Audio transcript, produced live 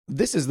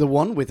This is the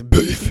one with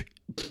beef.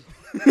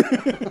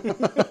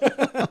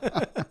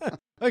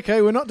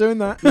 Okay, we're not doing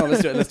that. No,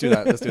 let's do it. Let's do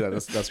that.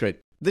 That's great.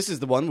 This is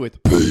the one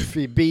with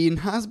beefy bean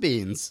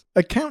has-beens.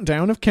 A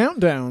countdown of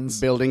countdowns.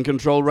 Building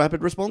control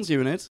rapid response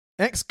unit.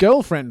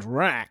 Ex-girlfriend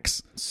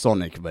Rax.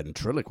 Sonic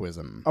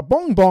ventriloquism. A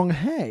bong bong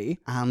hey.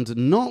 And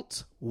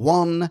not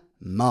one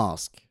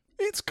mask.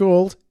 It's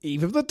called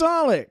Eve of the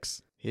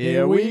Daleks.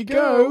 Here we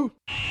go.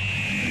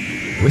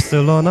 We're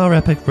still on our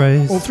epic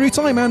race. All through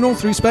time and all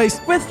through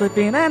space. We're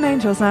slipping and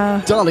angels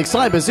now. Dalek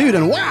Cyber Zood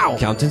and wow!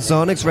 Counting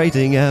Sonic's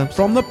rating apps.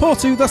 From the poor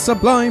to the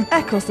sublime.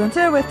 Eccleston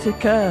to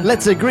Whittaker.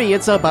 Let's agree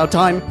it's about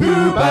time.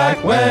 Who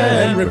back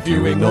when?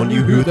 Reviewing on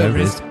you who there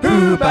is.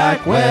 Who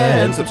back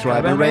when?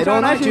 Subscribe and rate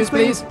on iTunes,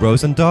 please.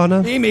 Rose and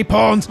Donna. Amy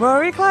Pond.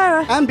 Rory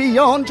Clara. And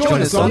beyond,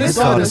 join us on this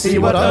odyssey.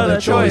 What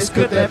other choice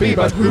could there be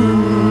but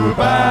who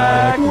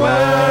back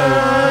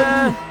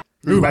when?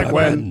 Who back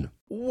when?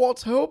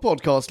 What ho,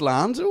 podcast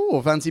land?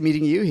 Oh, fancy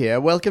meeting you here.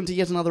 Welcome to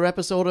yet another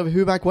episode of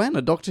Who Back When,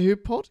 a Doctor Who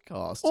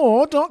podcast.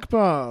 Or Doc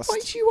Past.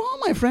 Right you are,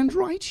 my friend,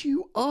 right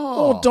you are.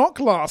 Or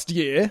Doc last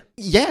year.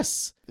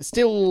 Yes. It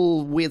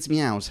still weirds me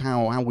out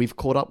how we've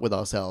caught up with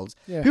ourselves.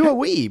 Yeah. Who are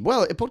we?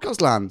 Well, at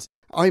Podcast Land,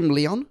 I'm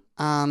Leon,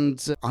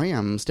 and I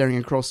am staring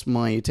across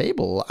my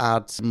table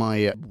at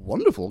my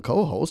wonderful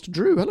co-host,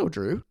 Drew. Hello,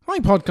 Drew. Hi,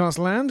 Podcast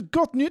Land.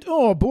 Gott nytt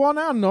år, buon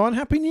anno, and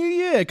Happy New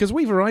Year, because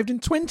we've arrived in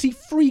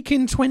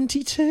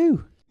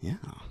 2022. Yeah.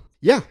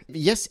 Yeah,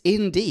 yes,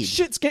 indeed.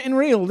 Shit's getting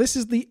real. This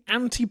is the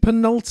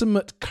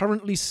anti-penultimate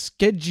currently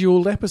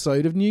scheduled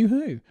episode of New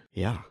Who.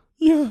 Yeah.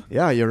 Yeah.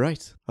 Yeah, you're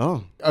right.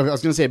 Oh, I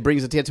was going to say it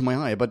brings a tear to my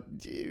eye, but...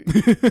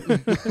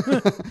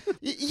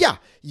 yeah,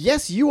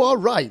 yes, you are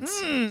right.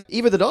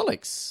 Eve of the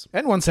Daleks.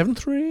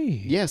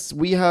 N173. Yes,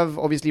 we have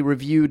obviously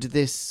reviewed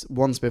this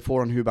once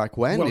before on Who Back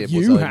When. Well, it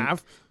you was a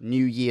have.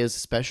 New Year's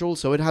special,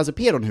 so it has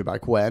appeared on Who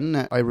Back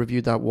When. I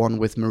reviewed that one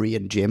with Marie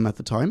and Jim at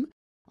the time.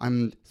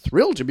 I'm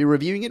thrilled to be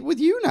reviewing it with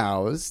you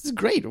now. This is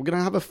great. We're going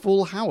to have a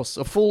full house,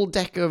 a full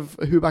deck of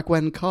Who Back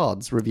When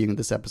cards reviewing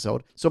this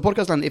episode. So,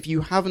 Podcast Land, if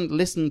you haven't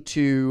listened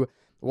to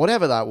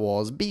whatever that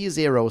was,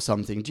 B0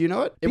 something, do you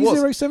know it? It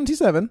was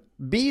B077.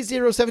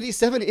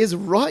 B077 is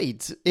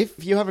right.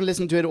 If you haven't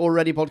listened to it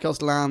already,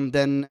 Podcast Land,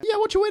 then yeah,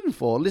 what you waiting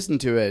for? Listen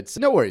to it.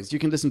 No worries. You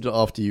can listen to it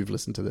after you've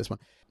listened to this one.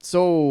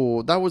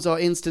 So, that was our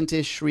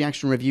instant-ish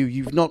reaction review.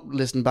 You've not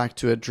listened back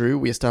to it, Drew.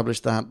 We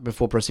established that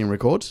before pressing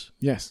record.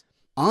 Yes.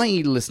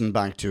 I listened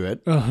back to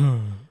it. Uh-huh.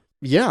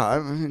 Yeah, I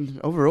mean,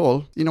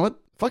 overall, you know what?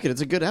 Fuck it, it's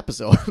a good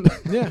episode.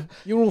 Yeah,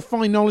 you're all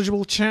fine,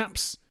 knowledgeable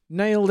chaps.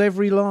 Nailed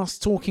every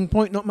last talking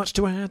point, not much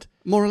to add.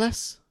 More or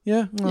less.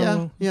 Yeah?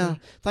 Yeah.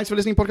 Thanks for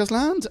listening, Podcast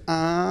Land.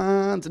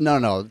 And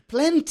no,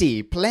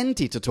 plenty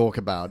to talk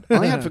about.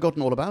 I had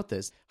forgotten all about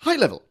this. High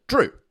level,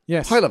 Drew.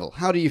 Yes. High level,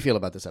 how do you feel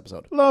about this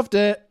episode? Loved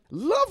it.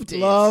 Loved it.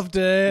 Loved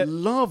it.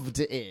 Loved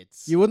it.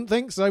 You wouldn't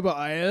think so, but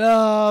I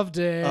loved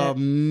it.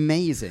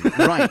 Amazing.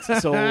 Right,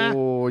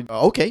 so,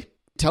 okay.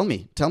 Tell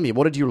me,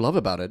 what did you love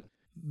about it?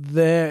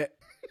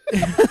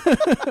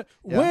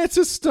 Where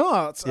to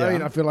start? Yeah. I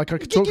mean, I feel like I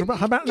could talk for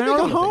about an hour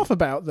and a half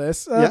about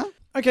this. Yeah?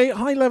 Okay,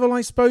 high level,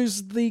 I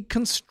suppose, the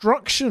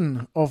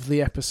construction of the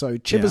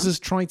episode. Chibbers has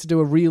tried to do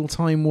a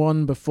real-time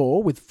one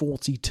before with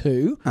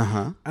 42,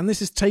 and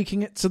this is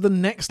taking it to the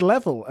next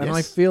level. And Yes.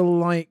 I feel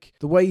like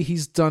the way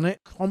he's done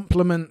it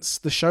complements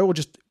the show, or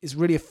just is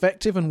really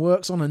effective and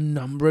works on a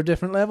number of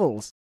different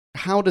levels.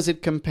 How does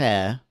it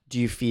compare, do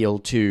you feel,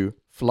 to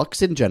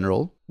Flux in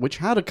general, which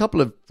had a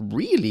couple of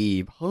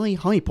really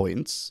high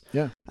points?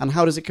 Yeah. And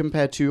how does it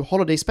compare to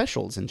holiday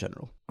specials in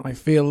general? I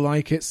feel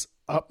like it's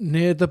up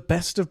near the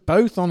best of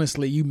both,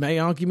 honestly. You may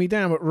argue me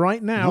down, but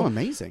right now, Oh,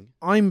 amazing.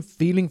 I'm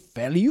feeling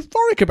fairly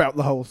euphoric about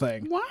the whole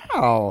thing.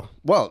 Wow.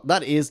 Well,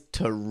 that is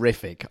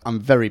terrific.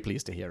 I'm very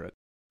pleased to hear it.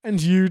 And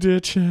you,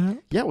 dear chap?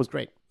 Yeah, it was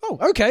great. Oh,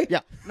 okay.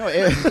 Yeah. No,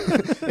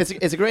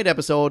 it's a great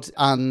episode,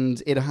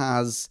 and it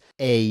has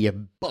a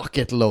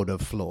bucket load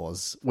of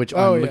flaws, which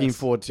I'm looking yes.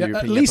 forward to Yeah,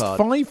 at picking least apart.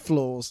 5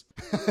 floors.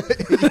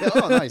 Yeah,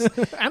 oh, nice.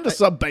 And a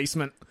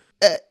sub-basement.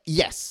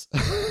 Yes.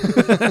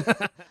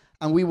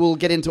 And we will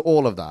get into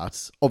all of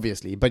that,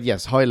 obviously. But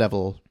yes, high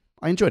level,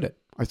 I enjoyed it.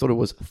 I thought it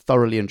was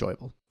thoroughly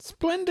enjoyable.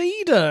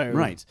 Splendido.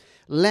 Right.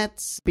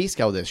 Let's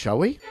B-scout this, shall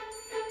we?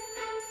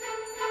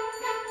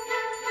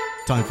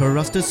 Time for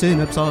us to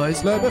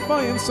synopsize.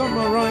 Slurpify and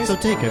summarize. So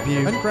take a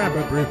view And grab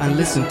a brew. and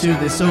listen to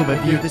this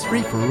overview, this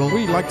free-for-all.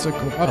 We like to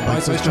call a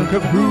bite-sized chunk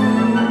of who.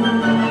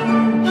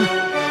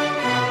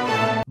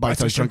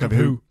 Bite-sized chunk of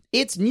who.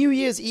 It's New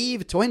Year's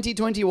Eve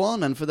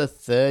 2021, and for the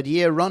third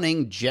year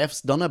running, Jeff's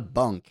done a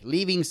bunk,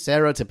 leaving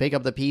Sarah to pick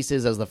up the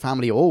pieces as the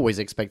family always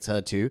expects her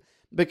to,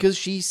 because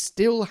she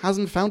still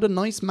hasn't found a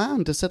nice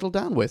man to settle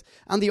down with.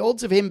 And the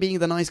odds of him being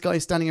the nice guy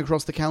standing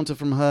across the counter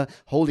from her,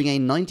 holding a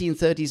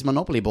 1930s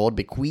Monopoly board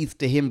bequeathed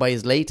to him by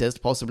his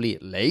latest, possibly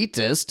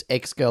latest,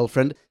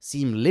 ex-girlfriend,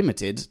 seem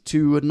limited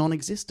to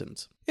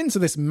non-existent. Into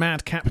this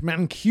madcap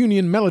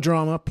Mancunian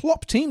melodrama,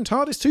 plop Team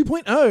TARDIS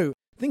 2.0,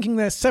 thinking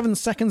they're 7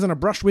 seconds and a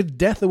brush with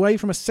death away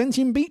from a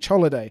sentient beach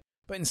holiday.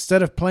 but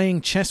instead of playing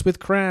chess with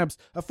crabs,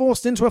 are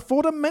forced into a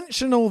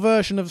 4-dimensional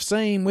version of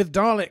same with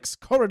Daleks,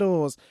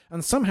 corridors,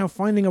 and somehow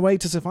finding a way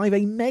to survive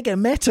a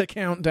mega-meta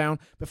countdown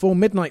before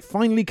midnight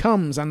finally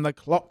comes and the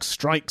clock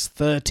strikes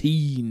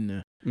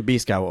 13.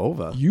 B-Scout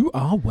over. You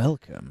are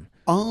welcome.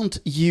 Aren't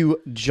you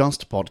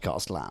just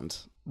podcast land?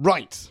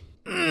 Right.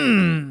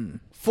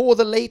 For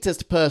the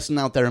latest person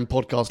out there in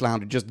podcast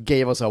land who just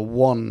gave us a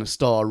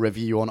 1-star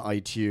review on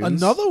iTunes.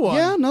 Another one?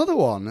 Yeah, another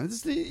one.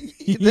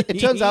 It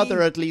turns out there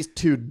are at least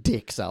 2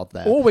 dicks out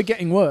there. Or we're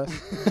getting worse.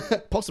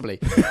 Possibly.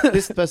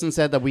 This person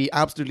said that we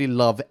absolutely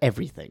love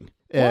everything.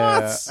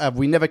 What?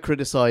 We never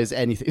criticize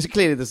anything. So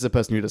clearly this is a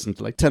person who listened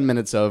to like 10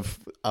 minutes of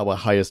our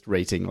highest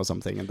rating or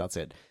something, and that's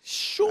it.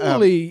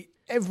 Surely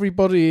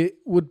everybody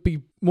would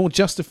be more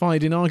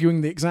justified in arguing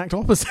the exact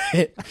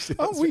opposite.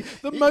 Aren't we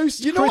the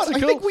most You know critical?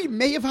 what? I think we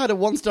may have had a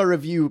 1-star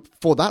review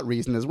for that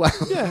reason as well.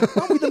 Yeah,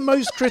 aren't we the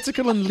most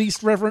critical and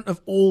least reverent of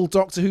all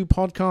Doctor Who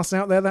podcasts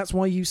out there? That's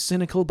why you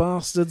cynical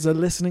bastards are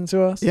listening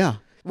to us? Yeah.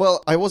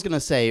 Well, I was going to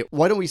say,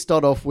 why don't we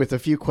start off with a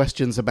few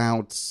questions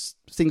about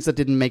things that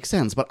didn't make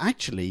sense, but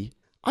actually,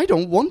 I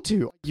don't want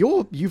to.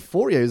 Your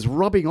euphoria is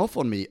rubbing off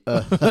on me.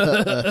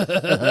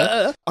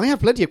 I have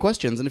plenty of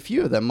questions, and a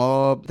few of them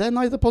they're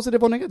neither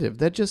positive or negative.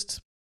 They're just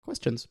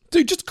questions.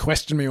 Dude, just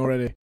question me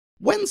already.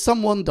 When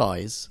someone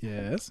dies,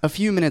 Yes. a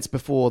few minutes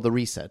before the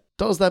reset,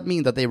 does that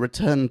mean that they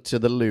return to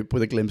the loop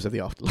with a glimpse of the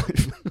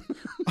afterlife?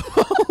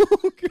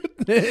 Oh,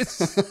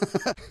 goodness.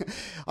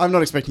 I'm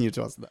not expecting you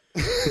to answer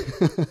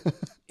that.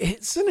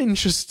 It's an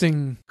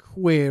interesting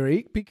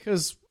query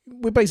because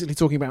we're basically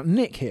talking about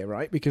Nick here,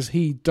 right? Because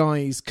he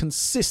dies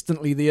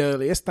consistently the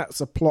earliest. That's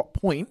a plot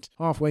point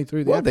halfway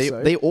through the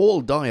episode. They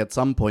all die at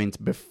some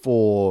point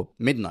before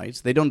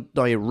midnight. They don't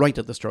die right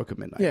at the stroke of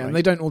midnight. Yeah, right? and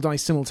they don't all die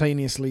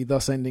simultaneously,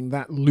 thus ending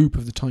that loop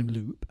of the time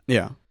loop.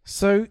 Yeah.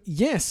 So,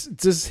 yes,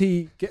 does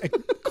he get a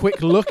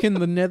quick look in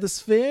the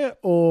Nethersphere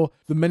or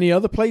the many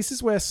other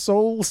places where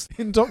souls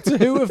in Doctor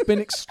Who have been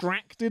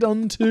extracted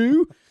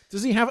unto?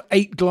 Does he have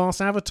 8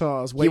 glass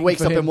avatars waiting He wakes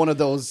for up him? in one of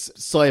those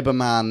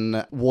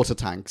Cyberman water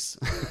tanks.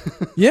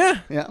 Yeah.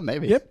 Yeah,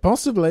 maybe. Yep,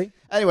 possibly.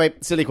 Anyway,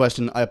 silly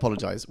question. I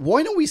apologize.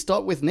 Why don't we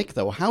start with Nick,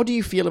 though? How do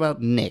you feel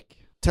about Nick?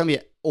 Tell me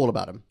all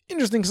about him.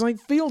 Interesting, because I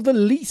feel the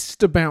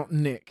least about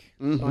Nick,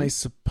 I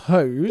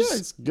suppose. Yeah,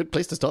 it's a good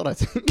place to start, I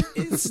think.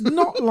 It's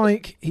not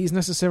like he's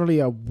necessarily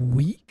a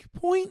weak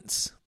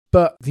point,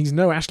 but he's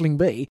no Aisling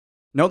B.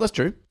 No, that's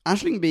true.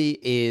 Aisling B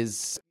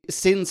is,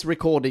 since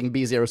recording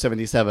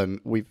B077,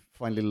 we've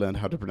finally learned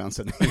how to pronounce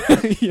it.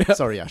 Yeah.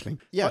 Sorry, Aisling.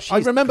 Yeah, I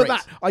remember great.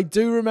 that. I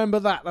do remember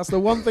that. That's the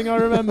one thing I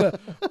remember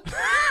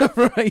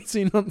from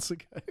 18 months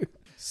ago.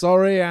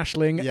 Sorry,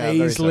 Aisling. Yeah, very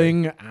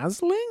Aisling.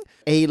 Asling?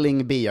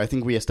 Ailing B. I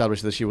think we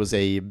established that she was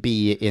a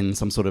B in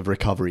some sort of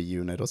recovery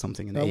unit or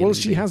something. Well,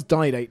 she has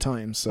died 8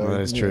 times, so Well,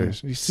 that's true.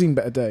 She's seen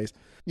better days.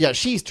 Yeah,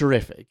 she's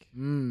terrific.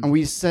 And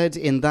we said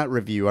in that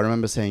review, I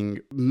remember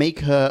saying, make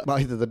her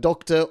either the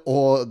Doctor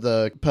or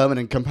the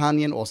permanent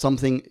companion or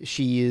something.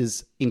 She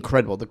is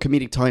incredible. The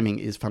comedic timing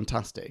is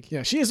fantastic.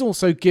 Yeah, she is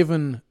also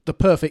given the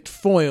perfect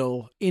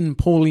foil in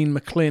Pauline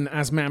McLynn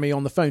as Mammy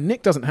on the phone.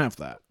 Nick doesn't have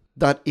that.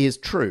 That is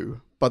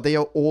true. But they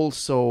are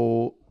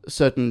also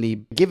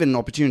certainly given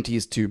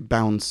opportunities to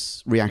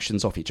bounce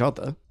reactions off each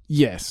other.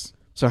 Yes.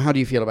 So how do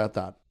you feel about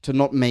that? To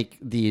not make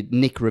the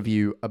Nick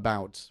review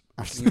about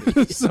Aisling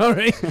B.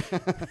 Sorry.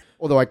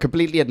 Although I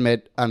completely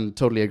admit and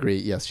totally agree,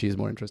 yes, she's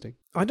more interesting.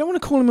 I don't want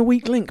to call him a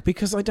weak link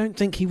because I don't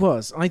think he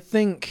was. I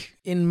think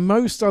in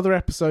most other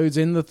episodes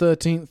in the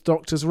 13th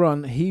Doctor's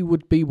run, he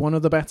would be one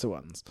of the better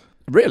ones.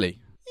 Really?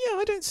 Yeah,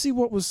 I don't see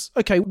what was...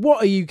 Okay,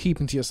 what are you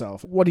keeping to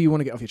yourself? What do you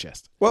want to get off your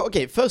chest? Well,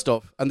 okay, first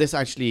off, and this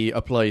actually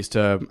applies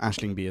to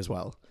Aisling B as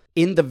well.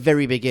 In the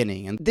very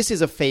beginning, and this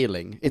is a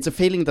failing. It's a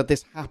failing that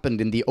this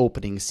happened in the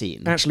opening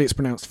scene. Actually, it's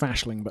pronounced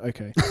Fashling, but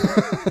okay.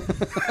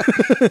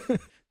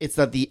 It's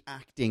that the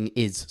acting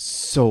is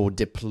so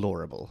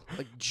deplorable.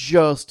 Like,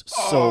 just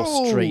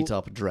so straight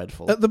up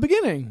dreadful. At the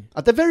beginning?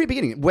 At the very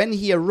beginning, when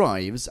he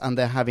arrives and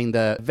they're having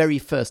the very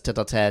first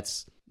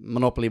tete-a-tete,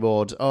 Monopoly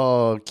board,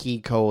 key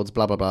codes,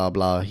 blah, blah, blah,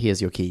 blah,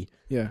 here's your key.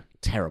 Yeah.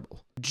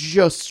 Terrible.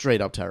 Just straight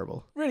up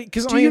terrible. Really?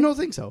 Because Do you not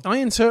think so? I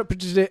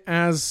interpreted it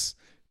as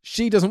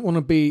she doesn't want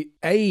to be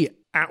A,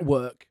 at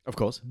work, Of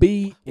course.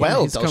 B, in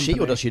Well, his does she or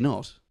company. does she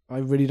not? I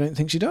really don't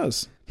think she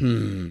does.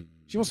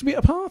 She wants to be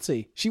at a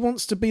party. She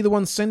wants to be the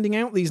one sending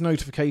out these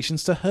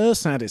notifications to her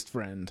saddest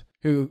friend,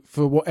 who,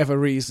 for whatever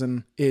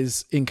reason,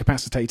 is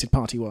incapacitated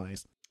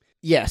party-wise.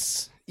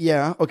 Yes.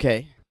 Yeah,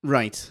 okay.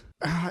 Right.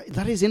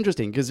 That is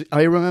interesting, because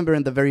I remember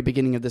in the very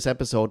beginning of this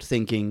episode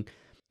thinking,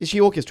 is she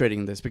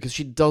orchestrating this? Because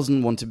she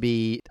doesn't want to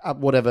be at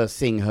whatever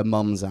thing her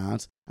mum's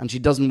at, and she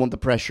doesn't want the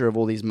pressure of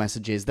all these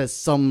messages. There's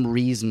some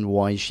reason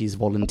why she's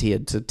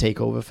volunteered to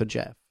take over for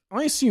Jeff.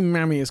 I assume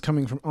Mammy is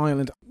coming from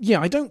Ireland. Yeah,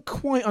 I don't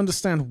quite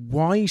understand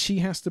why she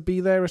has to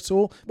be there at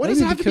all. Why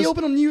does it have to be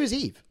open on New Year's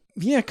Eve?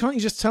 Yeah, can't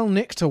you just tell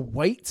Nick to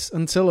wait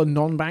until a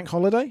non-bank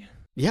holiday?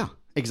 Yeah,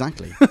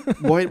 exactly.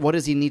 Why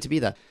does he need to be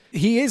there?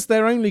 He is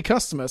their only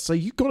customer, so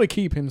you've got to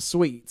keep him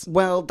sweet.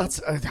 Well,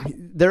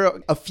 there are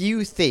a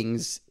few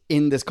things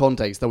in this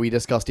context that we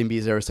discussed in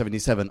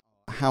B077,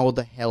 how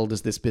the hell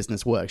does this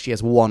business work? She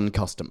has one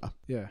customer.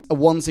 Yeah.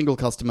 One single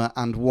customer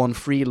and one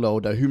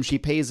freeloader whom she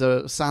pays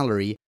a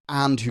salary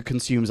and who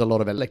consumes a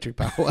lot of electric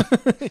power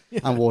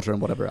and water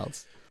and whatever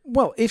else.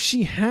 Well, if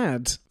she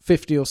had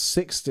 50 or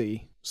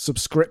 60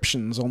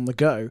 subscriptions on the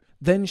go,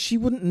 then she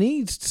wouldn't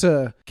need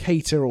to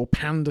cater or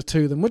pander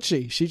to them, would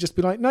she? She'd just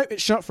be like, no,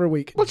 it's shut for a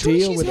week. Well, surely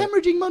Deal she's with it.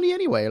 hemorrhaging money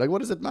anyway. Like, what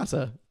does it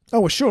matter?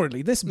 Oh,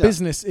 assuredly. This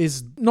business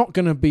is not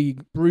going to be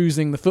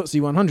bruising the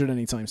FTSE 100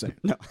 anytime soon.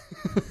 No.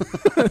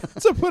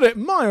 To put it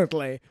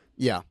mildly.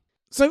 Yeah.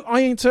 So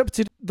I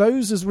interpreted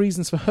those as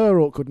reasons for her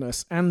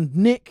awkwardness, and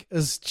Nick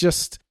as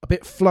just a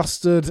bit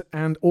flustered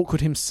and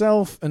awkward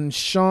himself and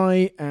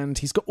shy, and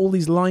he's got all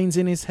these lines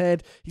in his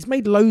head. He's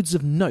made loads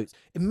of notes.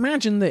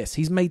 Imagine this.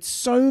 He's made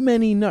so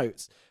many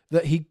notes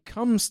that he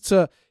comes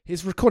to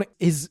his recording,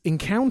 his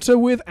encounter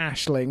with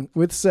Aisling,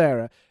 with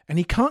Sarah, and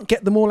he can't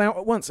get them all out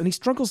at once, and he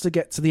struggles to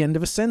get to the end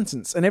of a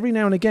sentence. And every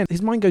now and again,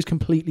 his mind goes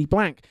completely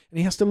blank, and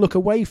he has to look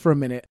away for a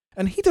minute.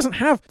 And he doesn't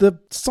have the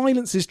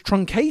silences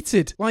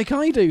truncated like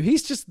I do.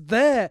 He's just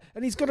there,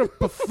 and he's got to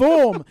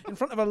perform in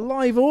front of a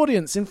live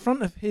audience, in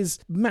front of his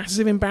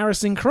massive,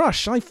 embarrassing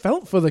crush. I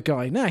felt for the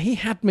guy. Now, he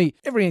had me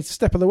every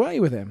step of the way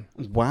with him.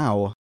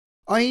 Wow.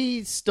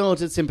 I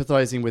started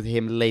sympathizing with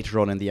him later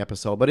on in the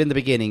episode, but in the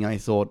beginning I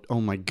thought,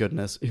 oh my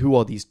goodness, who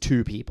are these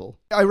two people?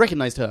 I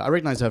recognized her. I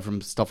recognized her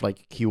from stuff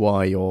like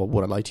QI or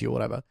Would I Lie to You or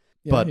whatever.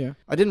 But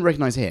I didn't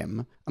recognize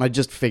him, and I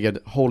just figured,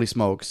 holy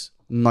smokes,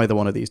 neither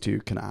one of these two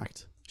can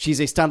act.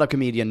 She's a stand-up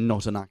comedian,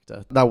 not an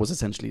actor. That was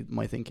essentially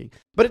my thinking.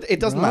 But it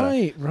doesn't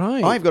matter.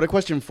 Right. I've got a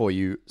question for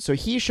you. So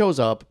he shows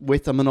up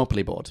with a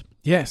Monopoly board.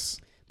 Yes.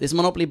 This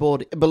Monopoly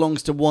board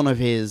belongs to one of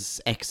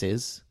his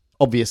exes.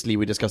 Obviously,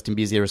 we discussed in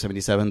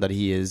B077 that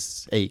he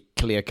is a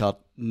clear-cut,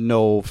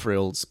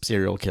 no-frills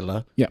serial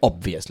killer. Yeah.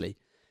 Obviously.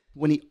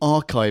 When he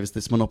archives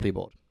this Monopoly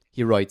board,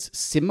 he writes,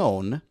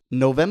 Simone,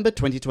 November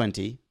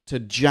 2020 to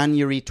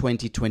January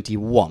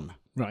 2021.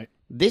 Right.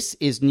 This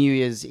is New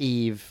Year's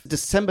Eve,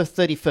 December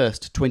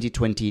 31st,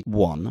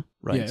 2021,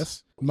 right?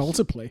 Yes.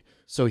 Multiply.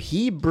 So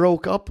he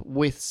broke up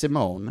with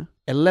Simone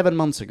 11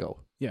 months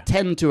ago. Yeah.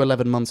 10 to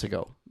 11 months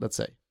ago, let's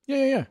say.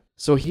 Yeah.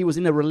 So he was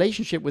in a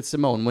relationship with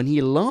Simone when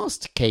he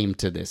last came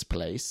to this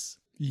place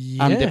Yes.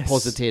 and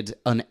deposited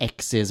an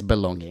ex's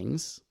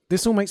belongings.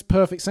 This all makes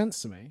perfect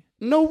sense to me.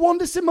 No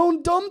wonder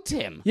Simone dumped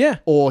him. Yeah.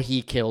 Or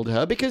he killed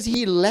her because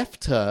he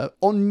left her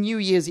on New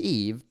Year's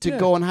Eve to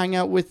go and hang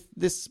out with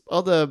this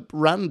other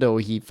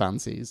rando he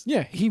fancies.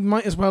 Yeah, he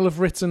might as well have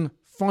written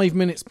 5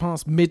 minutes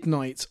past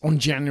midnight on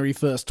January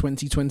 1st,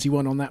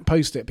 2021 on that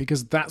post-it,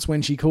 because that's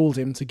when she called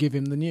him to give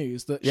him the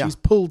news that she's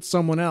pulled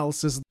someone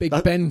else as Big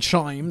Ben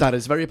chimed. That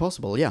is very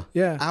possible, yeah.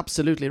 Yeah.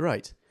 Absolutely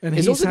right. And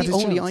it's he's also had the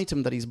his only chance.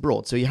 item that he's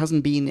brought, so he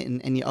hasn't been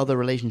in any other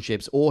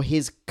relationships, or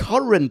his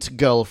current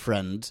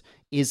girlfriend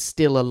is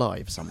still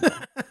alive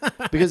somewhere.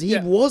 Because he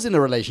was in a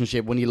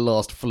relationship when he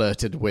last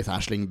flirted with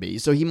Aisling B,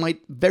 so he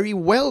might very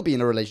well be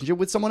in a relationship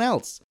with someone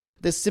else.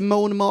 There's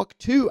Simone Mark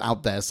II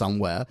out there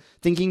somewhere,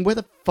 thinking, where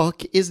the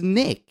fuck is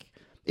Nick?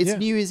 It's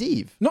New Year's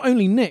Eve. Not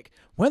only Nick,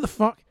 where the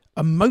fuck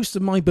are most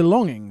of my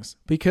belongings?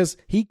 Because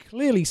he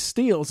clearly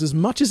steals as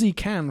much as he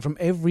can from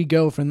every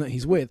girlfriend that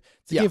he's with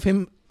to give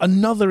him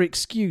another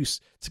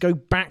excuse to go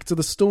back to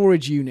the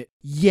storage unit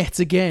yet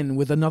again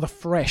with another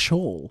fresh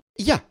haul.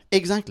 Yeah,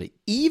 exactly.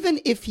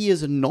 Even if he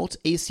is not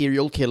a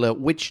serial killer,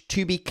 which,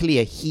 to be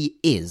clear, he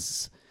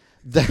is,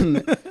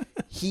 then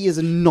he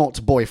is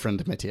not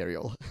boyfriend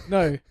material.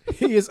 No,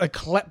 he is a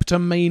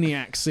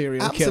kleptomaniac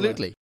serial killer.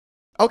 Absolutely.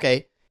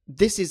 Okay,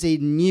 this is a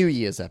New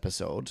Year's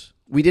episode.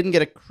 We didn't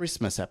get a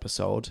Christmas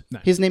episode. No.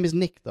 His name is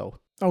Nick, though.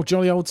 Oh,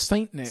 jolly old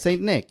Saint Nick.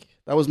 Saint Nick.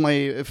 That was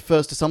my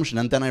first assumption,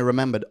 and then I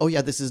remembered, oh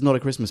yeah, this is not a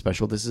Christmas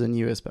special, this is a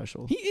New Year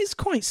special. He is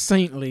quite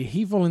saintly.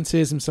 He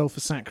volunteers himself for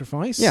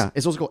sacrifice. Yeah,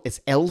 it's also called, it's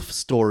Elf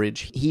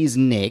Storage. He's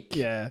Nick.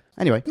 Yeah.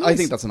 Anyway, Nice. I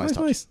think that's a nice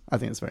touch. Nice. I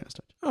think it's a very nice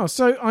touch. Oh,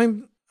 so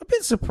I'm a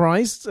bit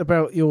surprised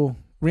about your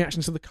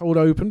reaction to the cold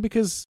open,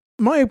 because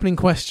my opening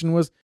question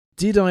was,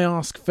 did I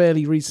ask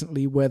fairly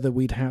recently whether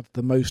we'd had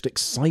the most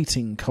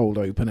exciting cold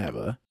open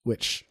ever?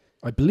 Which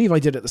I believe I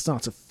did at the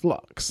start of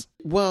Flux.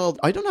 Well,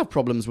 I don't have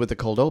problems with the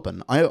cold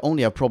open. I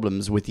only have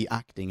problems with the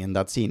acting in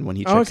that scene when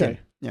he checks in.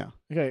 Yeah.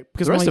 Okay.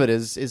 Because the rest of it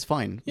is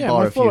fine. Yeah,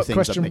 bar my a few follow-up things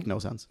question- that make no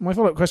sense. My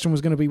follow-up question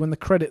was going to be, when the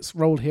credits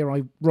rolled here,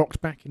 I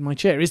rocked back in my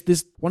chair. Is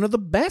this one of the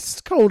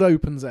best cold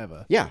opens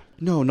ever? Yeah.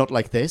 No, not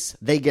like this.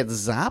 They get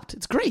zapped.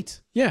 It's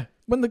great. Yeah.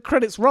 When the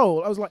credits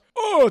roll, I was like,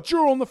 oh,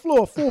 jaw on the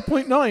floor,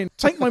 4.9.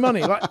 Take my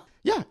money. Like,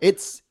 Yeah,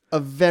 it's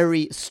a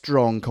very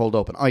strong cold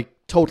open. I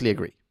totally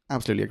agree.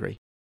 Absolutely agree.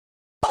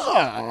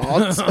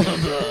 But...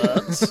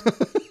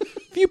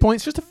 few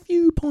points, just a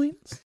few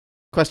points.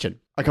 Question.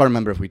 I can't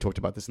remember if we talked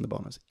about this in the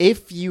bonus.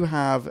 If you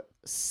have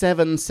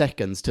 7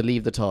 seconds to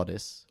leave the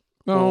TARDIS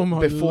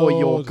before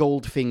you're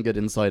gold-fingered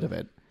inside of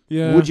it,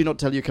 would you not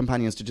tell your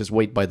companions to just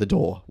wait by the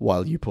door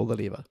while you pull the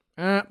lever?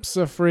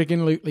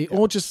 Abso-friggin-lutely.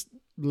 Or just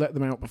let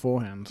them out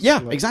beforehand.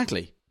 Yeah,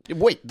 exactly.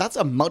 Wait, that's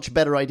a much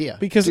better idea.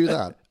 Because do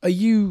that. Are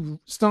you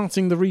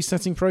starting the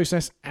resetting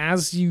process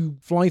as you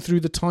fly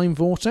through the time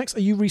vortex?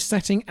 Are you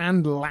resetting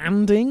and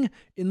landing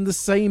in the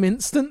same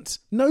instant?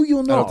 No,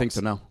 you're not. I don't think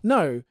so, no.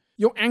 No.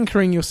 You're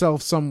anchoring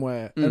yourself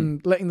somewhere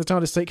and letting the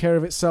TARDIS take care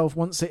of itself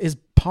once it is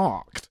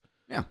parked.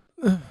 Yeah.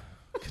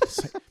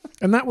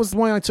 And that was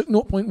why I took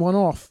 0.1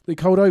 off the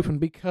cold open,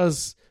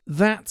 because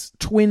that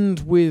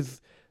twinned with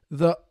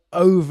the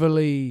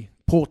overly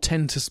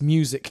portentous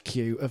music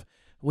cue of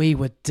 "We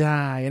Would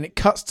Die," and it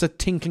cuts to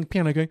tinkling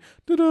piano going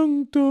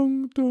da-dung,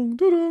 dung, dung,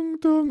 da-dung,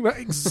 dung.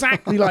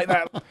 Exactly like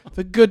that.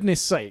 For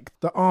goodness sake,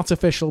 the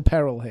artificial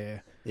peril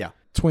here. Yeah.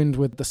 Twinned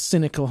with the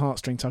cynical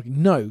heartstring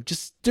tugging. No,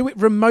 just do it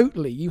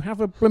remotely. You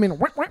have a blooming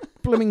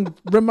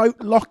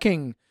remote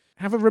locking.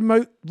 Have a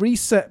remote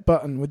reset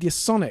button with your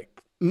Sonic.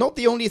 Not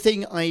the only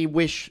thing I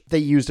wish they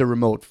used a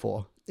remote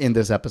for in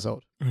this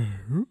episode.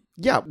 Mm-hmm.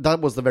 Yeah, that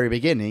was the very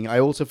beginning. I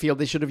also feel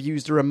they should have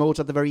used a remote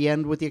at the very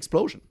end with the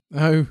explosion.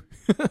 Oh.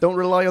 Don't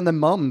rely on the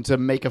mum to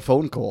make a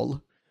phone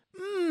call.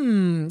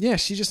 Yeah,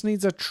 she just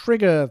needs a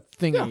trigger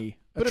thingy.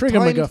 Put a trigger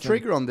timed MacGuffin.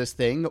 trigger on this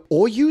thing,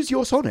 or use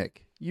your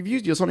Sonic. You've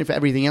used your Sonic for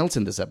everything else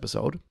in this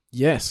episode.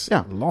 Yes.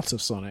 Yeah. A lot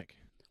of Sonic.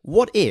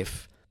 What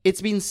if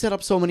it's been set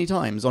up so many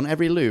times on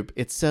every loop,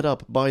 it's set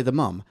up by the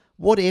mum?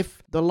 What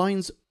if the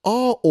lines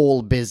are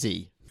all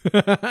busy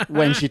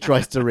when she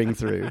tries to ring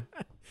through?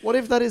 What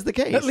if that is the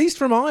case? At least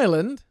from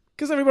Ireland.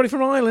 Because everybody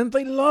from Ireland,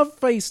 they love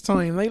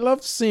FaceTime. They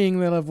love seeing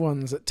their loved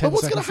ones at 10 But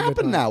what's seconds going to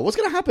happen midnight. now? What's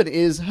going to happen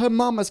is her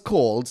mum has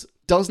called,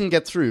 doesn't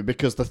get through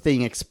because the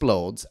thing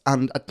explodes,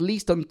 and at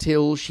least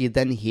until she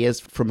then hears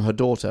from her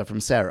daughter, from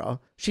Sarah,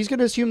 she's going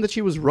to assume that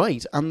she was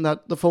right and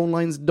that the phone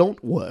lines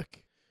don't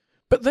work.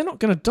 But they're not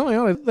going to die,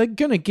 are they? They're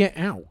going to get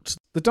out.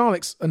 The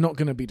Daleks are not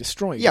going to be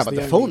destroyed. Yeah, It's but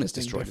the only phone is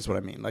thing destroyed, is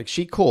different. what I mean. Like,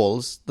 she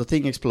calls, the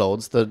thing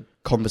explodes, the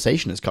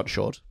conversation is cut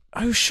short.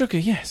 Oh, sugar,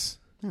 yes.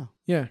 Yeah.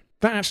 Yeah.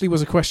 That actually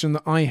was a question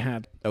that I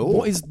had. Oh.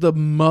 What is the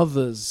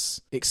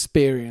mother's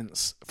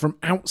experience from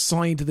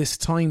outside this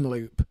time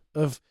loop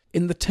of,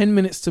 in the 10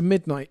 minutes to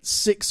midnight,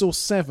 6 or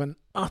 7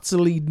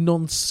 utterly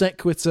non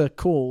sequitur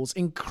calls,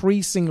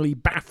 increasingly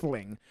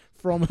baffling,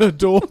 from her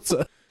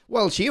daughter?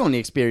 Well, she only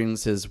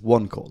experiences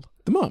one call.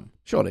 The mum.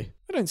 Surely.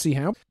 I don't see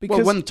how. Because,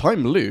 Well, when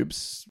time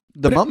loops,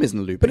 the mum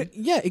isn't looping. But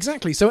yeah,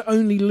 exactly. So it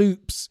only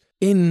loops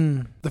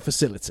in the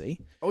facility.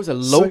 Oh, it's a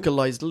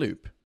localized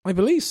loop. I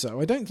believe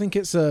so. I don't think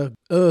it's a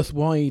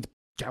Earth-wide,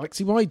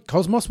 galaxy-wide,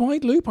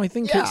 cosmos-wide loop. I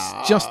think it's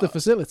just the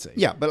facility.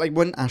 Yeah, but like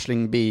when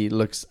Aisling B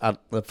looks at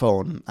the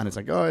phone and it's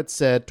like, oh, it's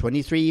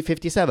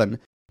 23:57.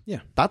 Yeah.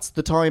 That's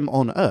the time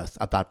on Earth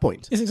at that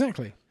point. Yes,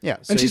 exactly. Yeah.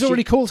 So And she's if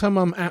already called her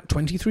mum at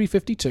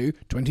 23:52,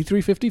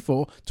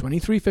 23:54,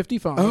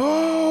 23:55.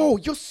 Oh,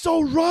 you're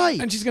so right.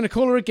 And she's going to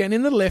call her again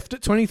in the lift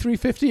at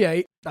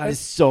 23:58. That is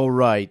so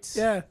right.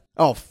 Yeah.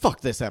 Oh,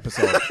 fuck this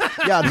episode.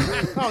 Yeah.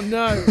 Oh,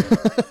 no.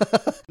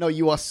 No,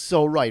 you are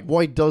so right.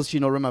 Why does she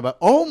not remember?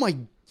 Oh, my...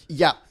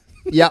 Yeah.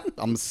 Yeah.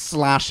 I'm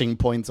slashing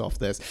points off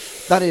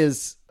this. That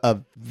is a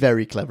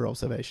very clever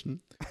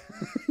observation.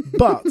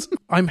 But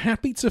I'm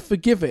happy to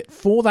forgive it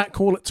for that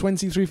call at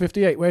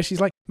 23:58 where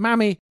she's like,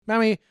 Mammy,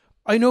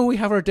 I know we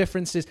have our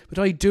differences, but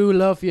I do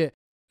love you.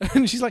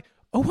 And she's like,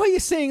 oh, why are you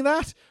saying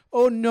that?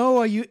 Oh, no,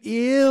 are you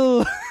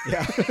ill?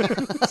 Yeah.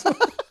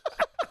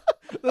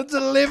 The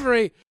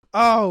delivery.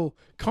 Oh,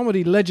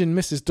 comedy legend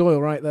Mrs.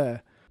 Doyle right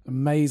there.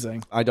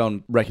 Amazing. I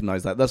don't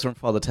recognize that. That's from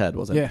Father Ted,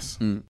 was it? Yes.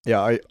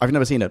 Yeah, I've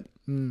never seen it.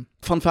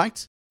 Fun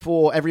fact,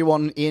 for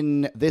everyone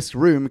in this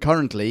room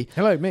currently,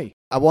 Hello, me.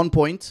 at one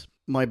point,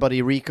 my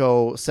buddy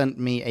Rico sent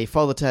me a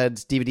Father Ted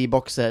DVD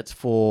box set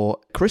for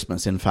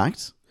Christmas, in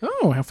fact.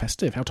 Oh, how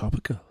festive, how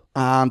topical.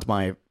 And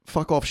my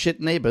fuck-off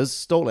shit neighbours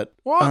stole it.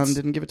 What? And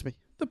didn't give it to me.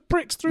 The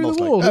bricks through Most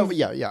the wall.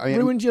 likely. Oh, yeah.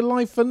 Ruined your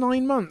life for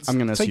 9 months. I'm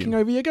gonna taking assume.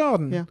 over your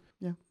garden.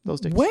 Yeah, those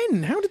dicks.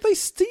 When? How did they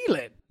steal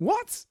it?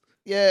 What?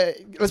 Yeah,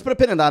 let's put a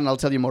pin in that and I'll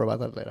tell you more about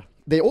that later.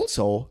 They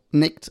also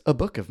nicked a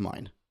book of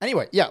mine.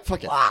 Anyway, yeah,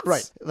 fuck it. What?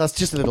 Right, that's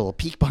just a little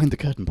peek behind the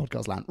curtain,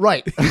 podcast land.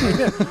 Right.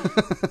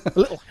 A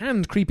little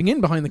hand creeping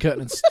in behind the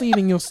curtain and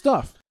stealing your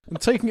stuff and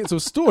taking it to a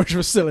storage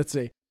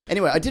facility.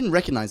 Anyway, I didn't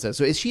recognize her.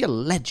 So is she a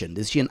legend?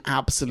 Is she an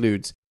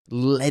absolute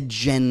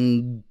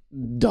legend?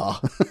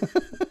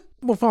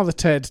 Well, Father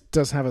Ted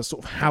does have a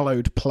sort of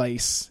hallowed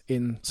place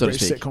in So to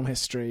British speak. sitcom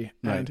history.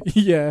 Right. And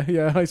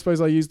yeah, I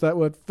suppose I used that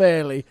word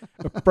fairly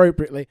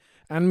appropriately.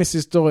 And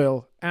Mrs.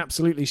 Doyle,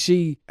 absolutely,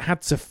 she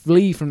had to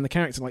flee from the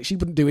character. Like, she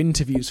wouldn't do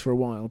interviews for a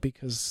while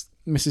because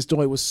Mrs.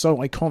 Doyle was so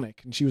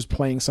iconic and she was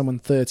playing someone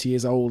 30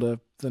 years older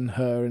than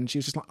her. And she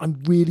was just like,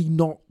 I'm really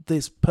not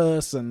this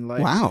person.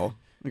 Like, Wow.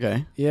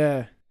 Okay. yeah.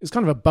 It was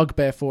kind of a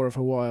bugbear for her for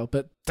a while,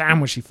 but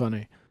damn was she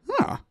funny.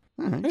 Ah.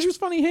 All right. And she was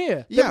funny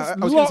here. Yeah, There I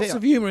was was gonna lots say,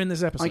 of humour in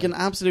this episode. I can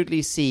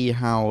absolutely see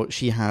how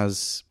she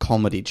has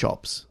comedy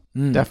chops.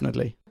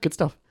 Definitely. Good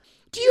stuff.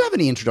 Do you have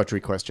any introductory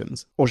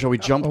questions? Or shall we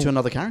jump to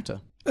another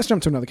character? Let's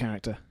jump to another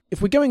character.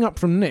 If we're going up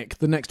from Nick,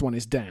 the next one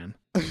is Dan.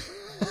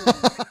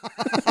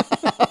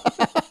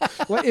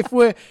 Like, if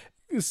we're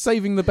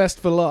saving the best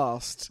for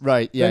last,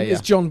 Right, then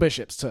it's John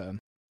Bishop's turn.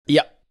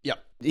 Yeah.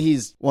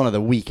 He's one of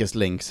the weakest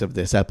links of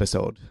this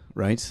episode,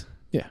 right?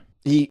 Yeah.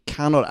 He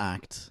cannot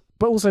act.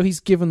 But also he's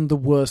given the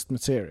worst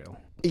material.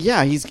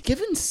 Yeah, he's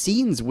given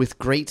scenes with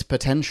great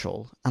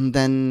potential, and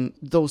then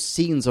those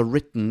scenes are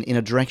written in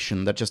a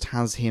direction that just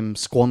has him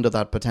squander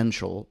that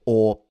potential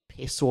or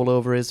piss all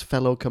over his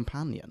fellow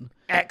companion.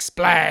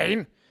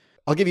 Explain!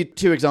 I'll give you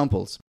 2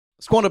 examples.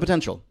 Squander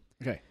potential.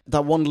 Okay.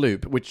 That one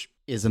loop, which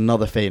is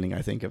another failing,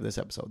 I think, of this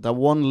episode. That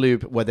one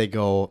loop where they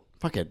go,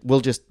 fuck it,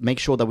 we'll just make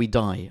sure that we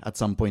die at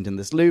some point in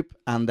this loop,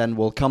 and then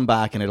we'll come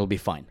back and it'll be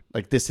fine.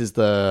 Like, this is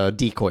the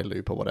decoy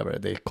loop or whatever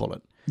they call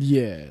it.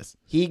 Yes.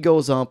 He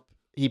goes up,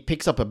 he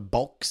picks up a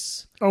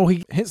box. Oh,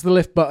 he hits the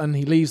lift button,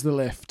 he leaves the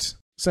lift,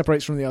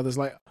 separates from the others,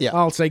 like, Yeah.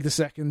 I'll take the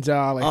second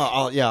Dalek.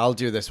 I'll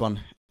do this one.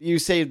 You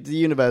saved the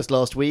universe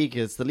last week,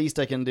 it's the least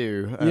I can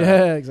do.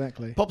 Yeah,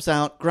 exactly. Pops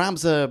out,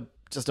 grabs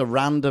just a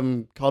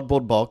random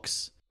cardboard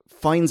box,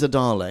 finds a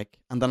Dalek,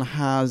 and then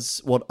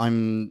has what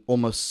I'm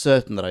almost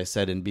certain that I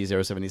said in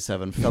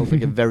B077 felt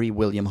like a very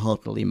William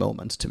Hartnell-y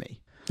moment to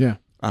me. Yeah.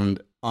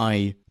 And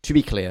I, to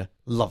be clear,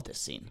 love this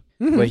scene.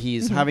 Where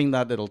he's having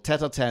that little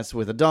tete-a-tete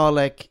with a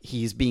Dalek,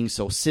 he's being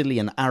so silly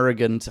and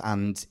arrogant,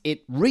 and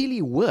it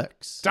really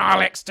works.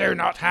 Daleks do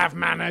not have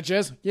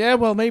managers. Yeah,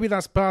 well, maybe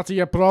that's part of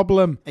your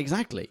problem.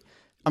 Exactly.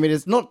 I mean,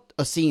 it's not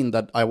a scene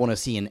that I want to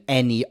see in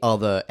any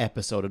other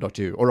episode of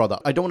Doctor Who. Or rather,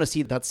 I don't want to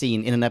see that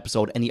scene in an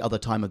episode any other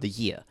time of the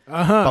year.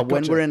 But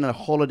when we're in a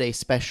holiday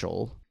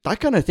special,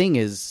 that kind of thing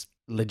is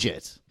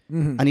legit.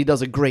 And he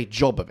does a great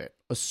job of it.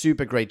 A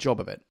super great job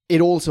of it.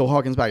 It also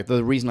harkens back.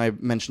 The reason I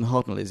mentioned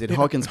Hartnell is it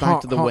harkens back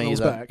to the way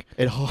that...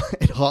 It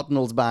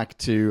hartnells back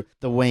to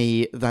the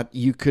way that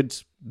you could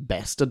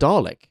best a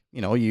Dalek.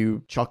 You know,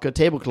 you chuck a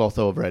tablecloth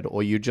over it,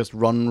 or you just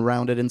run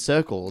around it in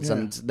circles,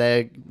 and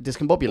they're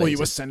discombobulated. Or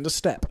you ascend a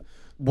step.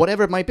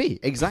 Whatever it might be.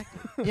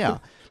 Exactly. Yeah.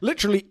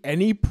 Literally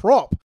any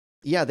prop.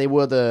 Yeah, they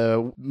were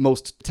the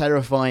most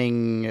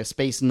terrifying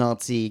space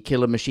Nazi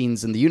killer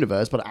machines in the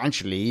universe, but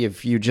actually,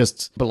 if you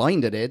just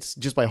blinded it,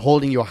 just by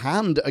holding your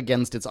hand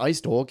against its eye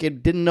stalk,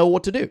 it didn't know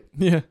what to do.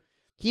 Yeah.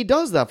 He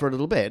does that for a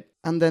little bit,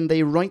 and then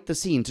they write the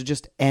scene to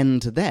just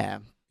end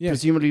there. Yeah.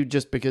 Presumably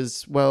just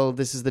because, well,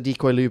 this is the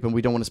decoy loop and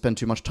we don't want to spend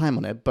too much time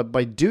on it. But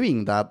by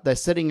doing that, they're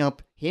setting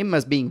up him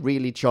as being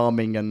really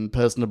charming and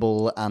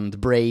personable and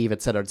brave,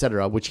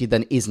 etc., which he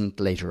then isn't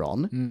later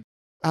on.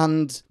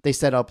 And they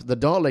set up the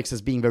Daleks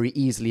as being very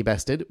easily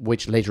bested,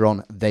 which later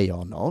on they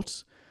are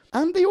not.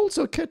 And they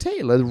also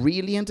curtail a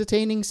really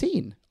entertaining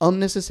scene,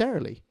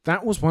 unnecessarily.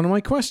 That was one of my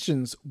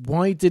questions.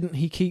 Why didn't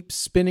he keep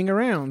spinning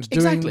around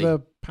doing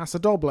the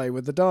pasodoble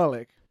with the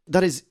Dalek?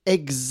 That is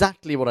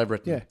exactly what I've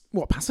written. Yeah.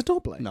 What,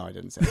 pasodoble? No, I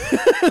didn't say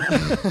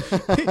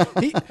that.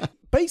 he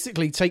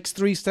basically takes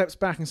 3 steps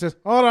back and says,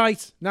 all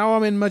right, now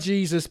I'm in my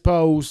Jesus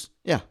pose.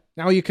 Yeah.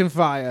 Now you can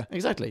fire.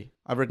 Exactly.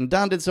 I've written,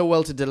 Dan did so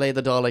well to delay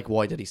the Dalek,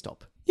 why did he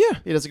stop? Yeah.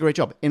 He does a great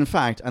job. In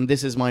fact, and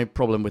this is my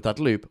problem with that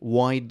loop,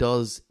 why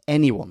does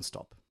anyone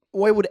stop?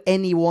 Why would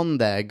anyone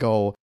there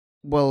go,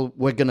 well,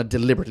 we're going to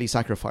deliberately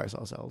sacrifice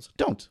ourselves?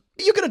 Don't.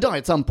 You're going to die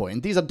at some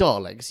point. These are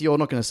Daleks. You're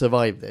not going to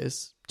survive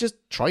this. Just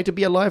try to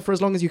be alive for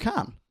as long as you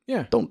can.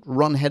 Yeah. Don't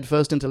run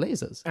headfirst into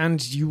lasers.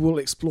 And you will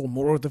explore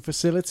more of the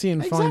facility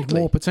and find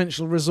more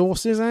potential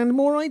resources, and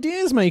more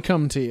ideas may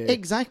come to you.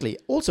 Exactly.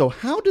 Also,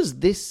 how does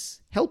this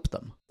help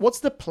them?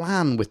 What's the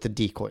plan with the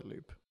decoy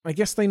loop? I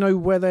guess they know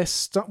where they're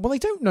well, they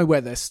don't know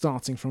where they're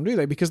starting from, do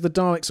they? Because the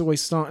Daleks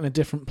always start in a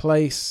different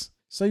place.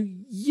 So,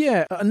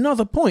 yeah, at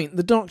another point,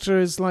 the Doctor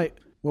is like,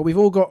 well, we've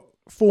all got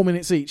 4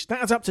 minutes each.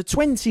 That adds up to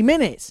 20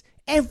 minutes.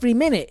 Every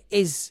minute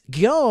is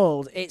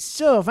gold. It's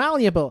so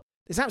valuable.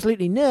 There's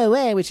absolutely no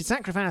way we should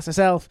sacrifice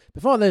ourselves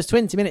before those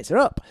 20 minutes are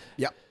up.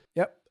 Yep.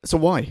 Yep. So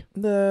why?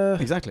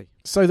 Exactly.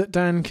 So that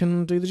Dan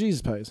can do the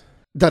Jesus pose.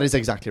 That is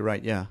exactly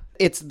right, yeah.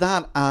 It's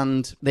that,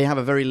 and they have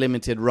a very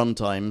limited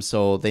runtime,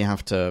 so they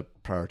have to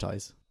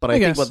prioritize. But I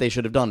think what they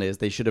should have done is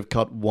they should have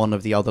cut one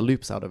of the other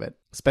loops out of it.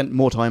 Spent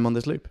more time on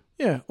this loop.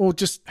 Yeah, or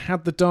just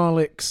had the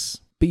Daleks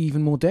be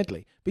even more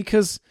deadly.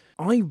 Because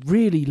I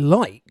really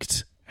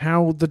liked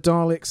how the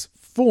Daleks,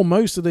 for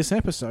most of this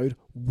episode,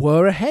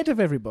 were ahead of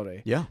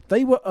everybody. Yeah.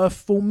 They were a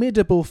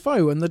formidable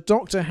foe, and the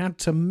Doctor had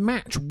to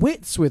match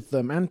wits with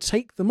them and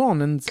take them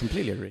on and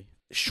completely agree.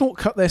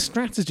 Shortcut their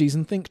strategies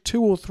and think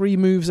 2 or 3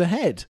 moves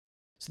ahead.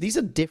 So these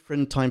are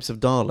different types of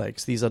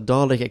Daleks. These are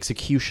Dalek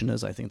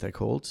executioners, I think they're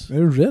called.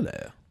 Oh, really?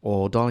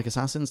 Or Dalek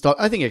assassins.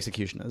 I think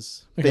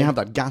executioners. Okay. They have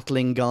that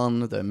Gatling gun,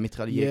 the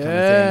mitrailleur kind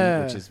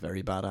of thing, which is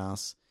very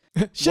badass.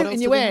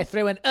 Shooting your way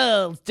through an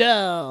old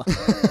door.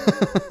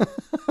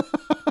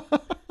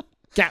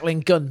 Gatling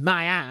gun,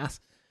 my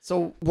ass.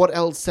 So what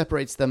else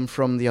separates them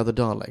from the other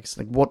Daleks?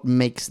 Like, what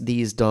makes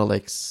these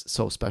Daleks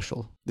so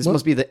special? This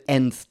must be the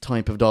nth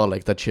type of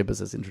Dalek that Chibbers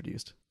has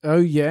introduced. Oh,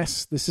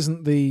 yes. This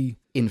isn't the...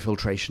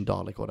 infiltration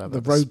Dalek, whatever.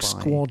 The Rogue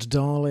Squad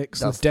Daleks,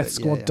 the Death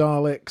Squad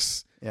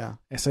Daleks. Yeah.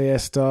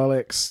 SAS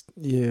Daleks.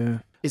 Yeah.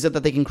 Is it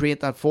that they can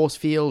create that force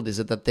field? Is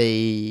it that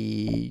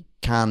they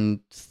can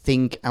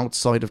think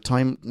outside of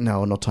time?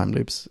 No, not time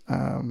loops.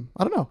 I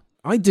don't know.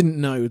 I didn't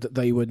know that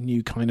they were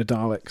new kind of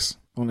Daleks,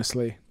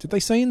 honestly. Did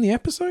they say in the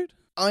episode?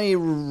 I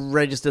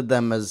registered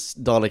them as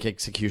Dalek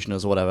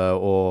executioners or whatever,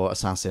 or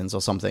assassins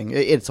or something.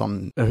 It's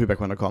on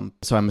whobackwen.com,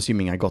 so I'm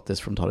assuming I got this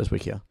from TARDIS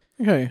Wikia,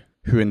 Okay.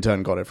 who in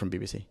turn got it from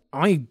BBC.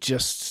 I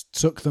just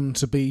took them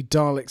to be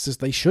Daleks as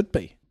they should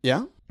be.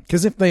 Yeah?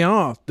 Because if they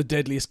are the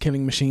deadliest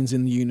killing machines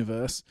in the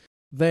universe,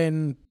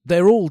 then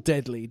they're all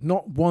deadly.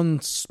 Not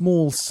one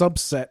small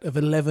subset of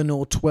 11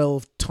 or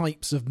 12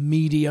 types of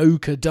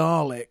mediocre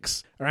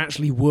Daleks are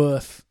actually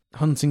worth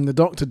hunting the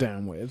Doctor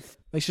down with.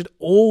 They should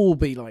all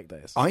be like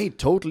this. I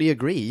totally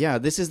agree. Yeah,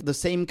 this is the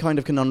same kind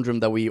of conundrum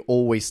that we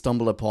always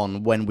stumble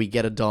upon when we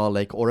get a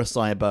Dalek or a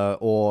Cyber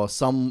or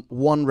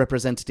one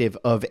representative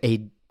of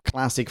a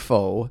classic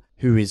foe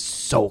who is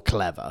so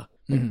clever.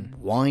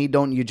 Why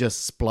don't you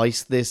just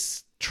splice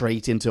this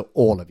trait into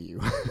all of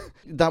you?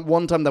 That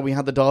one time that we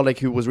had the Dalek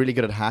who was really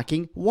good at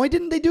hacking, why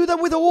didn't they do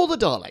that with all the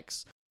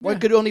Daleks? Why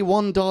could only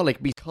one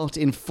Dalek be cut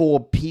in 4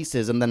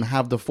 pieces and then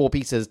have the 4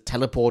 pieces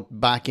teleport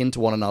back into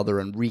one another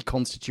and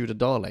reconstitute a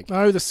Dalek?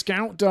 Oh, the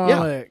Scout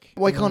Dalek. Yeah.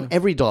 Why can't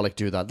every Dalek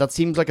do that? That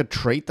seems like a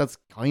trait that's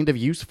kind of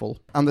useful.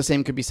 And the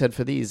same could be said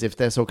for these. If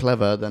they're so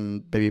clever,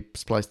 then maybe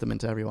splice them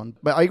into everyone.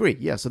 But I agree,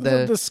 yeah, so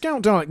they're... The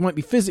Scout Dalek might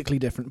be physically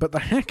different, but the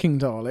hacking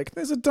Dalek,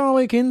 there's a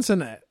Dalek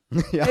internet.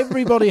 Yeah.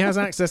 Everybody has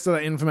access to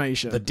that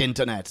information. The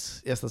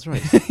Dinternet. Yes, that's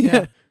right.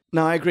 Yeah.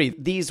 No, I agree.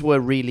 These were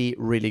really,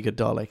 really good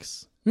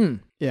Daleks.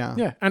 Yeah.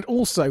 Yeah, and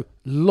also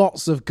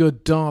lots of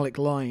good Dalek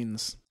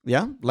lines.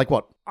 Yeah? Like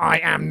what? I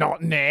am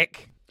not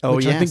Nick. Oh,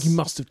 which yes. I think you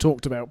must have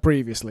talked about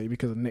previously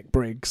because of Nick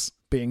Briggs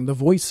being the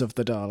voice of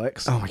the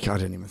Daleks. Oh my god, I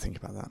didn't even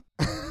think about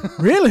that.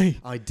 Really?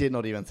 I did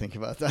not even think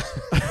about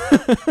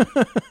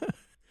that.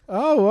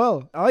 Oh,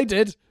 well, I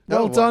did.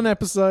 Well done,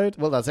 episode.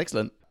 Well, that's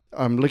excellent.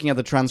 I'm looking at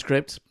the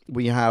transcript.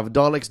 We have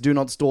Daleks do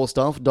not store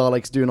stuff.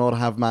 Daleks do not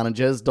have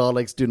managers.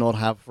 Daleks do not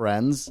have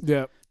friends.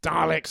 Yeah.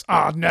 Daleks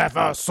are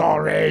never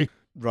sorry.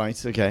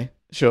 Right, okay.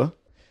 Sure.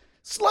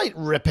 Slight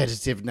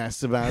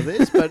repetitiveness about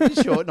this, but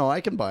sure, no, I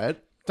can buy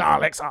it.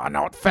 Daleks are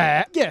not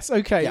fair. Yes,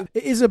 okay. Yeah.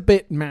 It is a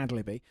bit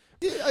mad-libby.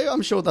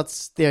 I'm sure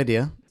that's the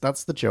idea.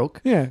 That's the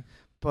joke. Yeah.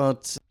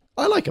 But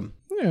I like him.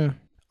 Yeah.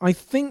 I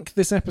think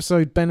this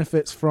episode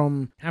benefits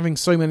from having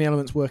so many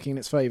elements working in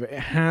its favour. It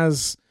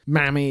has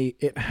Mammy,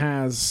 it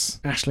has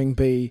Aisling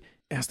B,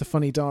 it has the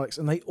funny Daleks,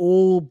 and they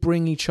all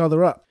bring each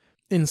other up.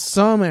 In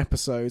some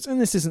episodes, and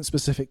this isn't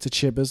specific to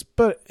Chibbers,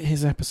 but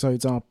his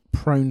episodes are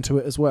prone to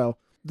it as well,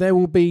 there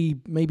will be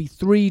maybe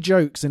 3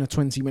 jokes in a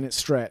 20-minute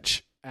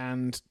stretch,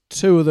 and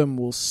 2 of them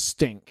will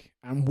stink,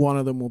 and 1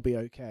 of them will be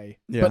okay.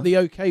 Yeah. But the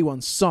okay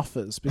one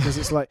suffers, because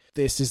it's like,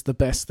 this is the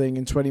best thing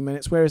in 20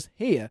 minutes, whereas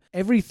here,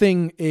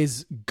 everything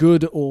is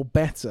good or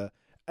better,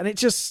 and it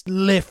just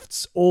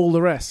lifts all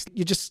the rest.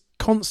 You're just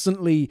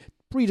constantly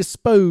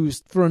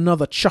predisposed for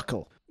another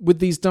chuckle with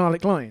these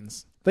Dalek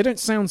lines. They don't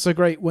sound so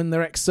great when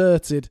they're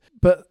exerted,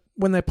 but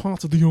when they're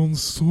part of the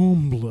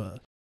ensemble.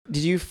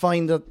 Did you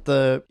find that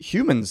the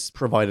humans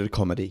provided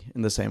comedy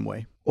in the same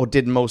way? Or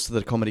did most of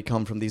the comedy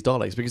come from these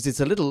Daleks? Because it's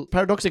a little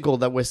paradoxical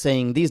that we're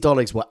saying these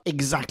Daleks were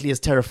exactly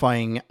as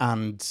terrifying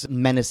and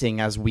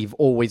menacing as we've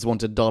always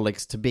wanted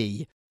Daleks to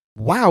be.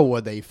 Wow, were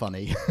they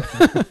funny?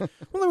 Well,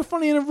 they were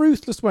funny in a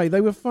ruthless way.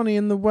 They were funny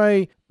in the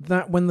way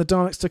that when the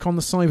Daleks took on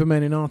the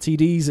Cybermen in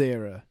RTD's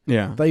era,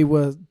 Yeah. they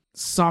were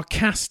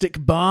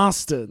sarcastic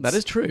bastards. That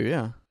is true,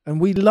 yeah.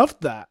 And we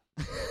loved that.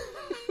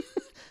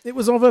 It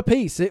was of a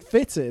piece. It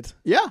fitted.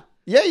 Yeah.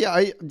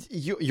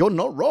 You're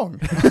not wrong.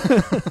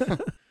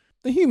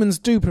 The humans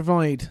do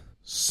provide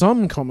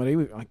some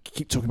comedy. I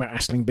keep talking about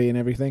Aisling B and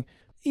everything.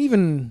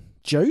 Even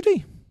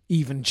Jodie.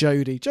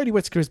 Jodie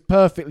Whittaker is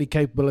perfectly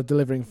capable of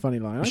delivering a funny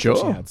line. I Sure.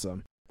 thought she had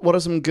some. What are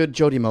some good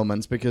Jodie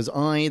moments? Because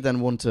I then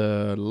want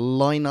to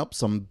line up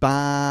some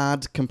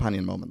bad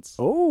companion moments.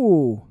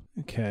 Oh,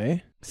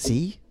 okay.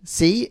 See,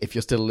 if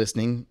you're still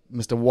listening,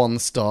 Mr. 1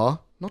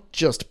 star, not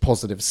just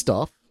positive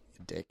stuff,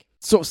 you dick.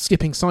 Sort of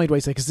skipping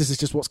sideways there because this is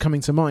just what's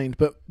coming to mind,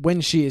 but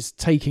when she is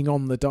taking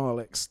on the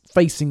Daleks,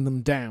 facing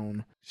them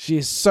down, she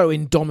is so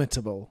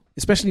indomitable,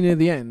 especially near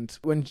the end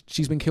when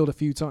she's been killed a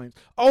few times.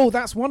 Oh,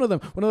 that's one of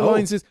them. One of the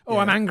lines is,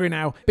 I'm angry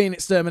now. Being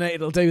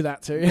exterminated will do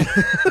that to you.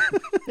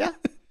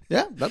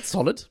 Yeah, that's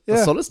solid. Yeah.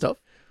 That's solid stuff.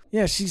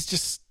 Yeah, she's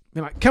just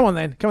been like, come on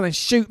then,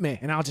 shoot me,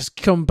 and I'll just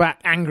come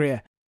back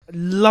angrier. I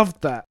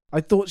loved that.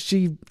 I thought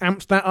she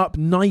amped that up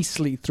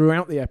nicely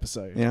throughout the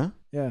episode. Yeah.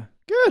 Yeah.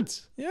 Good.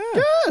 Yeah.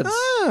 Good.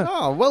 Ah.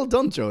 Oh, well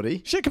done,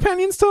 Jodie. Shit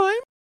Companions time?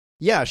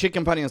 Yeah, shit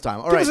companions time.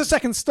 All Give right. us a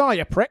second star,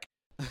 you prick.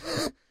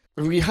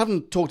 We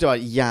haven't talked about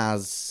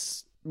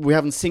Yaz. We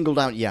haven't singled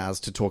out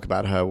Yaz to talk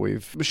about her.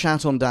 We've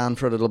shat on Dan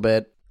for a little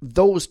bit.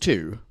 Those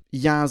two,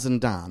 Yaz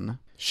and Dan.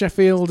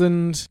 Sheffield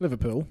and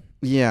Liverpool.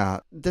 Yeah,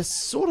 they're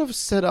sort of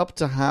set up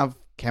to have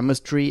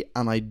chemistry,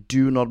 and I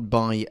do not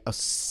buy a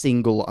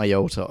single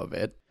iota of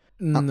it.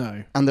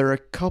 No. And there are a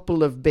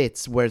couple of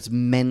bits where it's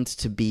meant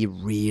to be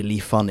really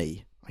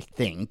funny, I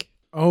think.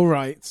 All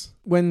right.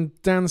 When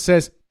Dan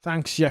says,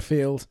 thanks,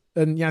 Sheffield,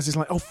 and Yaz is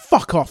like, oh,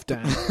 fuck off,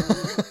 Dan.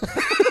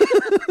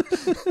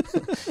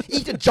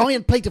 Eat a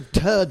giant plate of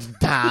turds,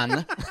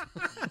 Dan.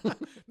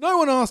 No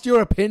one asked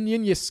your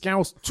opinion, you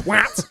scouse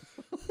twat.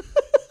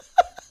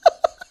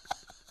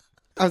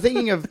 I'm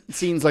thinking of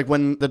scenes like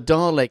when the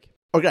Dalek...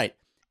 Okay,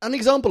 an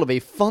example of a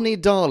funny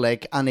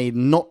Dalek and a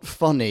not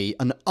funny,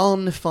 an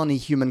unfunny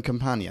human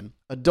companion.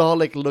 A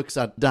Dalek looks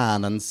at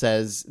Dan and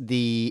says,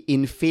 the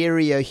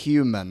inferior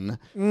human... ...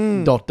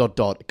 Can't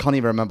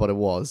even remember what it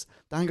was.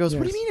 Dan goes,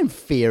 what do you mean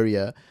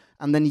inferior?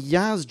 And then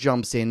Yaz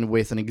jumps in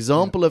with an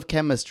example of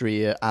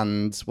chemistry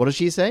and... What does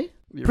she say?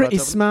 Pretty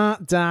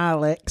smart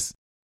Daleks.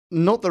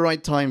 Not the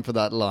right time for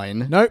that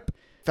line. Nope.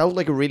 Felt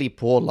like a really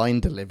poor line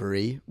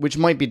delivery, which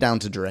might be down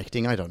to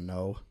directing, I don't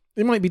know.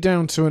 It might be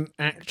down to an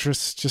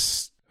actress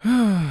just...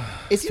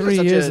 It's 3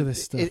 years of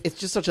this stuff. It's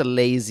just such a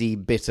lazy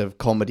bit of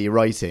comedy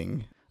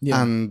writing.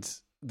 Yeah. And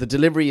the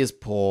delivery is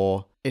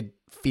poor. It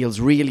feels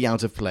really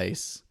out of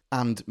place.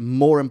 And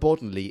more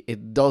importantly,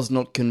 it does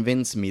not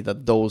convince me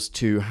that those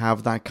two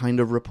have that kind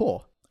of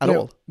rapport at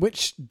all.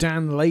 Which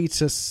Dan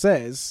later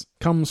says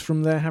comes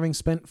from their having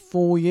spent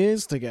 4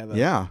 years together.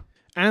 Yeah.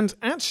 And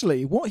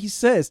actually, what he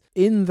says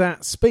in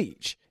that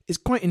speech is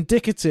quite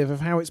indicative of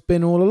how it's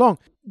been all along.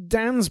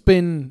 Dan's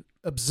been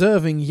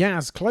observing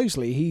Yaz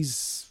closely.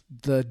 He's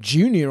the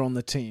junior on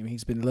the team.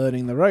 He's been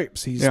learning the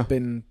ropes. He's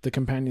been the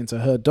companion to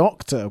her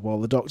doctor while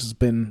the doctor's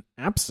been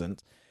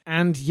absent.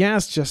 And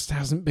Yaz just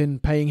hasn't been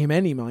paying him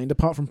any mind,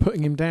 apart from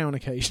putting him down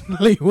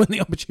occasionally when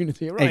the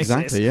opportunity arises.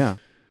 Exactly, yeah.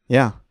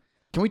 Yeah.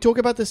 Can we talk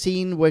about the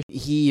scene where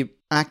he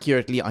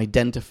accurately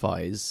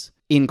identifies,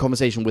 in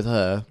conversation with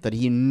her, that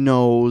he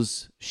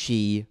knows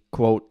she,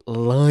 quote,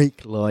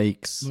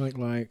 likes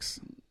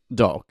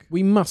Doc?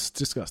 We must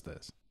discuss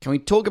this. Can we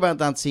talk about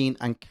that scene,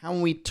 and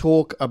can we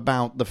talk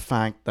about the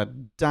fact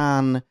that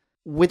Dan,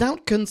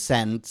 without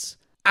consent,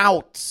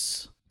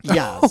 outs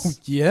Yaz?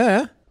 Oh,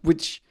 yeah.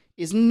 Which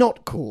is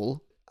not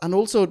cool, and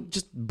also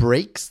just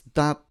breaks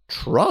that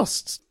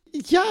trust.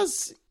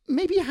 Yaz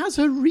maybe has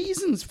her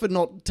reasons for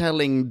not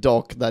telling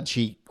Doc that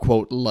she,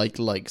 quote,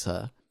 likes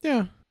her.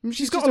 Yeah.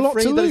 She's got just a lot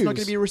afraid to that it's lose. not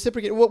going to be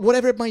reciprocated,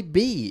 whatever it might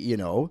be, you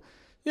know.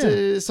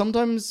 Yeah.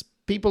 Sometimes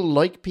people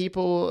like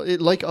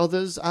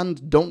others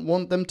and don't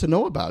want them to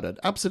know about it.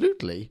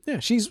 Absolutely. Yeah,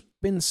 she's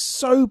been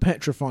so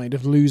petrified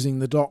of losing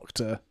the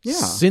Doctor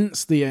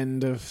since the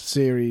end of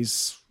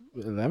series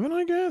 11,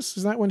 I guess?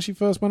 Is that when she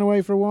first went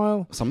away for a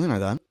while? Something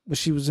like that.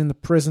 She was in the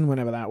prison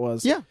whenever that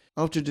was. Yeah,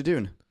 after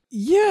Jadoon.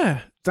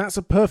 Yeah, that's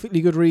a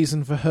perfectly good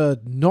reason for her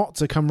not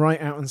to come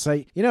right out and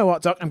say, you know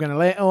what, Doc, I'm going to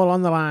lay it all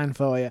on the line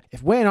for you.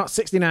 If we're not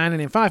 69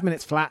 and in 5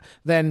 minutes flat,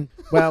 then,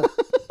 well,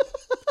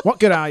 what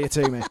good are you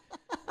to me?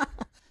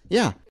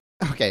 Yeah.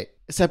 Okay,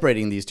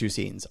 separating these two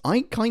scenes.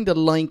 I kind of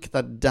like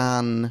that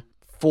Dan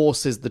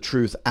forces the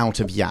truth out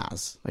of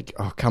Yaz. Like,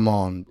 oh, come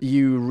on.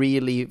 You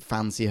really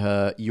fancy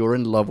her. You're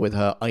in love with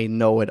her. I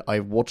know it.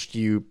 I've watched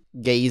you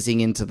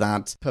gazing into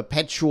that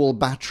perpetual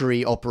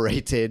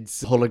battery-operated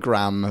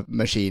hologram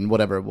machine,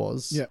 whatever it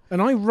was. Yeah, and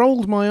I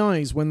rolled my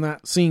eyes when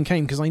that scene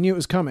came because I knew it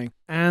was coming,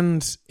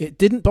 and it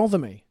didn't bother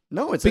me.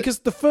 No, it's... Because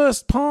the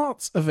first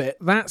part of it,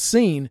 that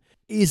scene,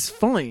 is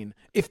fine.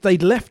 If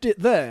they'd left it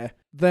there,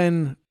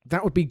 then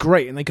that would be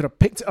great, and they could have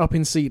picked it up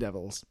in Sea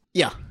Devils.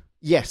 Yeah.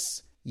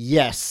 Yes.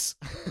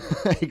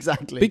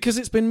 Exactly. Because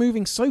it's been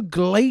moving so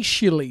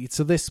glacially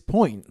to this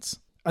point,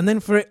 and then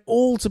for it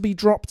all to be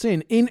dropped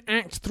in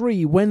Act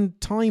 3, when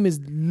time is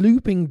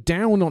looping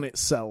down on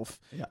itself,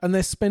 and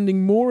they're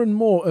spending more and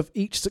more of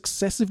each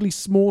successively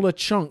smaller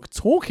chunk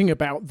talking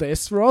about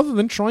this rather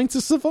than trying to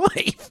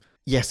survive.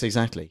 Yes,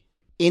 exactly.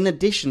 In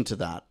addition to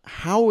that,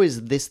 how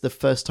is this the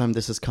first time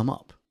this has come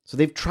up? So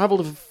they've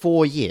travelled for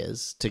 4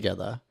 years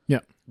together.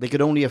 Yeah. They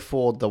could only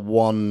afford the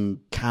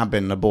one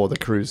cabin aboard the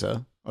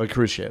cruiser, or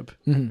cruise ship.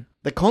 Mm-hmm.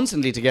 They're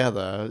constantly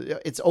together.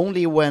 It's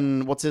only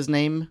when, what's his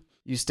name?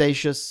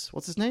 Eustachius,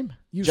 what's his name?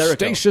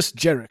 Eustachius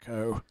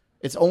Jericho.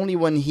 It's only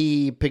when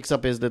he picks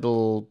up his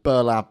little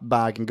burlap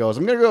bag and goes,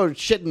 I'm going to go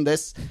shit in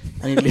this,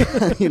 and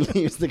he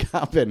leaves the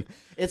cabin.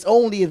 It's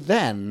only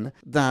then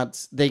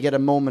that they get a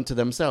moment to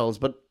themselves,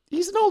 but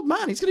he's an old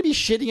man. He's going to be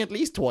shitting at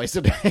least twice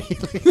a day.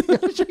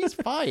 He's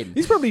fine.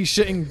 He's probably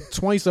shitting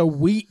twice a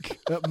week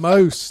at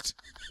most.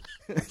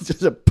 It's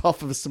just a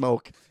puff of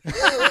smoke.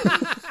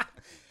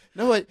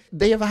 No,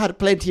 they have had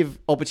plenty of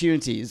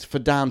opportunities for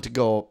Dan to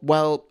go,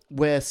 well,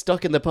 we're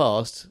stuck in the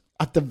past.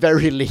 At the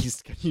very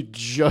least, can you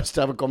just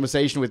have a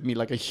conversation with me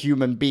like a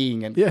human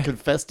being and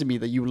confess to me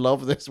that you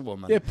love this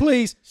woman? Yeah,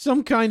 please,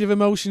 some kind of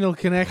emotional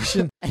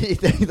connection.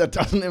 Anything that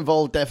doesn't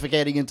involve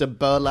defecating into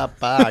burlap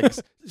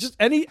bags. Just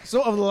any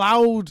sort of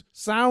loud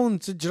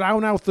sound to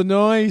drown out the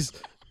noise.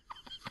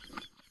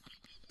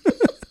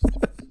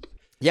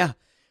 Yeah,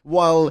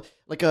 while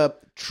like a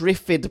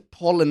triffid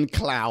pollen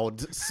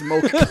cloud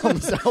smoke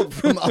comes out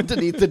from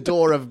underneath the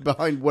door of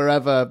behind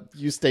wherever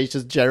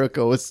Eustachius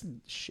Jericho is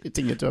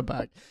shitting into a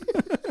bag.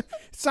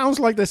 Sounds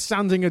like they're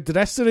sanding a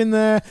dresser in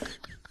there.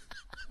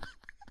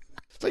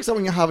 It's like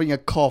someone having a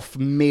cough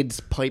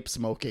mid-pipe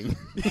smoking.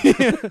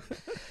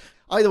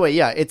 Either way,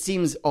 yeah, it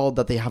seems odd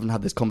that they haven't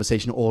had this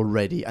conversation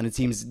already, and it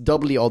seems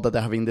doubly odd that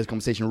they're having this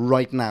conversation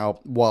right now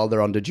while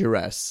they're under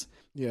duress.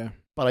 Yeah.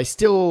 But I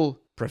still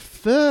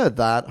prefer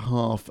that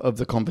half of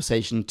the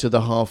conversation to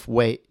the half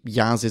where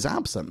Yaz is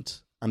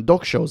absent and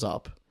Doc shows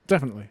up.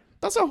 Definitely.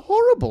 That's a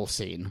horrible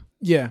scene.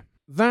 Yeah.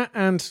 That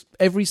and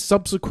every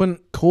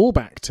subsequent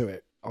callback to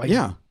it.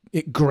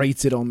 It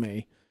grated on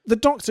me. The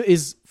Doctor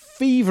is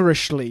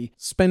feverishly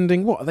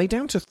spending, what, are they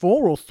down to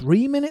 4 or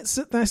 3 minutes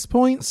at this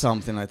point?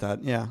 Something like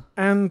that, yeah.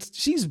 And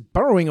she's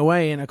burrowing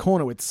away in a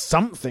corner with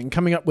something,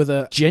 coming up with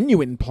a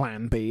genuine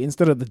plan B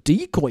instead of the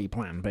decoy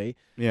plan B.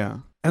 Yeah.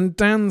 And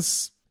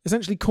Dan's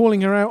essentially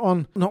calling her out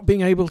on not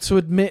being able to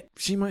admit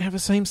she might have a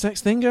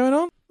same-sex thing going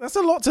on. That's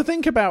a lot to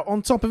think about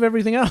on top of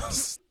everything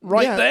else.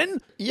 Then?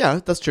 Yeah,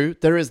 that's true.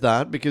 There is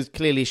that, because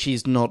clearly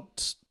she's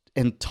not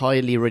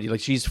entirely ready. Like,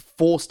 she's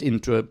forced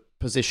into a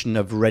position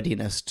of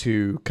readiness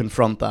to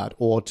confront that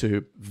or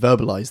to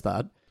verbalize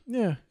that.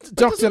 Yeah.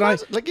 Doctor,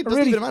 it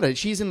doesn't even matter.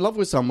 She's in love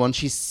with someone.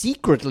 She's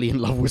secretly in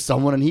love with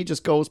someone, and he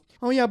just goes,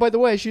 "Oh yeah, by the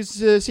way, she's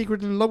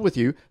secretly in love with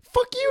you."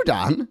 Fuck you,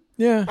 Dan.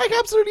 Yeah. Like,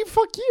 absolutely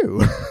fuck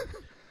you.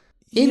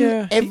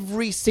 In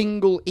every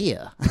single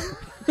ear.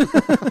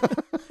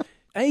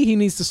 A, he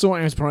needs to sort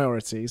out his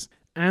priorities.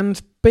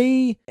 And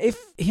B, if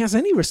he has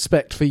any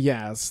respect for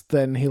Yaz,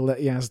 then he'll let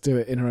Yaz do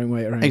it in her own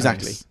way at her own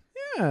pace.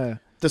 Yeah.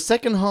 The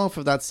second half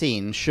of that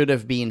scene should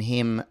have been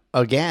him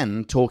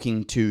again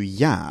talking to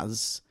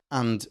Yaz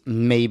and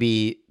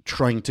maybe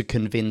trying to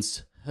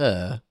convince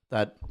her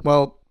that,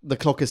 well, the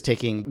clock is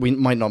ticking. We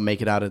might not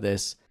make it out of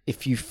this.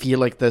 If you feel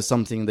like there's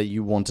something that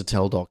you want to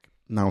tell Doc,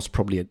 now's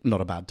probably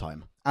not a bad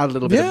time. Add a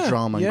little bit of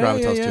drama and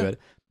gravitas to it.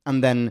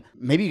 And then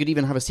maybe you could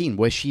even have a scene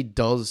where she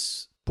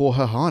does pour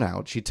her heart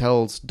out. She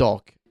tells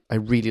Doc, "I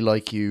really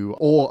like you,"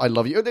 or "I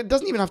love you." It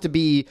doesn't even have to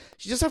be...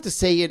 She just have to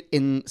say it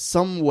in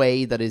some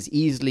way that is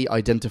easily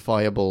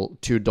identifiable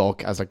to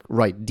Doc as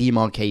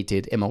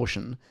demarcated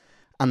emotion.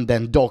 And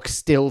then Doc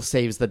still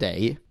saves the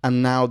day.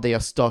 And now they are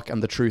stuck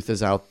and the truth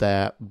is out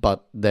there,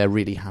 but they're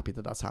really happy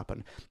that that's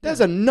happened.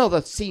 There's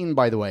another scene,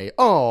 by the way.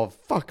 Oh,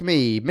 fuck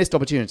me. Missed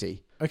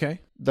opportunity.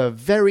 Okay. The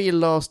very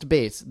last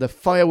bit, the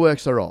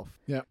fireworks are off.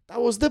 Yeah.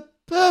 That was the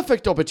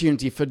perfect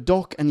opportunity for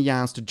Doc and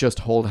Yaz to just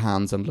hold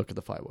hands and look at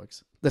the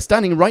fireworks. They're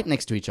standing right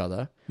next to each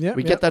other.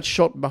 We get that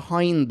shot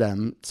behind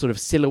them, sort of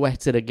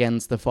silhouetted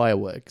against the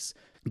fireworks.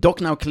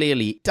 Doc now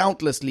clearly,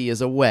 doubtlessly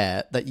is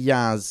aware that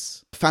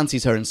Yaz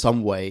fancies her in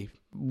some way,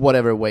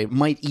 whatever way,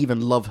 might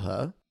even love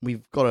her.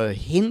 We've got a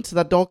hint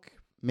that Doc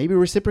maybe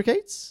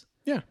reciprocates.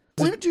 Yeah.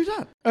 Why not do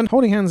that? And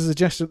holding hands is a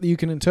gesture that you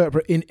can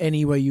interpret in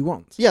any way you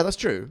want. Yeah, that's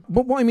true.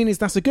 But what I mean is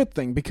that's a good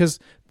thing, because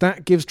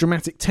that gives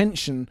dramatic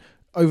tension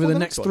over the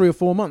next 3 or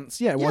 4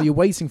 months. While you're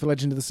waiting for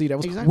Legend of the Sea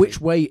Devils. Exactly.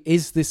 Which way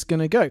is this going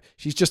to go?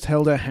 She's just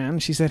held her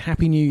hand. She said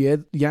Happy New Year.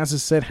 Yaz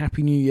has said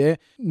Happy New Year.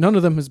 None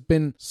of them has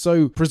been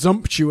so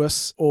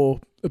presumptuous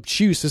or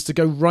obtuse as to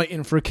go right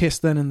in for a kiss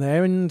then and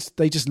there, and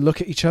they just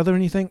look at each other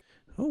and you think,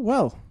 oh,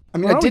 well. I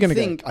mean,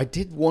 I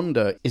did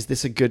wonder, is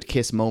this a good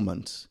kiss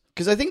moment?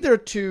 Because I think there are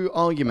two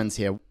arguments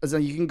here. As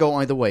you can go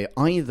either way.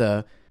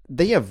 Either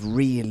they have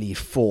really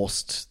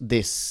forced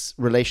this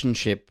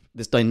relationship,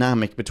 this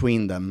dynamic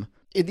between them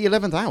in the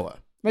 11th hour.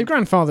 They've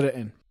grandfathered it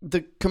in.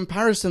 The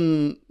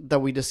comparison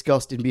that we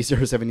discussed in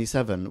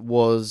B077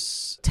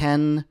 was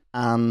Ten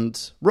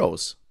and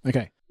Rose.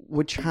 Okay.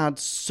 Which had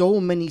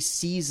so many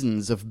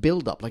seasons of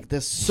build-up. Like,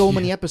 there's so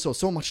many episodes,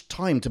 so much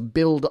time to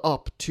build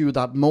up to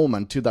that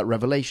moment, to that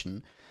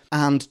revelation.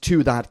 And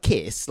to that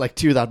kiss, like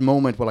to that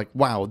moment where, like,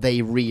 wow,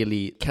 they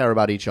really care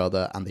about each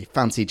other and they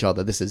fancy each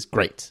other. This is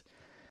great.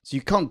 So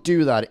you can't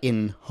do that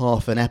in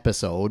half an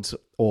episode,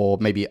 or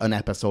maybe an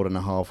episode and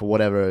a half, or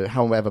whatever,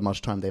 however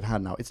much time they've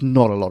had now. It's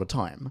not a lot of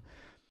time.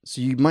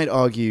 So you might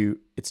argue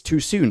it's too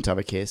soon to have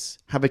a kiss.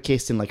 Have a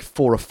kiss in like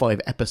 4 or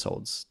 5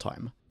 episodes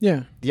time.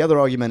 Yeah. The other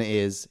argument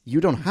is you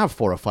don't have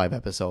 4 or 5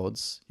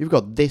 episodes. You've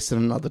got this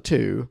and another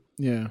 2.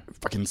 Yeah.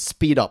 Fucking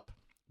speed up.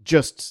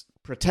 Just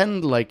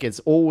pretend like it's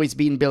always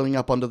been building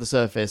up under the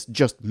surface.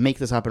 Just make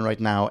this happen right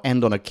now.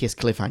 End on a kiss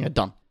cliffhanger.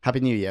 Done. Happy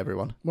New Year,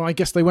 everyone. Well, I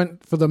guess they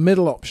went for the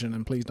middle option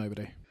and pleased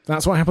nobody.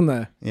 That's what happened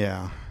there.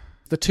 Yeah.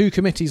 The 2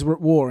 committees were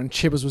at war and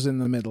Chibbers was in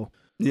the middle.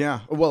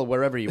 Yeah. Well,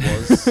 wherever he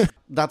was,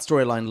 that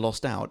storyline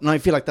lost out. And I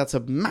feel like that's a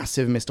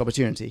massive missed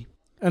opportunity.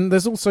 And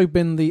there's also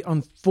been the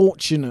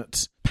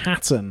unfortunate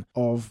pattern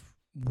of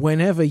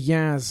whenever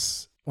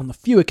Yaz, on the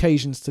few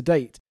occasions to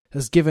date,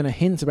 has given a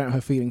hint about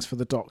her feelings for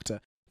the Doctor,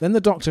 then the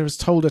Doctor has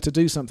told her to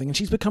do something and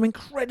she's become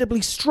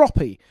incredibly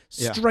stroppy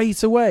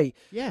straight away.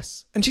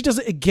 Yes. And she does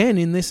it again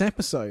in this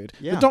episode.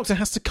 Yeah. The Doctor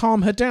has to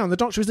calm her down. The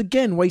Doctor is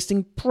again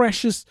wasting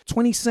precious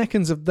 20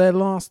 seconds of their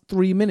last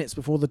 3 minutes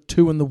before the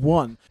 2 and the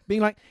 1.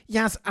 Being like,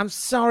 Yaz, I'm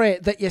sorry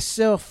that you're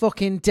so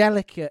fucking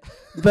delicate,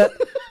 but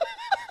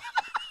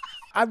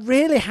I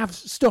really have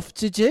stuff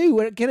to do.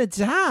 We're going to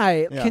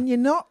die. Yeah. Can you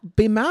not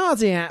be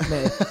mardy at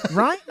me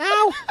right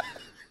now?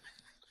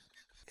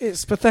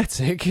 It's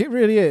pathetic. It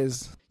really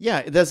is.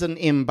 Yeah, there's an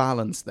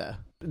imbalance there.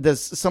 There's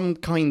some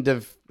kind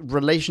of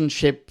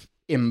relationship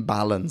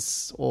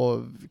imbalance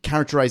or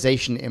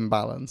characterization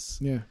imbalance.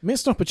 Yeah.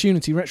 Missed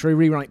opportunity retro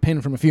rewrite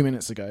pin from a few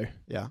minutes ago.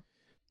 Yeah.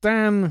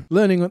 Dan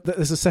learning that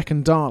there's a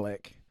second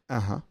Dalek.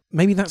 Uh-huh.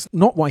 Maybe that's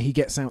not why he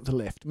gets out the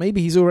lift.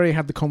 Maybe he's already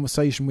had the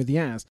conversation with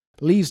Yaz.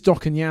 Leaves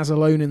Doc and Yaz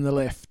alone in the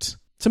lift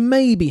to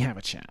maybe have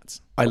a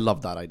chat. I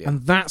love that idea.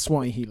 And that's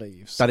why he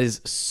leaves. That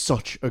is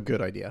such a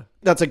good idea.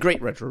 That's a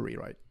great retro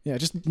rewrite. Yeah,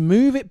 just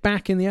move it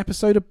back in the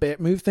episode a bit,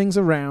 move things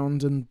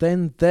around, and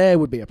then there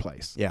would be a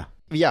place. Yeah.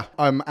 Yeah,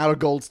 I'm out of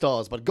gold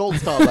stars, but gold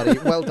star, buddy.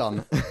 Well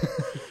done.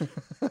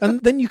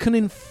 And then you can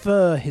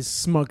infer his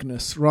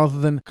smugness rather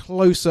than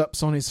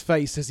close-ups on his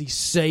face as he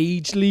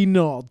sagely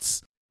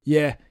nods.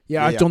 Yeah,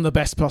 I've done the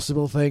best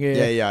possible thing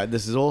here. Yeah,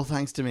 this is all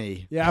thanks to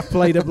me. Yeah, I've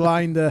played a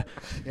blinder.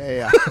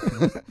 Yeah.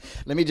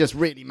 Let me just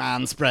really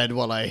man-spread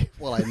while I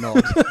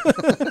nod.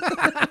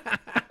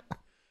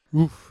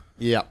 Oof.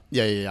 Yeah.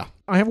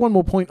 I have one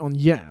more point on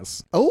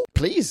Yaz. Oh,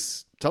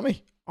 please, tell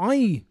me.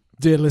 I,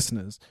 dear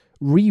listeners,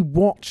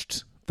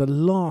 rewatched the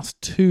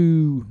last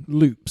 2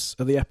 loops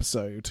of the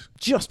episode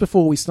just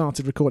before we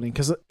started recording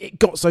because it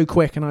got so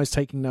quick and I was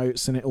taking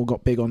notes and it all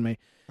got big on me.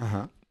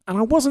 Uh-huh. And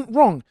I wasn't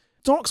wrong.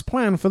 Doc's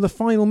plan for the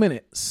final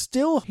minute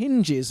still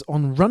hinges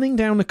on running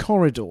down a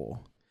corridor,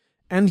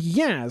 and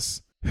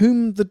Yaz,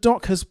 whom the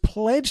Doc has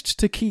pledged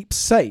to keep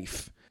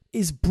safe,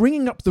 is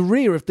bringing up the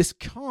rear of this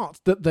cart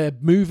that they're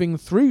moving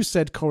through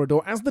said corridor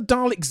as the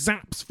Dalek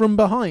zaps from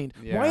behind.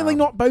 Yeah. Why are they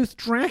not both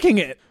dragging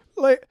it?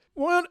 Like,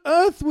 why on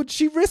earth would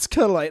she risk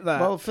her like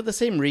that? Well, for the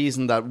same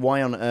reason that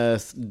why on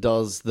earth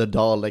does the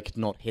Dalek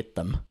not hit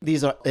them?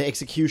 These are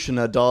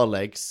executioner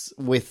Daleks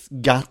with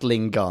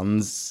Gatling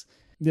guns.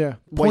 Yeah.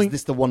 Why is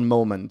this the one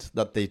moment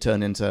that they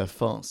turn into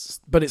farce?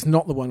 But it's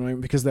not the one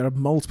moment because there are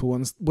multiple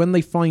ones. When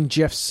they find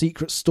Jeff's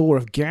secret store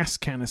of gas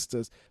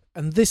canisters,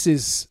 and this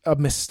is a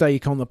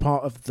mistake on the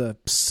part of the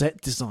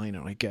set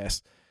designer, I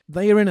guess.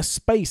 They are in a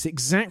space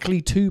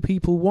exactly 2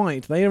 people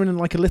wide. They are in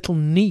like a little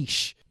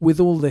niche with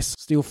all this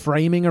steel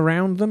framing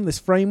around them, this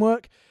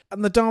framework.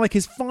 And the Dalek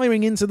is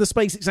firing into the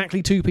space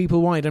exactly 2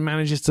 people wide and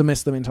manages to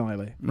miss them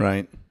entirely.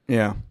 Right.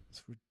 Yeah.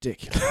 It's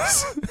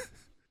ridiculous.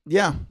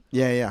 Yeah.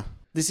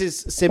 This is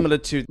similar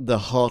to the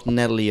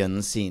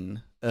Hartnellian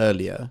scene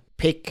earlier.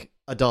 Pick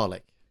a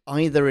Dalek.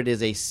 Either it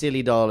is a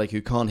silly Dalek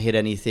who can't hit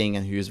anything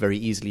and who is very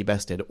easily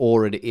bested,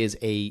 or it is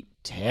a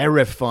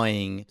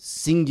terrifying,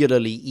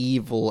 singularly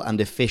evil and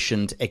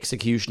efficient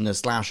executioner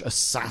 /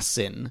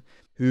 assassin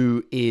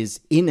who is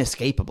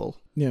inescapable.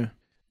 Yeah.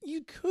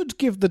 You could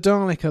give the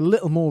Dalek a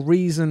little more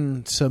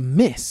reason to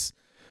miss,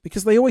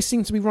 because they always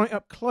seem to be right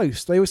up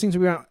close. They always seem to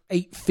be about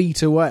 8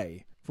 feet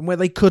away from where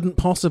they couldn't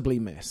possibly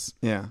miss.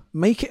 Yeah.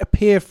 Make it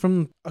appear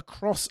from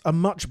across a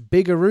much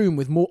bigger room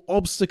with more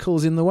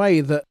obstacles in the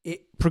way that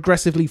it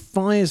progressively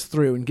fires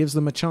through and gives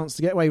them a chance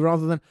to get away,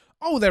 rather than,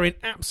 oh, they're in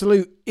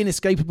absolute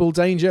inescapable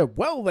danger.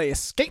 Well, they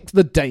escaped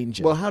the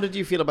danger. Well, how did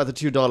you feel about the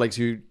 2 Daleks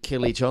who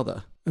kill each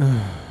other?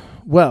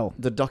 Well,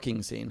 The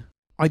ducking scene.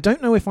 I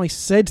don't know if I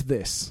said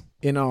this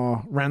in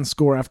our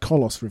Ranskorav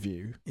Kolos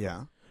review,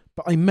 Yeah.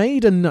 but I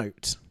made a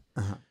note,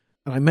 Uh-huh.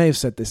 and I may have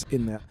said this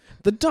in there.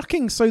 The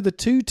ducking so the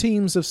 2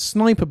 teams of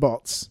sniper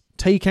bots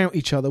take out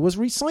each other was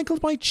recycled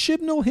by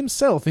Chibnall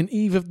himself in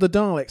Eve of the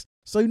Daleks.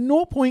 So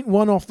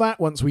 0.1 off that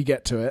once we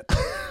get to it.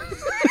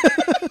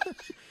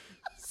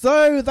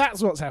 So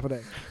that's what's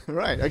happening.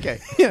 Right, okay.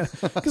 Yeah,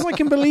 because I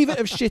can believe it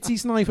of shitty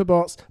sniper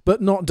bots,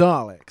 but not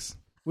Daleks,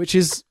 which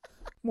is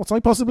what I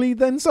possibly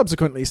then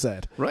subsequently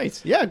said.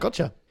 Right, yeah,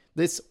 gotcha.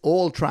 This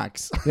all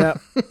tracks. Yeah.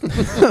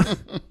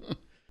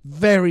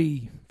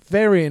 Very,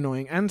 very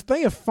annoying. And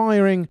they are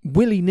firing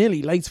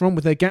willy-nilly later on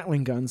with their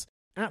Gatling guns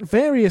at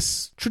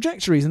various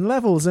trajectories and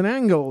levels and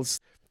angles.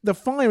 The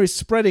fire is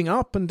spreading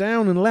up and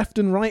down and left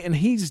and right, and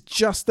he's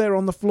just there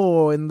on the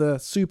floor in the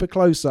super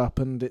close-up,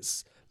 and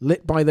it's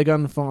lit by the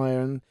gunfire.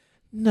 And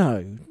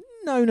no,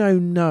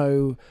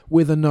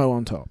 with a no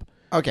on top.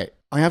 Okay,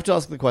 I have to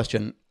ask the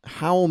question,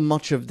 how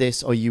much of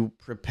this are you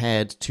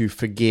prepared to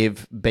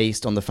forgive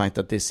based on the fact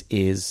that this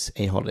is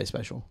a holiday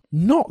special?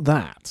 Not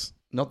that.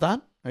 Not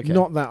that? Okay.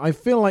 Not that. I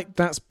feel like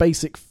that's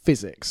basic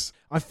physics.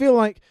 I feel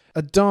like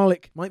a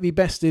Dalek might be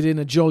bested in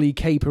a jolly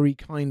capery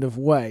kind of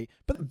way.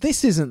 But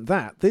this isn't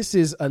that. This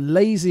is a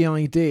lazy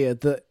idea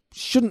that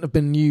shouldn't have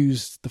been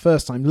used the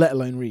first time, let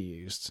alone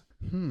reused,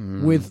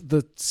 with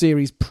the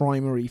series'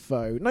 primary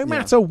foe, no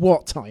matter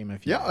what time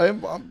of year.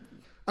 Yeah,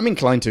 I'm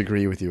inclined to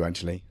agree with you,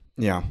 actually.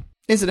 Yeah.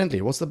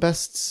 Incidentally, what's the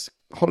best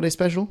holiday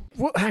special?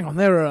 Well, hang on,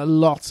 there are a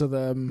lot of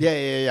them.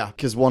 Yeah.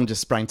 Because one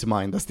just sprang to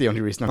mind. That's the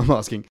only reason I'm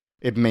asking.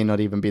 It may not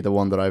even be the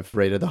one that I've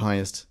rated the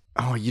highest.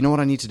 Oh, you know what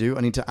I need to do?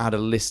 I need to add a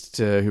list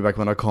to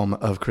whobackman.com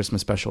of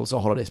Christmas specials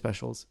or holiday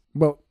specials.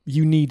 Well,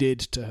 you needed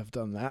to have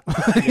done that.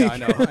 Yeah, I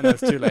know.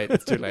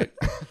 It's too late.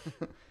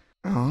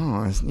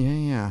 Oh,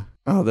 yeah.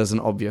 Oh, there's an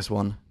obvious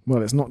one.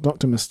 Well, it's not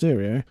Dr.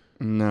 Mysterio.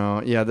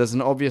 No, yeah, there's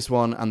an obvious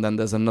one, and then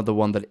there's another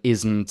one that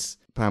isn't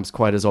perhaps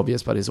quite as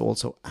obvious, but is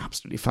also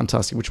absolutely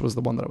fantastic, which was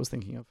the one that I was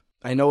thinking of.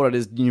 I know what it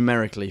is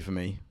numerically for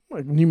me.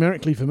 Well,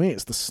 numerically for me,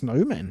 it's the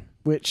Snowmen,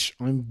 which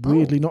I'm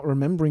weirdly not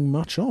remembering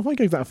much of. I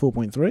gave that a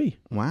 4.3.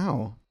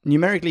 Wow.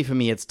 Numerically for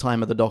me, it's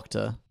Time of the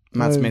Doctor.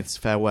 Matt Smith's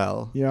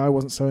Farewell. Yeah, I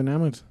wasn't so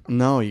enamoured.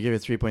 No, you gave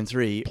it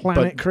 3.3.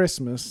 Planet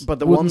Christmas. But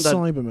the Wooden one that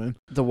Cyberman.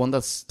 The one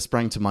that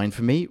sprang to mind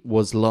for me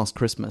was Last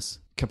Christmas,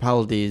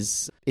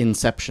 Capaldi's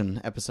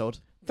Inception episode.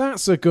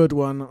 That's a good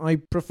one. I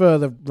prefer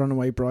the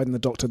Runaway Bride and the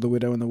Doctor, the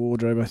Widow, and the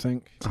Wardrobe, I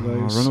think, to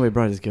those. Runaway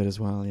Bride is good as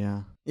well,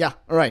 yeah. Yeah,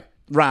 all right.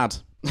 Rad.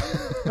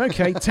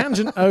 Okay,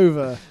 tangent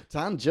over.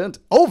 Tangent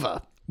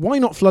over. Why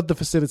not flood the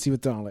facility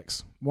with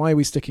Daleks? Why are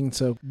we sticking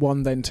to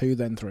 1, then 2,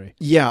 then 3?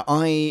 Yeah,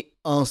 I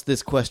asked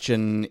this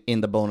question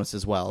in the bonus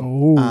as well.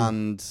 Ooh.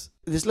 And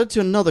this led to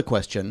another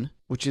question,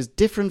 which is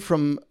different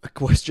from a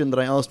question that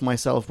I asked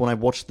myself when I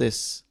watched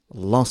this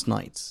last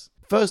night.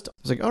 First, I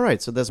was like, all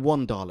right, so there's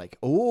one Dalek.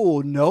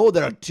 Oh, no,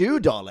 there are 2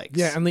 Daleks.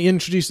 Yeah, and they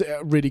introduced it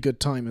at a really good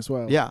time as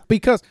well. Yeah.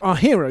 Because our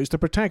heroes, the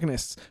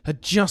protagonists,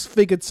 had just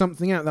figured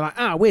something out. They're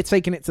like, we're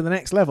taking it to the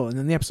next level. And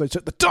then the episode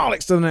took the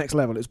Daleks to the next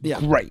level. It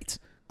was great.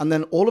 And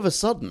then all of a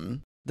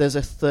sudden, there's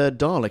a third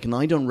Dalek, and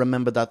I don't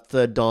remember that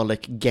third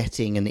Dalek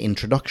getting an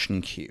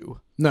introduction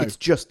cue. No. It's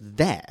just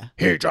there.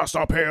 He just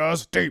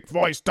appears. Deep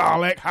voice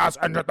Dalek has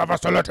entered the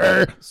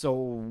facility. So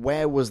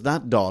where was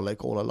that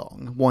Dalek all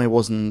along? Why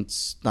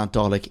wasn't that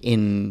Dalek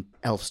in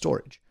Elf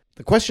storage?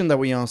 The question that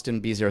we asked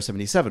in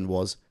B077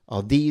 was,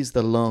 are these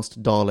the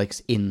last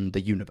Daleks in the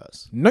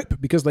universe? Nope,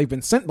 because they've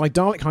been sent by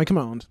Dalek High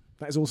Command.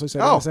 That is also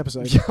said in this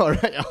episode. Yeah, all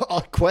right.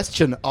 Our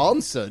question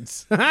answered.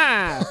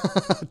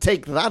 Ha!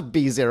 Take that,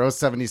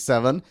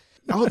 B077.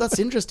 Oh, that's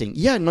interesting.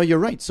 Yeah, no, you're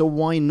right. So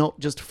why not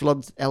just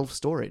flood Elf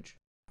storage?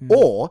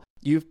 Or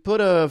you've put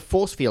a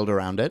force field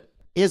around it.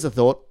 Here's a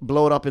thought.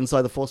 Blow it up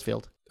inside the force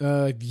field.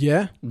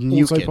 Yeah.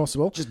 Nuke also it.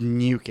 possible. Just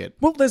nuke it.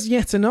 Well, there's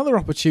yet another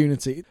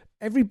opportunity.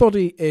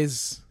 Everybody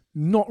is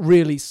not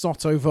really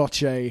sotto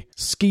voce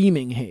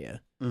scheming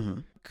here. Mm-hmm.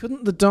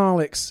 Couldn't the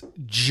Daleks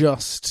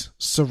just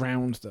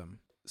surround them?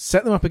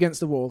 Set them up against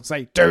the wall,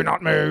 say, Do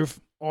not move,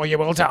 or you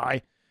will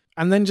die.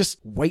 and then just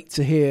wait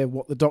to hear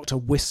what the Doctor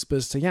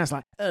whispers to Yaz,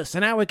 like, so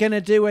now we're going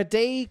to do a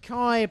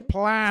decoy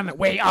plan.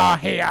 We are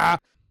here.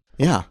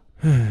 Yeah.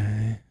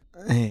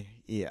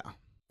 Yeah.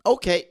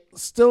 Okay.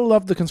 Still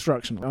love the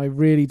construction. I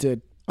really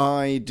did.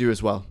 I do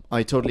as well.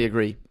 I totally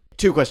agree.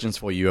 2 questions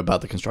for you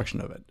about the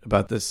construction of it,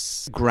 about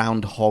this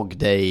Groundhog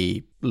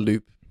Day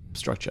loop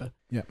structure.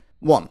 Yeah.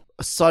 1,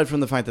 aside from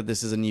the fact that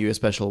this is a New Year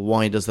special,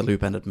 why does the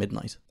loop end at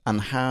midnight?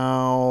 And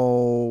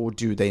how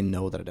do they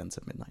know that it ends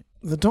at midnight?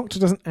 The Doctor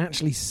doesn't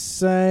actually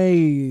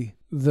say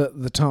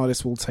that the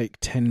TARDIS will take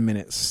 10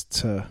 minutes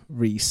to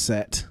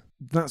reset.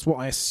 That's what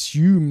I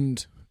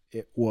assumed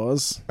it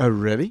was. Oh,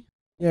 really?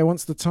 Yeah,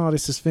 once the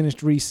TARDIS has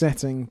finished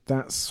resetting,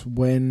 that's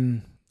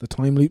when the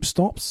time loop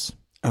stops.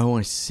 Oh,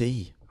 I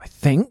see. I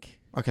think.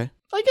 Okay.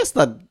 I guess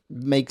that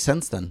makes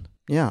sense then.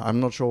 Yeah, I'm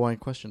not sure why I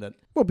questioned it.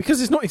 Well,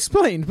 because it's not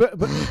explained, but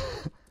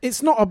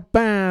it's not a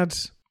bad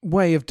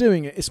way of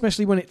doing it,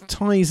 especially when it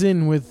ties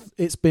in with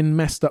it's been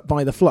messed up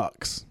by the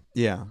flux.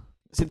 Yeah.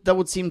 See, that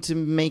would seem to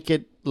make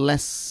it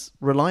less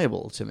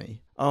reliable to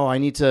me. Oh, I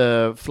need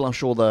to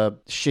flush all the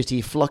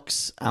shitty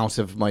flux out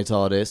of my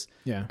TARDIS.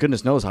 Yeah.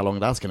 Goodness knows how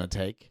long that's going to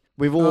take.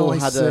 We've all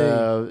had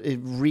a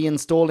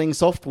reinstalling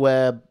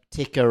software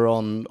ticker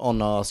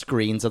on our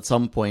screens at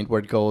some point where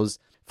it goes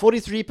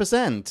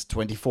 43%,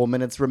 24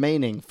 minutes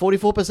remaining,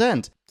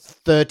 44%,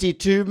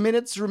 32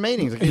 minutes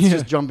remaining. It's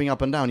just jumping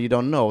up and down. You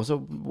don't know. So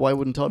why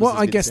wouldn't TARDIS? Well,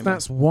 I guess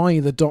that's why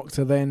the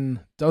Doctor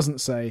then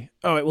doesn't say,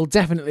 it will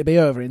definitely be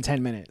over in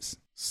 10 minutes.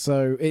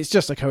 So it's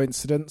just a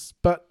coincidence,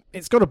 but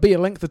it's got to be a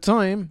length of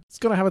time. It's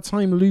got to have a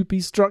time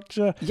loopy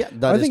structure. Yeah,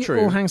 that is true. I think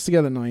it all hangs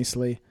together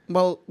nicely.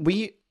 Well,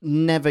 we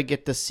never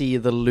get to see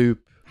the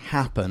loop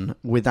happen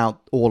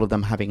without all of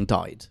them having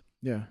died.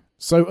 Yeah.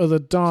 So are the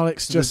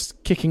Daleks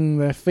just kicking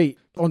their feet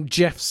on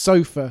Jeff's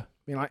sofa,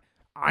 being like,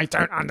 I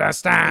don't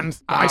understand.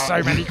 Why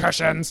so many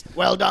cushions?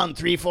 Well done,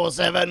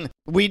 347.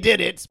 We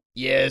did it.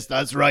 Yes,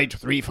 that's right,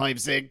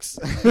 356.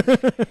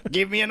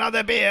 Give me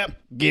another beer.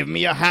 Give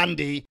me a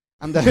handy.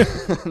 And then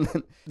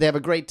they have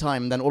a great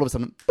time, and then all of a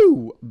sudden,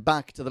 boo,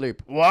 back to the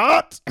loop.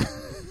 What?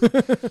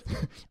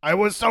 I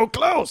was so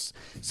close.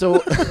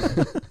 So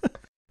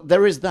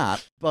there is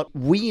that, but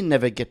we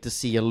never get to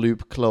see a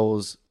loop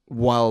close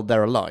while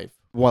they're alive,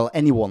 while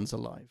anyone's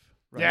alive.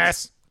 Right?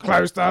 Yes,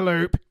 close the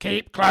loop.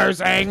 Keep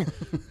closing.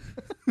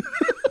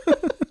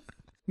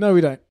 No,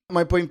 we don't.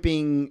 My point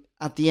being,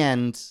 at the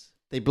end,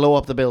 they blow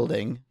up the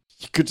building.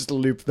 You could just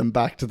loop them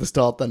back to the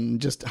start, then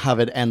just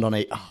have it end on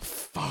a, oh,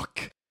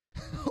 fuck.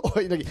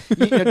 Or you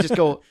just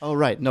go, oh,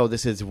 right, no,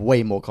 this is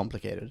way more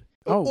complicated.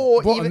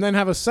 And then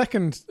have a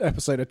second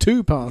episode, a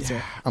 2-parter.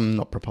 Yeah, I'm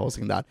not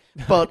proposing that.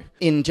 But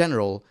in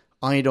general,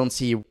 I don't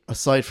see,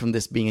 aside from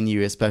this being a New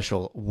Year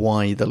special,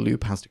 why the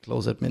loop has to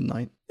close at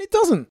midnight. It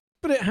doesn't,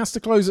 but it has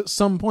to close at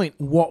some point.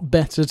 What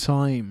better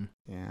time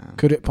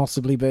could it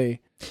possibly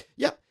be?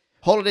 Yeah.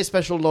 Holiday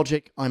special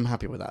logic, I'm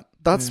happy with that.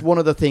 That's one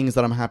of the things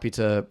that I'm happy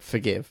to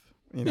forgive.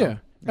 You know? Yeah.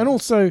 And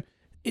also,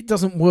 it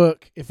doesn't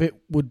work if it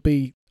would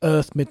be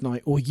Earth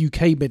midnight or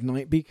UK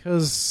midnight,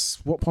 because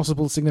what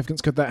possible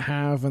significance could that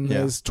have? And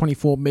there's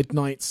 24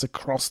 midnights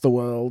across the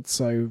world.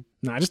 So,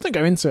 just don't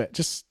go into it.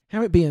 Just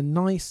have it be a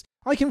nice...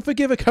 I can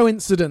forgive a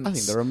coincidence. I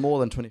think there are more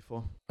than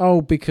 24.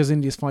 Oh, because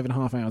India's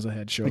 5.5 hours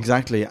ahead, sure.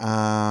 Exactly.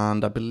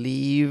 And I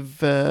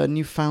believe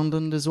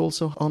Newfoundland is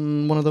also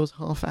on one of those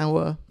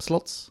half-hour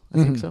slots.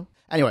 I think so.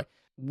 Anyway,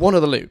 one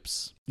of the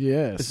loops.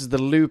 Yes. This is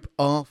the loop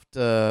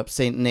after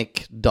St.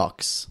 Nick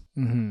ducks.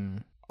 Mm-hmm.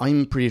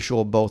 I'm pretty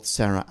sure both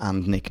Sarah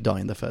and Nick die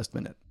in the first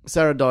minute.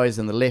 Sarah dies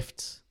in the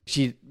lift.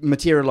 She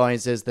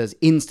materializes. There's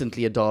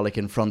instantly a Dalek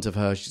in front of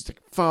her. She's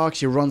like, fuck.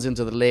 She runs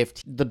into the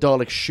lift. The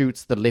Dalek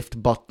shoots the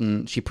lift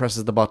button. She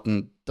presses the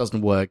button.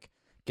 Doesn't work.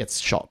 Gets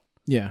shot.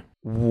 Yeah.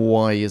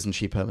 Why isn't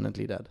she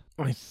permanently dead?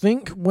 I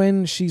think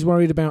when she's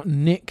worried about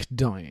Nick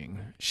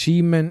dying,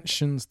 she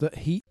mentions that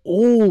he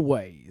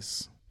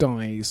always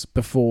dies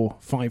before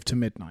 5 to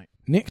midnight.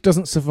 Nick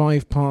doesn't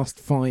survive past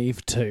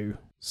 5 to.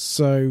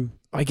 So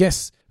I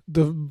guess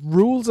the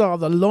rules are,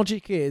 the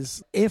logic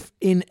is, if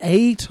in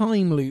a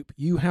time loop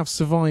you have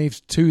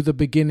survived to the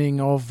beginning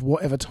of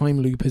whatever time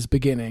loop is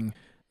beginning,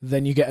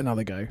 then you get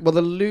another go. Well,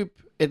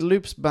 it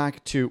loops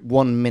back to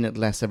 1 minute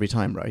less every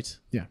time, right?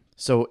 Yeah.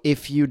 So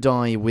if you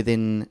die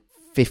within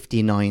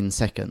 59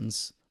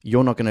 seconds,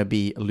 you're not going to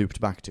be looped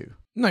back to.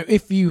 No,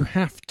 if you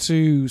have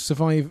to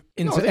survive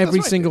into every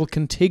single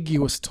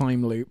contiguous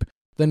time loop,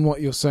 then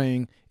what you're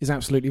saying is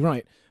absolutely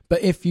right.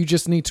 But if you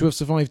just need to have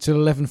survived till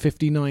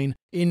 11:59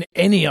 in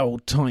any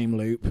old time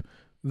loop,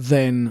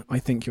 then I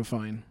think you're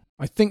fine.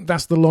 I think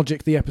that's the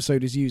logic the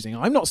episode is using.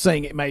 I'm not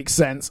saying it makes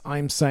sense.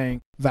 I'm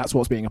saying that's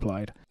what's being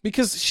applied.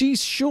 Because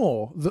she's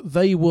sure that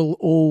they will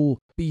all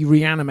be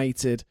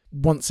reanimated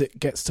once it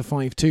gets to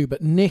 5-2,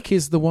 but Nick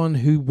is the one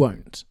who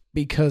won't,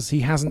 because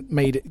he hasn't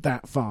made it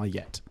that far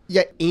yet.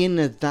 Yeah, in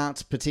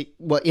that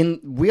particular...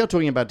 we are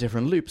talking about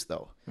different loops,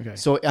 though. Okay.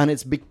 So, and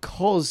it's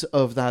because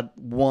of that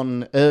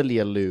one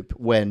earlier loop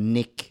where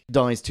Nick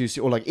dies too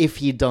soon, or like if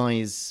he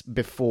dies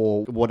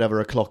before whatever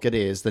o'clock it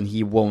is, then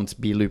he won't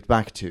be looped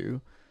back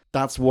to.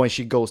 That's why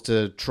she goes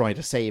to try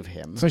to save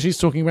him. So she's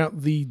talking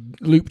about the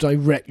loop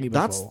directly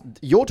before.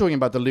 You're talking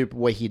about the loop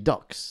where he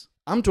ducks.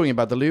 I'm talking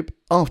about the loop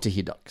after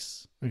he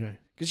ducks. Okay.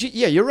 Because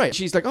you're right.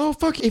 She's like, oh,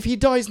 fuck, if he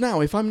dies now,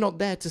 if I'm not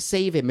there to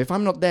save him, if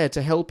I'm not there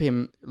to help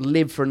him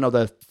live for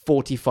another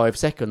 45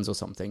 seconds or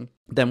something,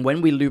 then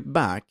when we loop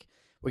back,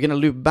 we're going to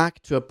loop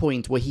back to a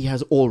point where he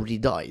has already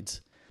died.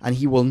 And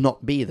he will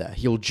not be there.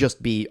 He'll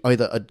just be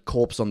either a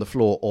corpse on the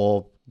floor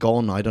or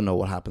gone. I don't know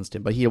what happens to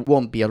him, but he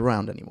won't be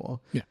around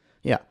anymore. Yeah.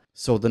 Yeah.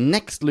 So the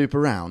next loop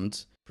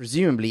around,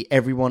 presumably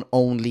everyone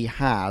only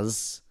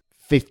has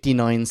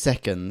 59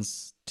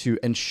 seconds to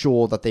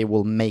ensure that they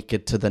will make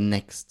it to the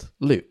next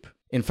loop.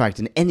 In fact,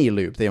 in any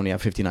loop, they only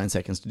have 59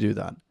 seconds to do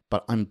that.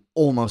 But I'm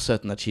almost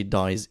certain that she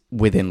dies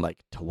within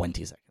like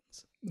 20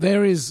 seconds.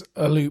 There is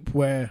a loop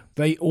where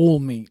they all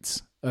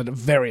meet at a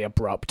very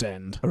abrupt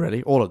end. Oh,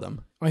 really? All of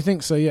them? I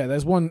think so, yeah.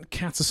 There's one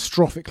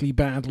catastrophically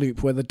bad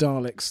loop where the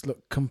Daleks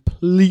look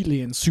completely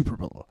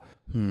insuperable.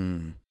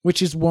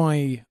 Which is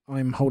why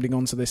I'm holding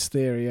on to this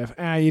theory of,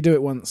 you do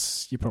it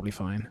once, you're probably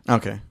fine.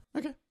 Okay,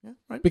 yeah,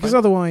 right. Because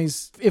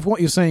otherwise, if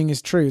what you're saying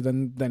is true,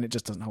 then it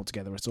just doesn't hold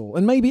together at all.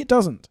 And maybe it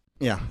doesn't.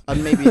 Yeah,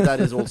 and maybe that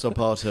is also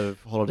part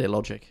of holiday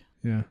logic.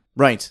 Yeah.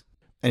 Right.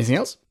 Anything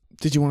else?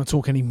 Did you want to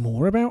talk any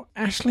more about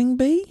Aisling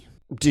B?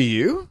 Do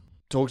you?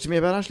 Talk to me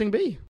about Aisling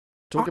B.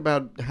 Talk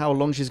about how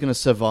long she's going to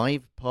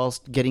survive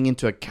past getting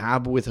into a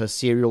cab with her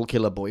serial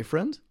killer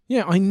boyfriend.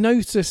 Yeah, I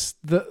noticed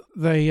that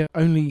they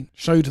only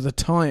showed the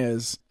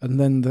tyres and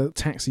then the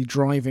taxi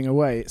driving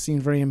away. It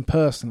seemed very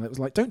impersonal. It was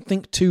like, don't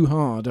think too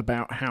hard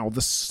about how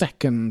the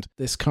second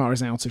this car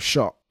is out of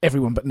shot,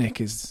 everyone but Nick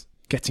is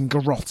getting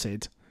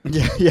garroted.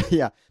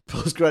 Yeah.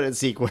 Post-credit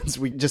sequence,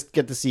 we just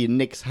get to see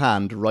Nick's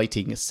hand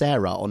writing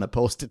Sarah on a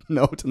post-it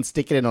note and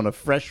stick it in on a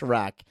fresh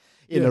rack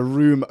in a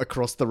room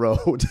across the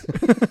road.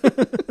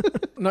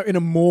 No, in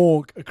a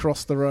morgue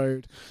across the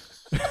road.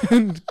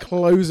 And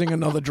closing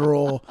another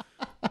drawer.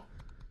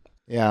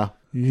 Yeah.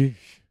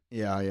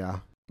 Yeah.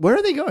 Where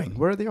are they going?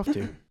 Where are they off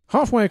to?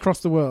 Halfway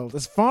across the world,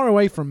 as far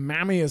away from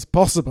Mammy as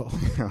possible.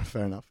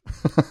 Fair enough.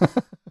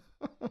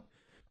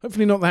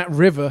 Hopefully not that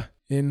river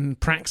in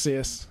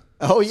Praxeus.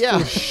 Oh, yeah.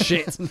 Oh,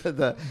 shit.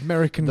 the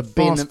American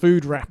fast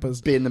food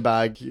rappers. Bin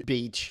bag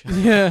beach.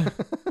 Yeah.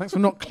 Thanks for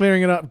not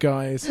clearing it up,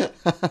 guys.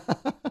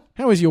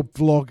 How is your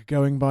vlog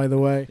going, by the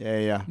way?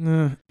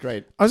 Yeah.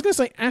 Great. I was going to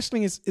say,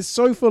 Aisling is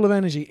so full of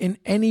energy. In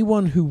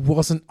anyone who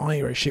wasn't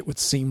Irish, it would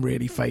seem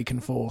really fake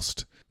and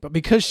forced. But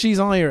because she's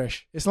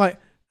Irish, it's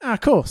like,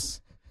 of course.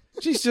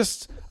 She's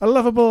just a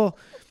lovable,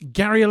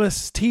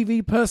 garrulous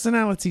TV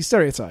personality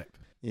stereotype.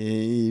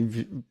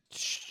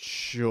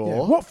 Sure.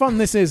 Yeah. What fun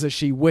this is as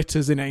she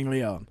whitters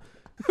inanely on.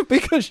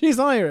 Because she's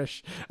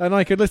Irish, and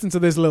I could listen to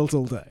this lilt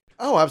all day.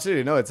 Oh,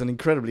 absolutely. No, it's an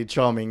incredibly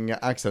charming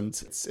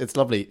accent. It's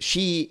lovely.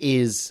 She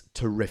is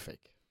terrific.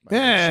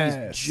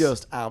 Yes. She's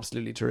just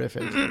absolutely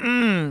terrific.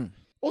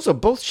 Also,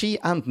 both she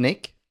and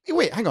Nick...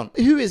 Wait, hang on.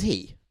 Who is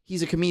he?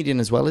 He's a comedian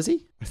as well, is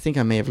he? I think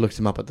I may have looked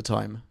him up at the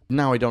time.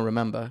 Now I don't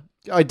remember.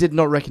 I did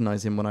not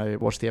recognize him when I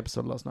watched the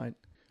episode last night.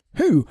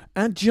 Who?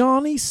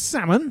 Johnny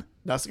Salmon?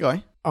 That's the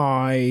guy.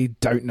 I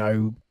don't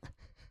know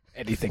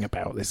anything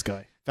about this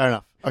guy. Fair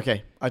enough.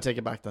 Okay, I take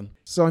it back then.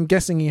 So I'm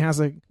guessing he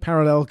has a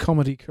parallel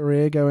comedy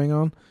career going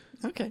on.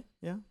 Okay,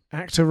 yeah.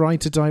 Actor,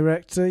 writer,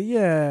 director.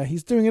 Yeah,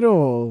 he's doing it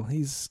all.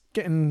 He's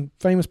getting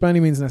famous by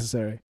any means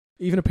necessary.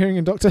 Even appearing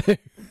in Doctor Who.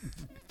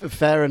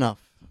 Fair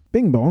enough.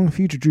 Bing bong,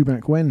 future Drew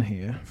Back When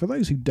here. For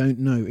those who don't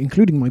know,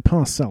 including my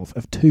past self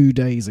of 2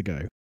 days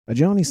ago,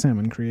 Ajani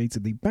Salmon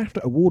created the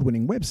BAFTA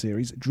award-winning web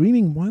series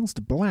Dreaming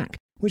Whilst Black,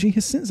 which he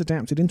has since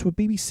adapted into a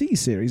BBC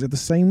series of the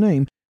same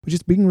name, which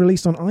is being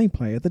released on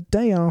iPlayer the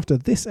day after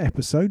this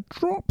episode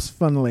drops,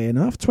 funnily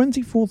enough,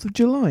 24th of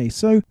July.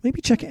 So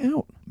maybe check it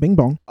out. Bing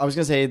bong. I was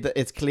going to say that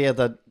it's clear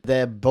that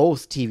they're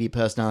both TV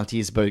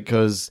personalities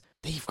because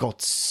they've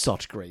got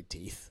such great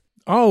teeth.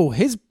 Oh,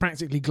 his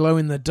practically glow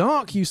in the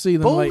dark. You see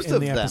them Both late in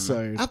of the them.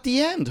 episode. At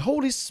the end,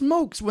 holy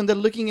smokes, when they're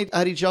looking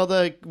at each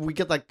other, we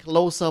get that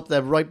close-up,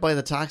 they're right by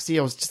the taxi.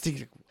 I was just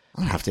thinking,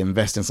 I'm going to have to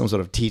invest in some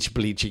sort of teeth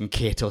bleaching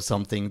kit or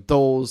something.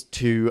 Those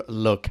two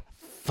look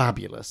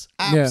fabulous.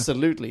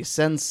 Absolutely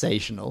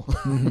sensational.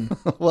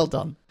 Mm-hmm. Well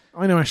done.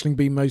 I know Aisling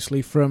B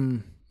mostly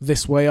from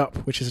This Way Up,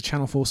 which is a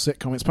Channel 4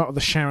 sitcom. It's part of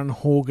the Sharon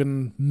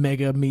Horgan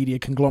mega media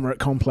conglomerate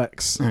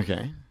complex.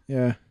 Okay.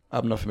 Yeah.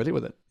 I'm not familiar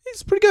with it.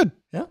 It's pretty good.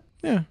 Yeah?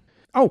 Yeah.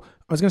 Oh,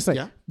 I was going to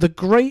say, the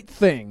great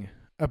thing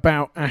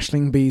about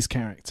Aisling B's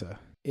character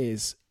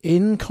is,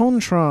 in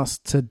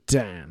contrast to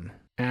Dan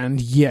and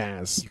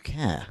Yaz... You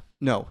care?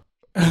 No.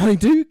 I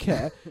do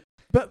care,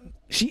 but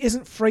she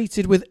isn't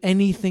freighted with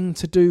anything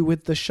to do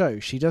with the show.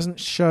 She doesn't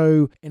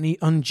show any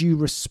undue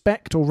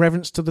respect or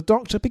reverence to the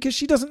Doctor because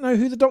she doesn't know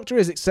who the Doctor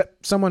is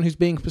except someone who's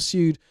being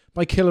pursued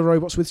by killer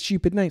robots with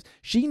stupid names.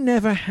 She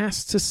never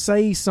has to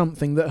say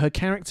something that her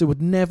character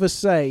would never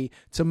say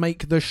to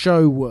make the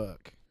show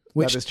work.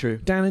 Which that is true.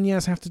 Dan and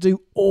Yaz have to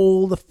do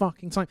all the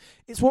fucking time.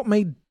 It's what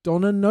made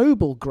Donna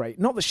Noble great.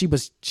 Not that she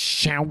was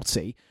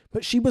shouty,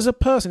 but she was a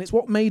person. It's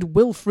what made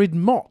Wilfred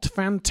Mott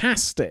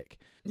fantastic.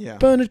 Yeah.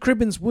 Bernard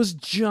Cribbins was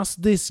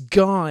just this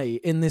guy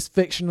in this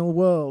fictional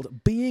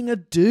world, being a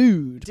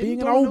dude,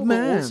 being an old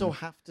man. Also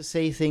have to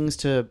say things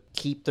to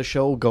keep the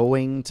show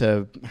going,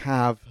 to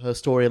have her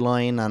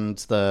storyline and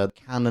the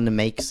canon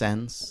make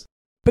sense.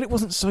 But it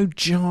wasn't so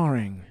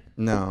jarring.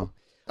 No.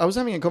 I was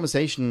having a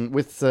conversation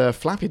with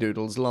Flappy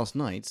Doodles last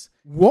night.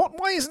 What?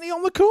 Why isn't he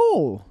on the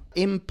call?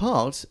 In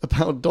part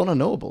about Donna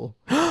Noble.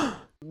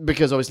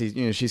 Because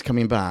obviously, she's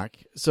coming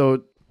back.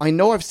 So I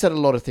know I've said a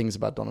lot of things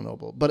about Donna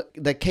Noble, but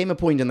there came a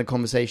point in the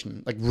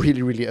conversation, like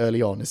really, really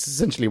early on. It's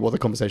essentially what the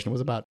conversation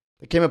was about.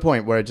 There came a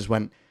point where I just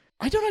went,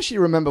 I don't actually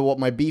remember what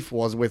my beef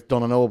was with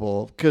Donna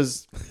Noble,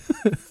 because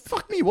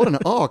fuck me, what an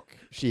arc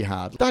she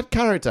had. That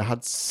character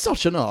had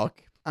such an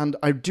arc. And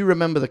I do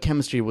remember the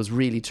chemistry was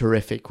really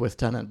terrific with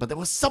Tennant. But there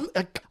was some...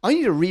 I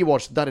need to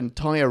rewatch that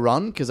entire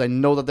run, because I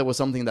know that there was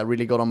something that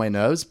really got on my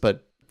nerves,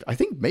 but I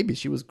think maybe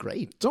she was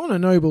great. Donna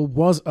Noble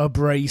was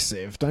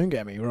abrasive, don't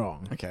get me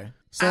wrong. Okay.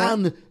 So,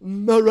 Anne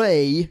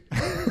Murray.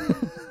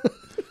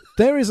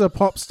 There is a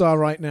pop star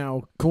right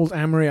now called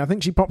Anne Marie. I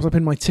think she pops up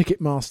in my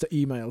Ticketmaster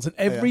emails. And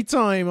every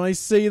time I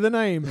see the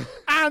name,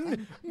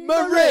 Anne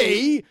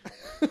Marie,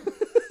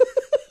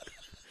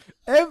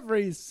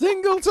 every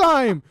single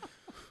time.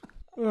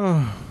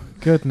 Oh,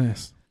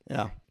 goodness.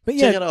 Yeah. But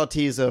yeah. Check out our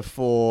teaser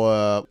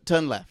for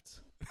Turn Left.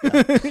 Yeah.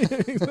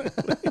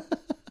 Exactly.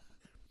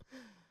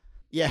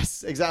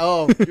 Yes, exactly.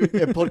 Oh,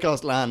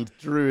 podcast land.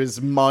 Drew is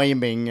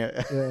miming.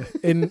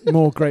 In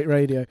more great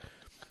radio.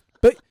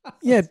 But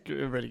yeah,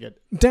 really good.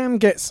 Dan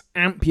gets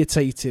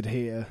amputated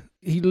here.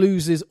 He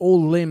loses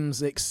all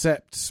limbs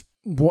except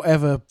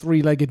whatever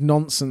three-legged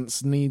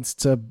nonsense needs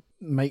to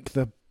make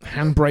the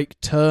handbrake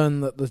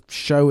turn that the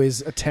show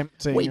is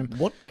attempting. Wait,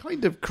 what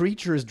kind of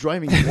creature is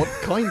driving what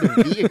kind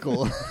of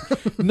vehicle?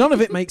 None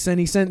of it makes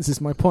any sense, is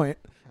my point.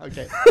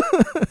 Okay.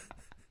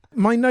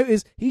 My note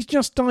is, he's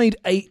just died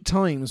 8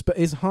 times, but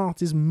his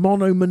heart is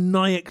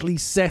monomaniacally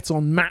set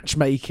on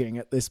matchmaking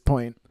at this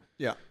point.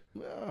 Yeah.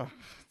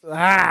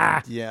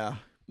 Ah! Yeah.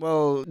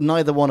 Well,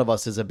 neither one of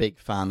us is a big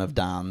fan of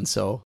Dan,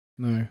 so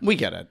No. we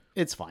get it.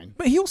 It's fine.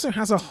 But he also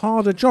has a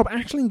harder job.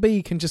 Aisling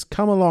B can just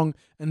come along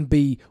and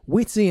be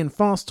witty and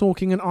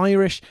fast-talking and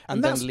Irish,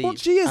 and then that's leave, what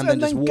she is, and then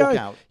just walk go.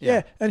 out.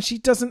 Yeah, and she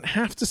doesn't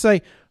have to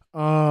say,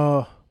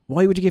 why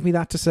would you give me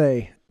that to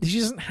say? She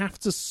doesn't have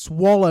to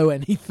swallow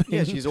anything.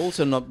 Yeah, she's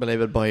also not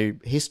belabored by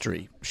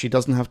history. She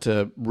doesn't have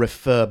to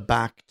refer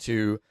back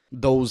to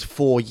those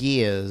 4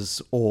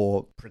 years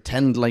or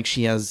pretend like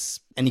she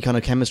has any kind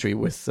of chemistry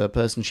with a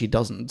person she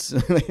doesn't.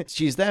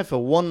 She's there for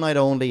one night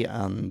only,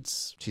 and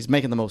she's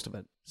making the most of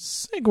it.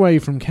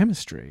 Segue from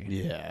chemistry.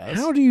 Yes.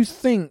 How do you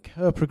think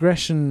her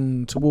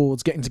progression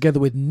towards getting together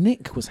with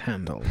Nick was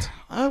handled?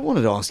 I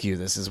wanted to ask you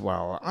this as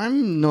well.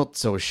 I'm not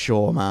so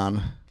sure,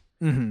 man.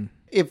 Mm-hmm.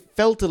 It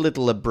felt a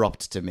little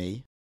abrupt to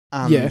me.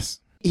 Yes.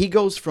 He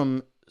goes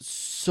from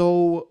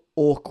so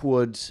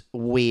awkward,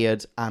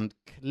 weird, and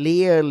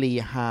clearly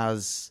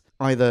has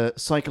either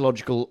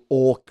psychological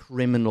or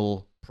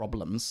criminal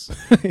problems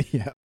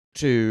Yeah.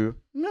 to,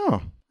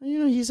 no,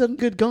 he's a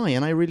good guy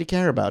and I really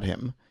care about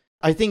him.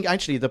 I think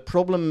actually the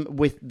problem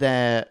with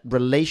their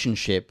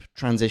relationship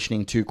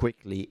transitioning too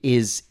quickly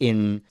is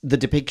in the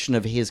depiction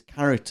of his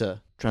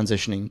character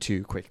transitioning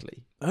too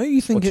quickly. Oh,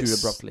 you think or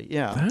it's too abruptly,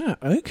 yeah.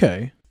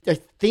 Okay. I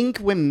think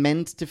we're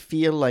meant to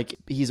feel like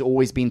he's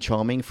always been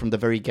charming from the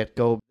very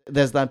get-go.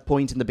 there's that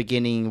point in the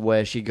beginning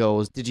where she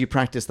goes, "Did you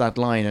practice that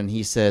line?" And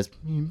he says,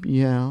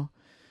 "Yeah."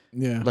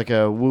 Yeah. Like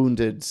a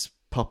wounded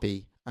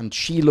puppy. And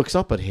she looks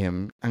up at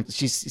him, and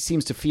she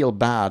seems to feel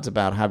bad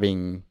about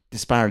having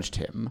disparaged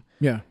him.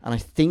 Yeah. And I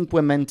think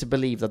we're meant to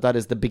believe that that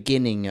is the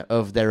beginning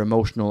of their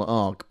emotional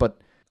arc, but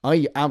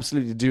I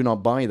absolutely do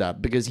not buy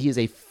that, because he is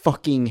a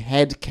fucking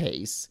head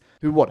case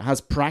who,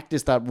 has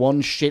practiced that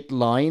one shit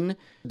line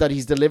that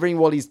he's delivering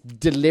while he's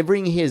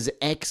delivering his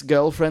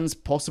ex-girlfriend's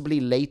possibly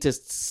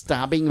latest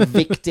stabbing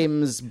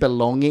victim's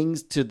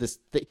belongings to this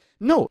thing.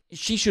 No,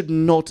 she should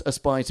not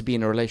aspire to be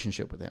in a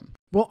relationship with him.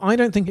 Well, I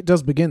don't think it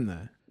does begin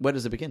there. Where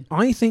does it begin?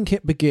 I think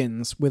it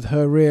begins with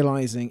her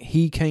realising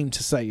he came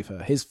to save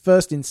her. His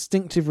first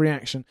instinctive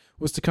reaction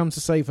was to come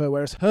to save her,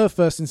 whereas her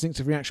first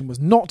instinctive reaction was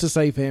not to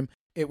save him,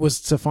 it was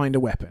to find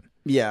a weapon.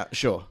 Yeah,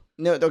 sure.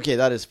 No, okay,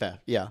 that is fair,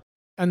 yeah.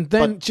 And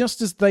then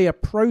just as they are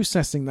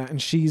processing that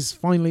and she's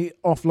finally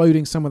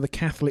offloading some of the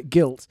Catholic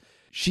guilt,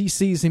 she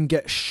sees him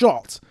get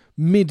shot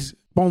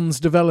mid-Bond's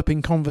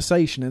developing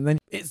conversation, and then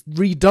it's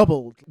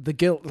redoubled, the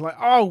guilt. Like,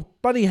 oh,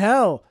 bloody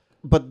hell.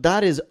 But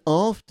that is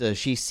after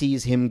she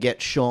sees him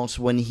get shot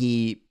when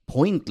he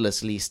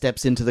pointlessly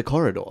steps into the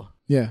corridor.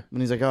 Yeah. When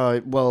he's like,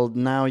 oh, well,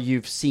 now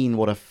you've seen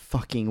what a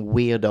fucking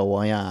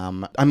weirdo I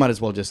am. I might as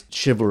well just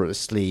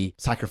chivalrously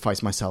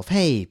sacrifice myself.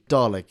 Hey,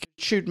 Dalek,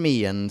 shoot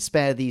me and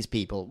spare these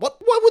people.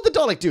 Why would the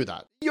Dalek do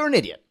that? You're an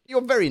idiot.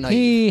 You're very naive.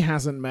 He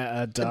hasn't met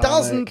a Dalek. It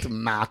doesn't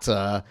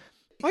matter.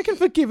 I can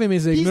forgive him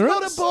his ignorance.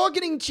 He's not a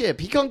bargaining chip.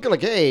 He can't go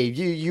like, hey,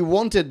 you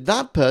wanted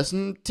that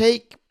person,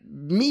 take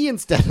me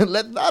instead and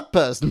let that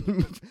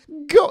person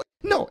go.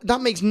 No,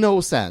 that makes no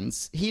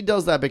sense. He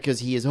does that because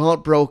he is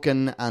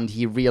heartbroken and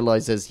he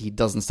realizes he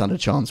doesn't stand a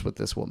chance with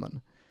this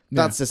woman.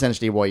 Yeah. That's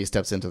essentially why he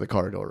steps into the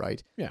corridor,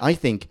 right? Yeah. I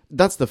think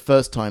that's the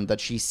first time that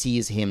she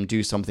sees him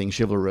do something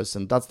chivalrous,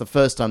 and that's the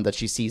first time that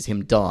she sees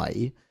him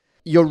die.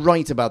 You're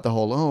right about the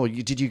whole,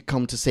 did you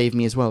come to save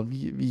me as well?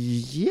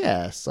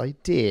 Yes, I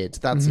did.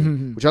 That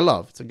scene, which I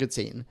love. It's a good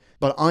scene.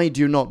 But I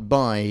do not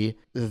buy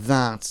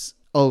that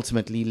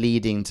ultimately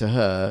leading to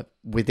her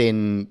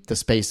within the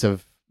space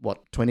of,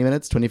 20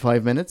 minutes,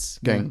 25 minutes?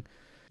 Going,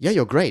 yeah,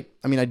 you're great.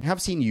 I mean, I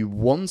have seen you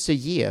once a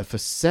year for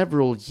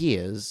several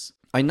years.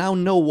 I now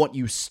know what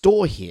you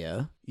store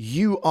here.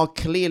 You are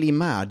clearly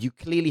mad. You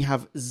clearly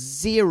have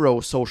zero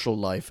social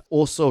life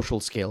or social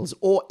skills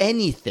or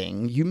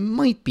anything. You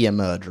might be a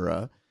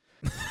murderer.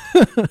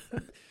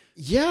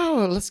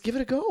 Yeah, let's give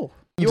it a go.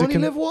 You only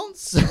live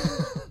once.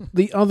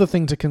 The other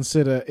thing to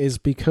consider is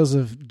because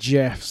of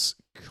Jeff's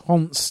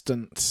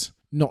constant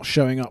not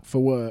showing up for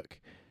work,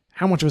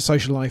 how much of a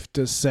social life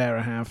does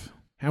Sarah have?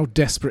 How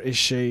desperate is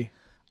she?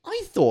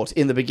 I thought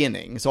in the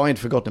beginning, so I had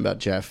forgotten about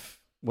Jeff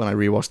when I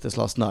rewatched this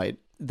last night,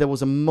 there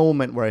was a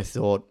moment where I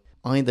thought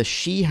either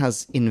she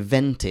has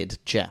invented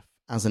Jeff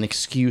as an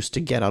excuse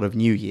to get out of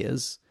New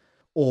Year's,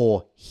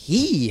 or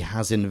he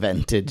has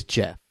invented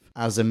Jeff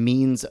as a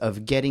means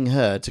of getting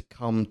her to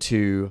come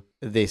to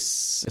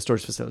this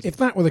storage facility. If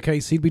that were the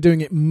case, he'd be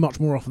doing it much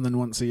more often than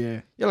once a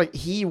year. Yeah, like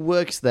he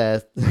works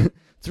there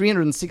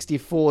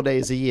 364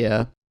 days a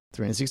year,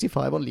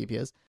 365 on leap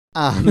years,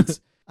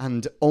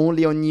 and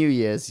only on New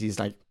Year's he's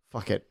like,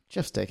 fuck it,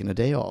 Jeff's taking a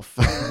day off.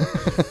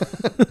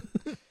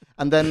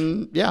 And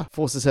then,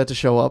 forces her to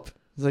show up.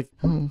 He's like,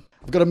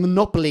 I've got a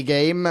Monopoly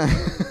game.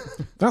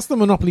 That's the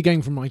Monopoly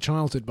game from my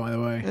childhood, by the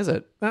way. Is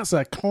it? That's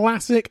a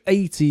classic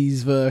 80s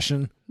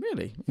version.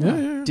 Really?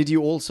 Yeah. Did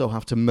you also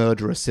have to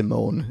murder a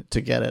Simone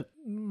to get it?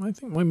 I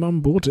think my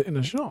mum bought it in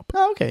a shop.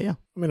 Oh, okay, yeah.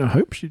 I mean, I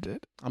hope she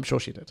did. I'm sure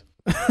she did.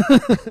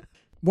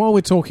 While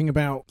we're talking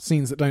about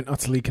scenes that don't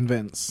utterly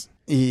convince...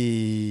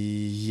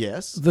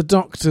 Yes. The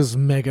Doctor's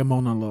mega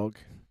monologue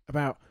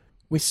about...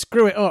 We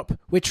screw it up.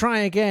 We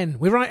try again.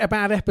 We write a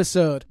bad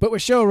episode, but we're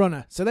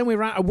showrunner. So then we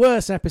write a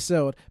worse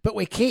episode, but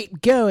we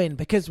keep going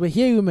because we're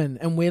human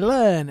and we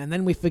learn, and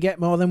then we forget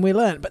more than we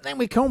learn. But then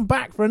we come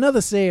back for another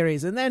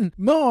series, and then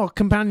more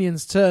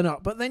companions turn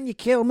up, but then you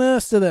kill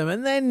most of them,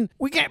 and then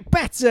we get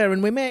better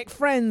and we make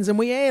friends and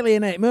we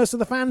alienate most of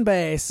the fan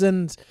base,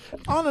 and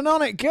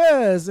on it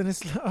goes. And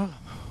it's like, oh.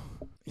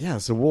 Yeah,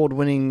 it's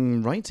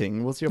award-winning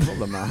writing. What's your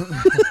problem, man?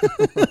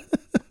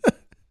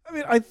 I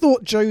mean, I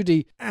thought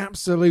Jodie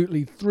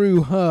absolutely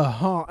threw her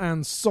heart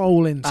and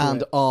soul into it.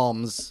 And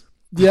arms.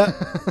 Yeah.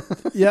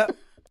 Yeah.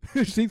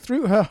 She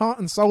threw her heart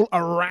and soul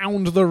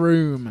around the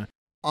room.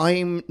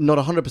 I'm not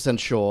 100%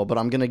 sure, but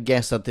I'm going to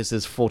guess that this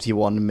is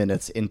 41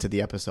 minutes into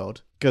the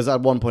episode. Because at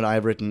one point I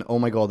have written, oh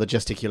my god, the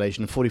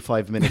gesticulation,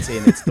 45 minutes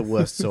in, it's the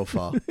worst so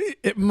far.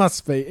 It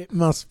must be. It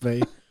must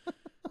be.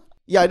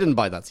 Yeah, I didn't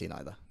buy that scene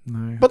either.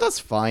 No. But that's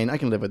fine. I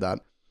can live with that.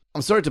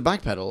 I'm sorry to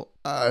backpedal.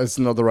 It's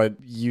not the right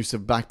use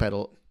of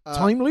backpedal.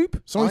 Time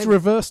loop? Sorry to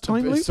reverse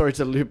time loop? Sorry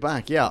to loop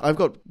back. Yeah, I've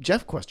got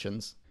Jeff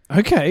questions.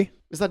 Okay.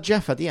 Is that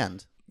Jeff at the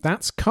end?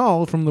 That's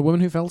Carl from The Woman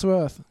Who Fell to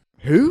Earth.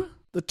 Who?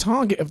 The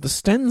target of the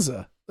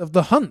Stenza, of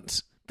the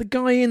hunt. The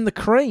guy in the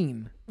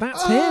crane.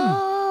 That's him.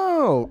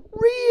 Oh,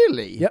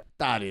 really? Yep.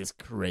 That is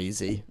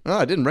crazy. Oh,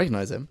 I didn't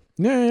recognize him.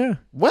 Yeah.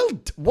 Well,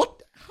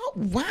 what? Oh,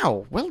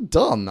 wow. Well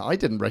done. I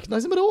didn't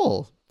recognize him at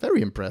all.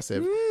 Very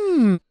impressive.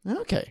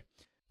 Okay.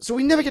 So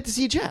we never get to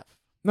see Jeff.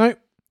 No.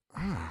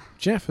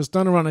 Jeff has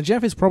done a runner.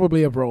 Jeff is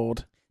probably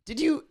abroad. Did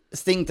you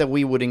think that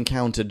we would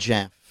encounter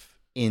Jeff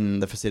in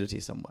the facility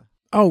somewhere?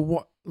 Oh,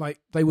 what? Like,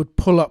 they would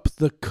pull up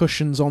the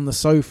cushions on the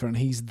sofa and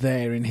he's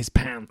there in his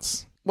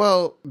pants.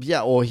 Well,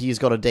 yeah, or he's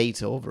got a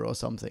date over or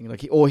something.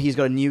 Like, or he's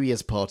got a New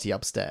Year's party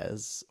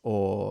upstairs.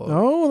 Or,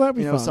 oh, that'd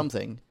be fun.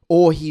 Something.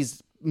 Or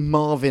he's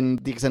Marvin,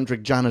 the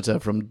eccentric janitor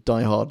from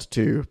Die Hard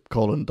 2,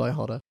 Die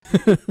Harder.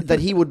 That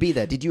he would be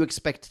there. Did you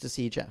expect to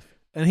see Jeff?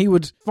 And he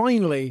would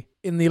finally,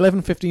 in the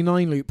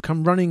 11:59 loop,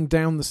 come running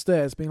down the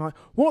stairs being like,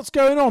 what's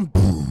going on?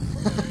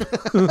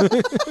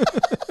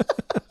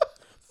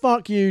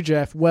 Fuck you,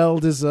 Jeff. Well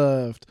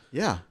deserved.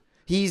 Yeah.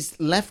 He's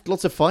left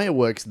lots of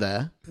fireworks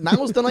there.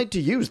 Now's the night to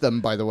use them,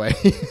 by the way.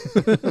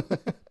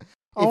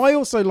 I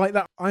also like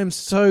that. I am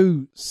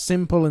so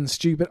simple and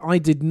stupid. I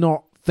did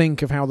not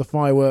think of how the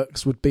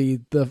fireworks would be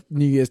the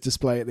New Year's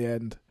display at the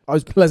end. I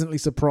was pleasantly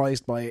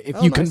surprised by it,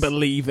 if you can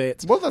believe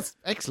it. Well, that's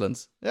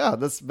excellent. Yeah,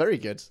 that's very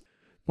good.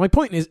 My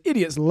point is,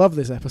 idiots love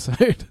this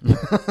episode.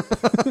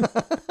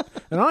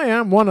 And I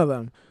am one of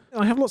them.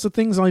 I have lots of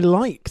things I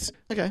liked.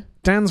 Okay.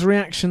 Dan's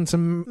reaction to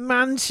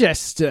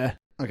Manchester.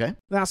 Okay.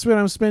 That's where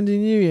I'm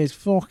spending New Year's.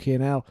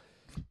 Fucking hell.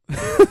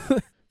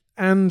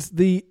 And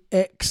the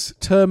X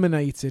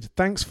terminated.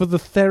 Thanks for the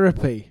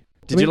therapy.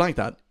 Did you like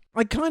that?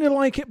 I kind of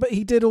like it, but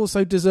he did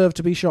also deserve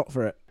to be shot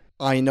for it.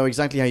 I know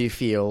exactly how you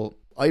feel.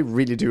 I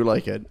really do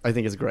like it. I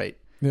think it's great.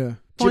 Yeah.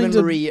 Jim and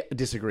Marie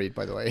disagreed,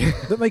 by the way.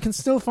 That they can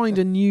still find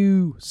a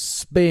new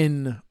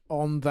spin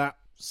on that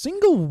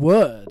single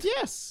word.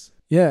 Yes.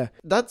 Yeah.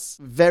 That's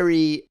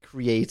very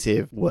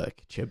creative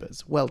work,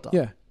 Chibbers. Well done.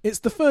 Yeah. It's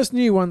the first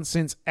new one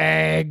since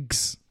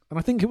Eggs. And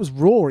I think it was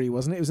Rory,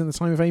 wasn't it? It was in the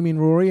time of Amy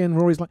and Rory, and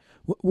Rory's like,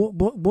 what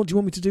do you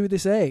want me to do with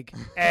this egg?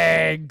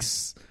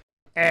 Eggs.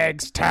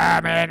 Eggs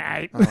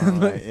terminate. Oh,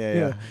 right.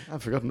 Yeah.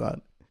 I've forgotten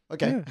that.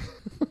 Okay. Yeah.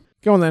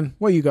 Go on then.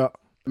 What you got?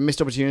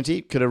 Missed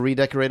opportunity. Could have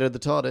redecorated the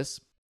TARDIS.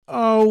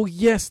 Oh,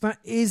 yes, that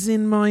is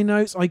in my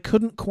notes. I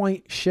couldn't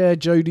quite share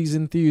Jodie's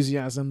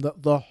enthusiasm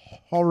that the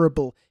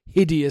horrible,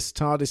 hideous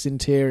TARDIS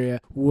interior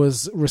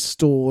was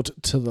restored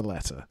to the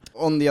letter.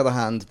 On the other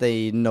hand,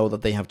 they know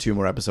that they have 2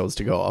 more episodes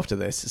to go after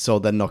this, so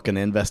they're not going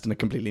to invest in a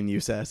completely new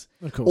set.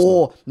 Of course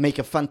or not. Make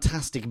a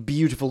fantastic,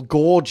 beautiful,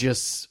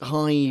 gorgeous,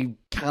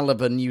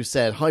 high-caliber new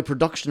set,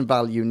 high-production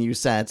value new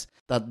set,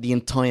 that the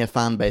entire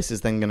fan base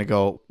is then going to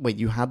go, wait,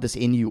 you had this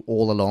in you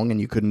all along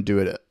and you couldn't do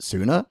it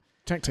sooner?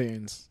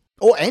 Tech-Tunes.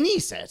 Or any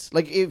set.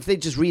 Like, if they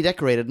just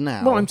redecorated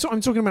now. Well, I'm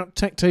talking about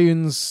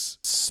Tech-Tunes'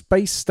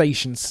 space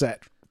station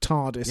set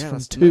TARDIS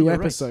from 2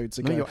 episodes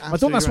ago. I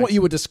thought that's what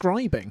you were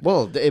describing.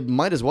 Well, it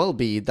might as well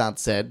be that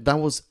set. That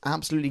was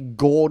absolutely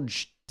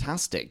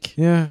gorge-tastic.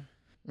 Yeah.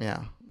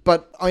 Yeah.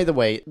 But either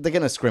way, they're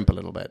going to scrimp a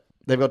little bit.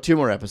 They've got 2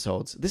 more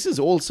episodes. This is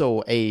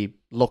also a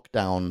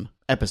lockdown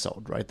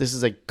episode, right? This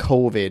is a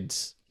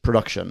COVID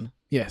production.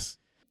 Yes.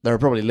 There are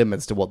probably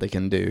limits to what they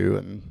can do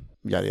and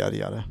yada, yada,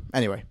 yada.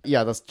 Anyway,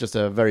 yeah, that's just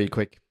a very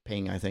quick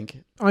ping, I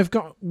think. I've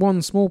got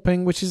one small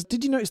ping, which is,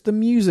 did you notice the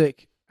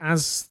music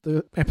as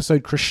the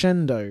episode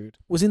crescendoed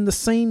was in the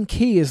same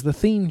key as the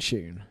theme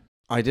tune?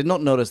 I did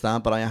not notice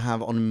that, but I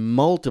have on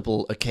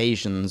multiple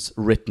occasions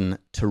written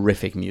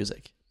terrific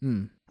music.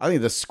 I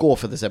think the score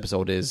for this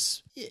episode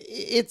it's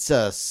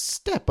a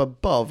step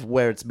above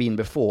where it's been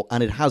before,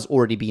 and it has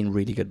already been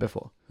really good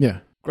before. Yeah.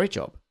 Great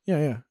job.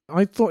 Yeah.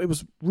 I thought it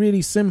was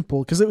really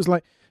simple, because it was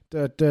like...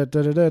 So you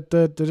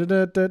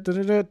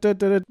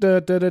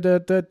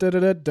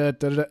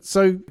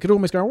could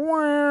almost go,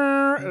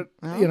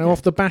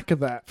 off the back of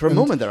that. For a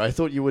moment there, I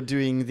thought you were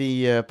doing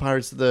the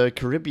Pirates of the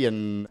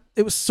Caribbean.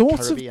 It was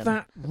sort of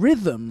that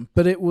rhythm,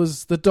 but it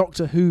was the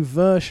Doctor Who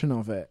version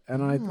of it,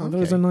 and I thought it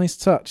was a nice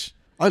touch.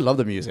 I love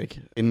the music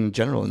in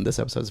general in this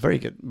episode. It's very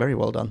good, very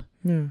well done.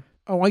 Yeah.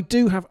 Oh, I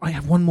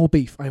have one more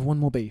beef.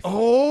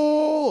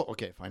 Oh,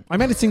 okay, fine.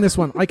 I'm editing this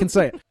one. I can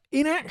say it.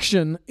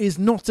 Inaction is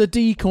not a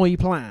decoy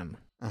plan.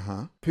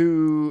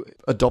 Who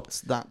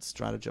adopts that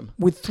stratagem?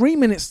 With 3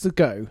 minutes to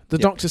go, the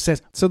Doctor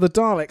says, so the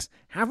Daleks,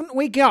 haven't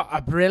we got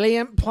a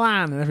brilliant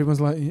plan? And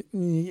everyone's like,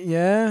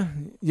 yeah.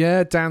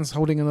 Dan's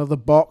holding another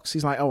box.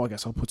 He's like, oh, I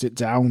guess I'll put it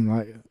down.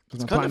 Like,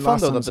 it's kind of fun,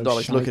 though, that the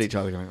Daleks look at each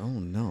other going, oh,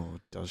 no,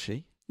 does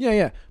she?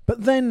 Yeah.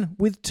 But then,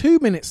 with 2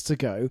 minutes to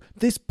go,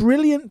 this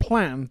brilliant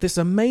plan, this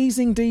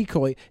amazing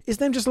decoy, is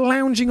them just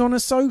lounging on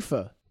a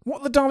sofa.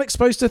 What are the Daleks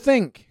supposed to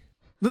think?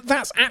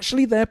 That's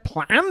actually their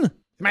plan?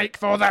 Make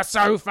for the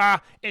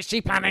sofa. Is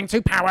she planning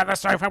to power the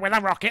sofa with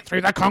a rocket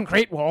through the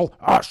concrete wall?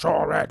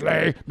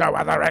 Assuredly. No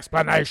other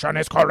explanation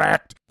is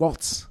correct.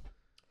 What?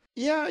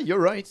 Yeah, you're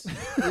right.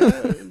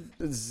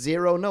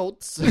 0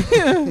 notes.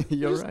 Yeah,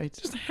 you're right.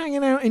 Just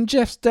hanging out in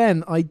Jeff's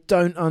den. I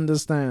don't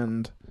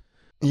understand.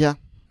 Yeah.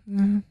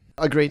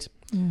 Agreed.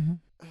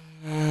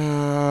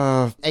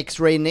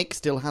 X-Ray Nick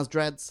still has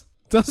dreads.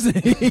 Does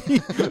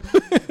he?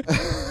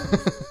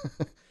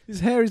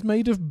 His hair is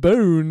made of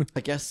bone.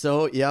 I guess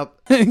so, yep.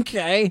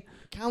 Okay.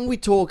 Can we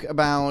talk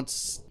about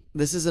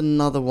This is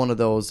another one of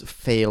those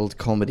failed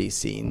comedy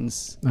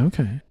scenes.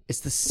 Okay. It's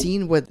the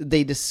scene where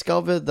they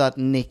discover that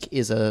Nick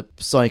is a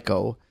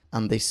psycho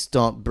and they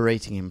start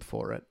berating him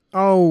for it.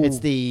 Oh. It's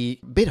the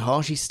bit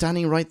harsh, he's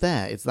standing right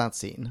there. It's that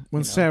scene.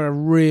 When Sarah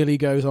really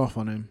goes off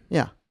on him.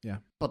 Yeah. Yeah.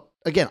 But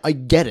again, I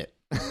get it.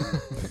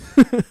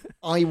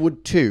 I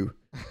would too.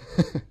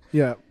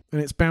 Yeah.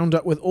 And it's bound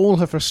up with all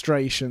her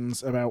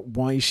frustrations about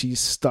why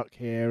she's stuck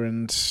here,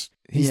 and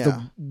he's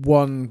the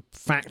one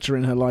factor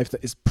in her life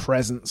that is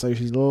present, so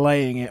she's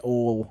laying it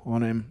all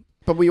on him.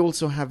 But we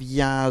also have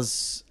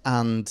Yaz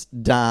and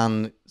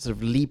Dan sort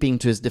of leaping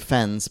to his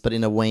defense, but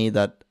in a way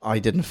that I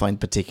didn't find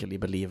particularly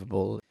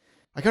believable.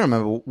 I can't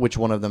remember which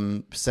one of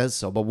them says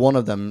so, but one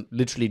of them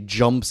literally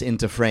jumps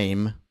into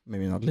frame.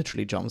 Maybe not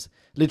literally jumps.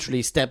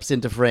 Literally steps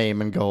into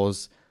frame and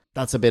goes,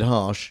 "That's a bit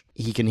harsh.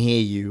 He can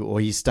hear you," or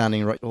he's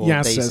standing right... Or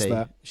Yaz they says say,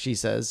 that. She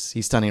says,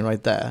 he's standing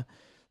right there.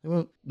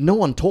 Well, no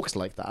one talks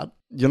like that.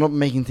 You're not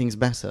making things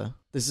better.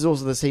 This is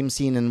also the same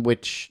scene in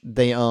which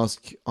they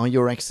ask, "Are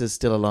your exes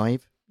still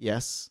alive?"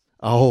 Yes.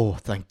 Oh,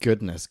 thank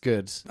goodness.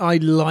 Good. I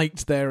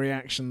liked their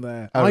reaction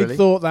there. Oh, really? I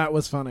thought that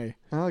was funny.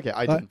 Okay,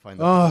 I didn't find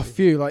that. Oh, funny.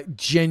 phew. Like,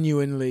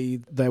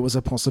 genuinely, there was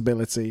a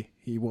possibility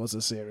he was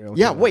a serial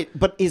Yeah, killer. wait,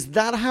 but is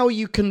that how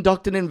you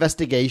conduct an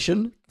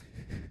investigation?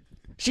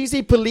 She's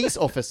a police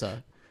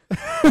officer.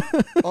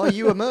 Are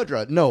you a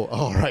murderer? No.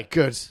 All right,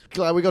 good.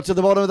 Glad we got to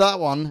the bottom of that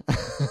one.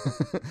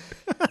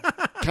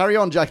 Carry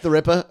on, Jack the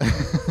Ripper.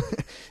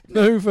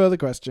 No further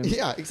questions.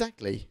 Yeah,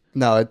 exactly.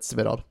 No, it's a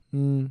bit odd.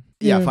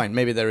 Yeah, fine.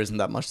 Maybe there isn't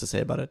that much to say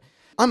about it.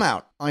 I'm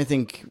out. I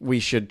think we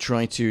should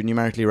try to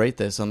numerically rate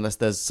this, unless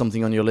there's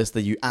something on your list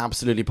that you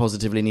absolutely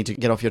positively need to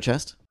get off your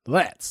chest.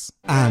 Let's.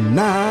 And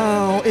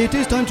now it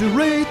is time to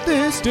rate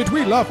this. Did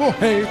we love or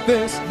hate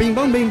this? Bing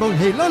bong,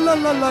 hey, la la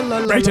la la la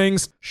la.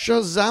 Ratings.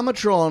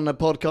 Shazamatron,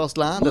 podcast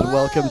land, and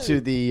welcome to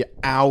the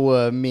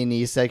hour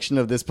mini section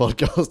of this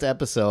podcast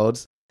episode.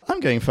 I'm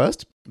going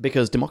first,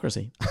 because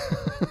democracy.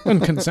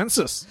 And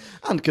consensus.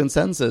 And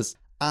consensus.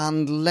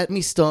 And let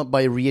me start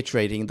by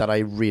reiterating that I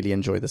really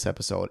enjoyed this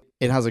episode.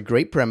 It has a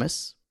great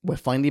premise. We're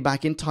finally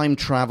back in time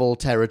travel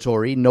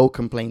territory. No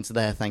complaints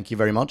there, thank you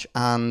very much.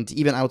 And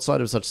even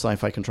outside of such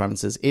sci-fi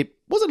contrivances, it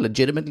was a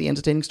legitimately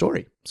entertaining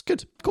story. It's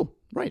good. Cool.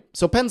 Right.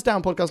 So pens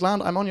down, podcast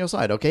land. I'm on your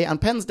side, okay?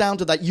 And pens down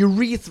to that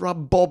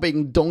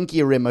urethra-bobbing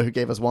donkey rimmer who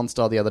gave us 1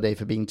 star the other day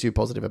for being too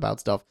positive about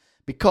stuff.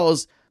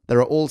 Because there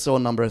are also a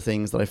number of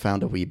things that I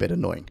found a wee bit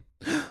annoying.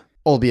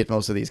 Albeit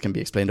most of these can be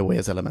explained away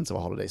as elements of a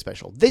holiday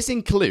special. This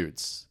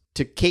includes,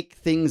 to kick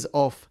things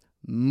off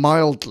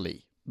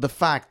mildly, the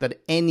fact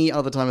that any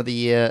other time of the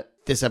year,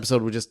 this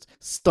episode would just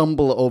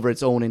stumble over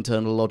its own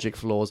internal logic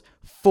flaws,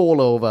 fall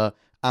over,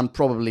 and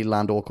probably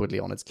land awkwardly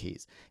on its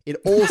keys. It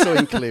also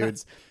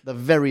includes the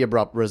very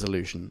abrupt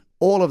resolution.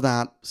 All of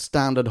that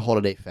standard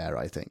holiday fare,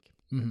 I think.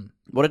 Mm-hmm.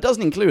 What it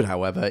doesn't include,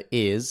 however,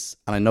 is,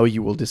 and I know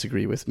you will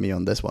disagree with me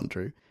on this one,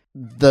 Drew,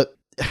 the...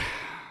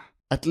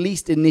 at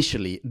least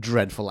initially,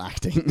 dreadful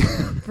acting.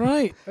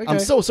 Right. Okay. I'm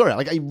so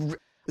sorry.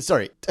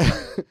 Sorry.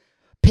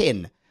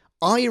 Pin.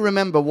 I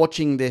remember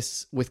watching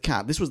this with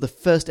Kat. This was the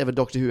first ever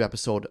Doctor Who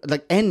episode,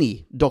 like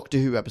any Doctor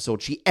Who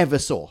episode she ever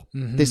saw.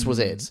 Mm-hmm. This was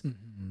it.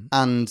 Mm-hmm.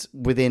 And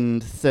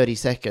within 30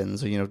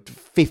 seconds, or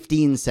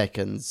 15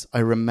 seconds, I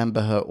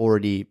remember her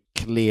already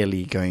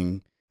clearly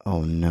going,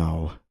 "Oh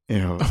no."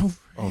 Oh,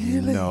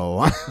 really?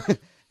 No.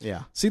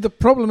 Yeah. See, the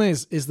problem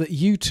is that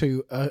you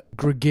two are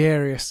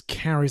gregarious,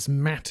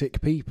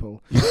 charismatic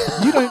people.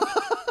 You don't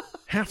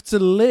have to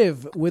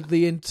live with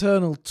the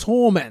internal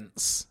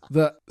torments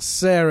that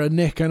Sarah,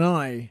 Nick, and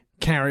I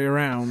carry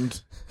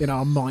around in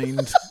our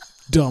mind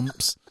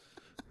dumps,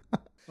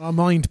 our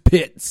mind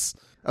pits.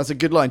 That's a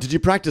good line. Did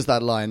you practice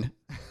that line?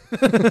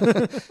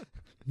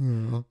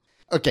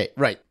 Okay,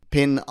 right.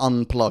 Pin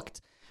unplugged.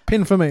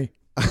 Pin for me.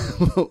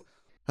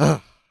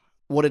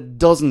 What it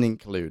doesn't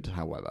include,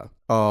 however,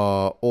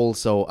 are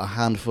also a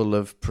handful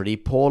of pretty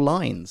poor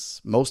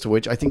lines. Most of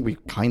which, I think we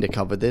kind of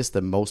covered this,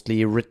 they're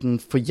mostly written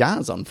for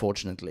Yaz,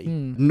 unfortunately.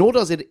 Nor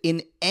does it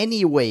in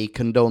any way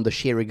condone the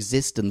sheer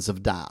existence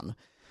of Dan.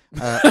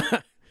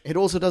 It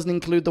also doesn't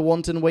include the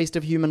wanton waste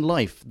of human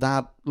life,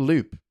 that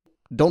loop.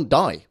 Don't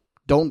die.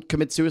 Don't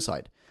commit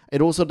suicide.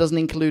 It also doesn't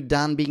include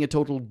Dan being a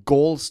total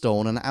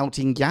gallstone and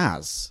outing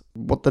Yaz.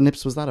 What the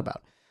nips was that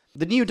about?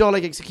 The new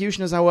Dalek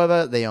executioners,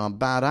 however, they are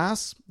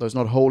badass. Though it's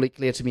not wholly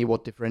clear to me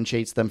what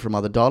differentiates them from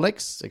other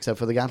Daleks, except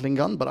for the Gatling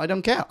gun, but I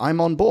don't care.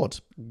 I'm on board.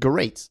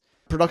 Great.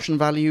 Production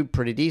value,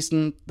 pretty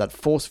decent. That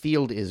force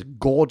field is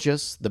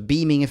gorgeous. The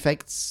beaming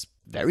effects,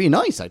 very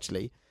nice,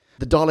 actually.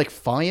 The Dalek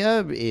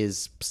fire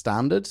is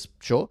standard,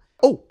 sure.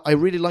 Oh, I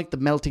really like the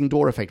melting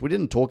door effect. We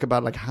didn't talk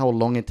about how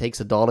long it takes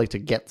a Dalek to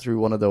get through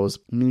one of those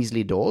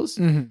measly doors,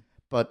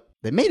 but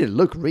they made it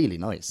look really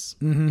nice.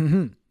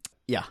 Mm-hmm.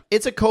 Yeah,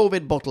 it's a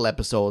COVID bottle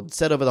episode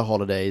set over the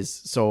holidays,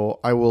 so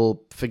I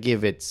will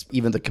forgive it,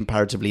 even the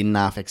comparatively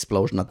naff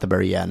explosion at the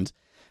very end.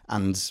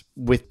 And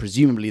with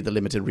presumably the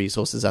limited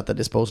resources at their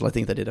disposal, I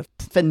think they did a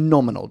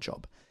phenomenal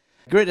job.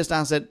 Greatest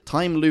asset,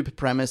 time loop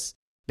premise.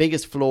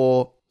 Biggest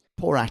flaw,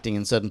 poor acting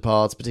in certain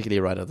parts, particularly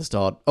right at the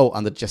start. Oh,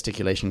 and the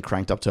gesticulation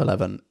cranked up to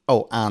 11.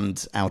 Oh,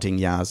 and outing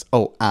Yaz.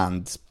 Oh,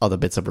 and other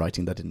bits of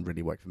writing that didn't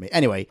really work for me.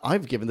 Anyway,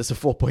 I've given this a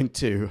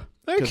 4.2.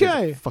 Okay. It's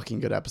a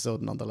fucking good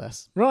episode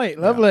nonetheless. Right,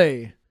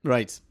 lovely. Yeah.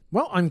 Right.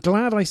 Well, I'm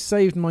glad I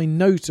saved my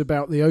note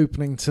about the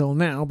opening till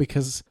now,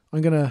 because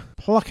I'm going to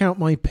pluck out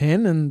my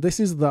pin, and this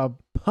is the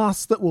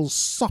pus that will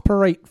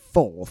suppurate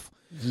forth.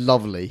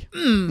 Lovely.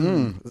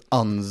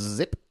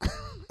 Unzip.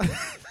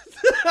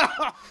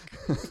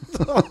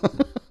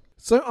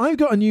 So I've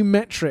got a new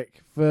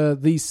metric for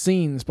these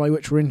scenes by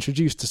which we're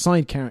introduced to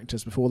side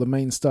characters before the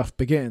main stuff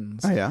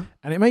begins. Oh, yeah?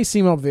 And it may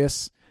seem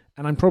obvious,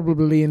 and I'm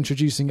probably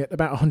introducing it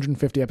about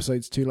 150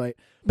 episodes too late.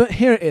 But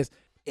here it is.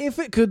 If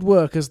it could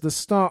work as the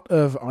start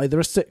of either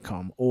a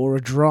sitcom or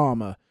a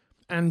drama,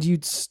 and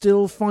you'd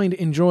still find it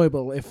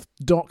enjoyable if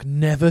Doc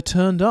never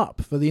turned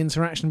up for the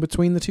interaction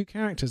between the two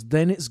characters,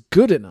 then it's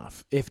good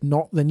enough. If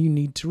not, then you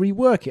need to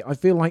rework it. I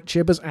feel like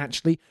Chib has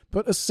actually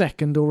put a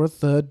second or a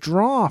third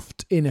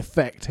draft in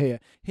effect here.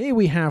 Here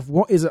we have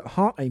what is at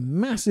heart a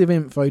massive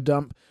info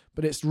dump,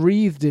 but it's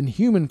wreathed in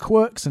human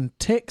quirks and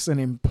tics and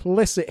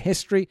implicit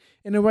history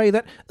in a way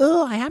that,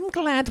 oh, I am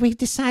glad we've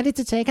decided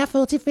to take our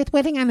 45th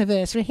wedding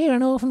anniversary here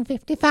on Orphan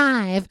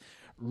 55.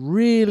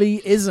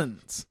 really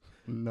isn't.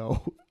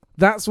 No.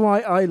 That's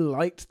why I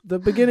liked the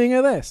beginning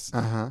of this.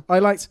 Uh-huh. I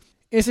liked,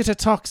 is it a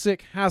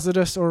toxic,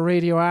 hazardous, or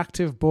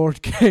radioactive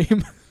board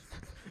game?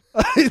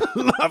 I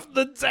love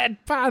the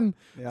deadpan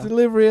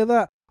delivery of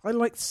that. I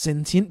liked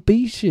sentient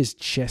beaches,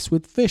 chess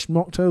with fish,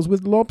 mocktails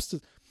with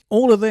lobsters.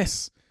 All of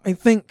this, I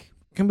think,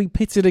 can be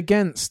pitted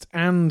against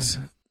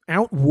and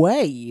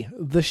outweigh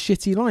the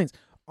shitty lines.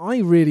 I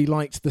really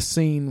liked the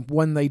scene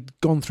when they'd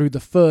gone through the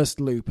first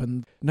loop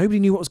and nobody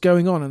knew what was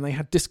going on and they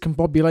had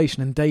discombobulation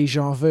and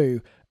deja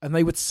vu, and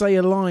they would say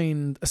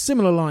a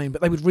similar line,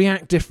 but they would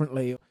react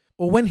differently.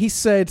 Or when he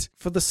said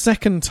for the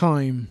second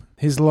time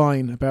his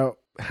line about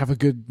have a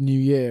good new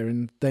year,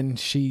 and then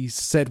she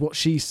said what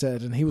she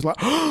said and he was like,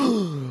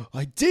 oh,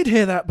 I did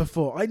hear that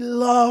before. I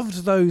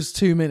loved those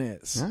 2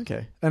 minutes.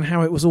 Okay. And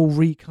how it was all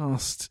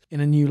recast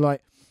in a new light.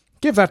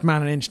 Give that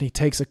man an inch and he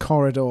takes a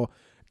corridor.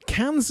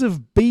 Cans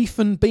of beef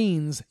and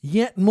beans,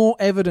 yet more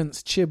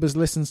evidence Chibbers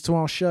listens to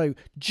our show,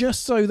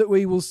 just so that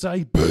we will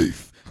say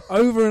beef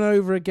over and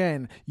over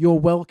again. You're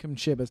welcome,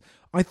 Chibbers.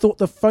 I thought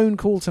the phone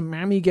call to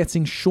Mammy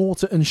getting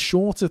shorter and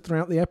shorter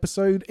throughout the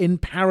episode in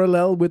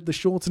parallel with the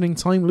shortening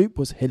time loop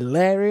was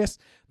hilarious.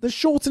 The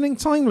shortening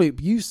time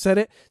loop, you said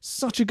it,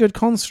 such a good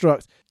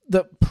construct.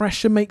 That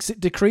pressure makes it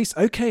decrease.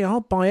 Okay,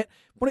 I'll buy it.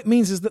 What it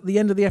means is that the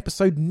end of the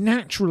episode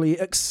naturally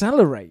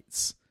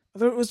accelerates. I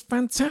thought it was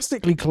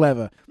fantastically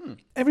clever.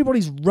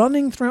 Everybody's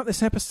running throughout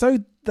this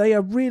episode. They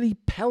are really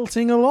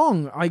pelting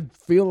along. I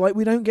feel like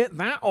we don't get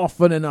that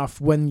often enough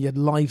when your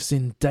life's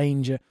in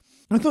danger.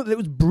 I thought that it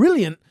was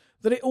brilliant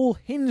that it all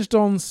hinged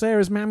on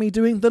Sarah's Mammy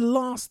doing the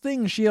last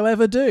thing she'll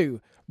ever do.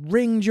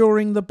 Ring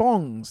during the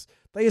bongs.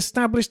 They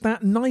established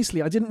that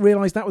nicely. I didn't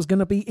realise that was going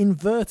to be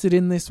inverted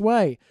in this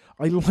way.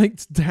 I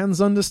liked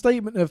Dan's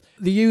understatement of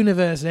the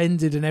universe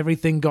ended and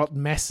everything got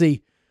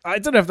messy. I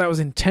don't know if that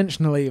was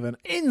intentional even.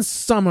 In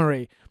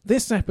summary,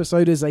 this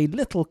episode is a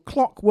little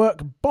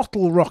clockwork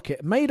bottle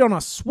rocket made on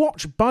a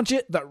Swatch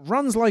budget that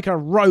runs like a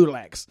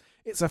Rolex.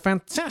 It's a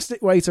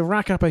fantastic way to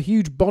rack up a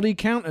huge body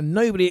count and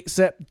nobody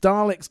except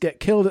Daleks get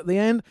killed at the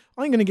end.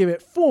 I'm going to give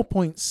it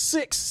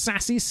 4.6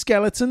 sassy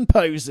skeleton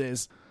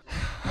poses.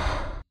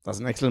 That's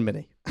an excellent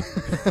mini.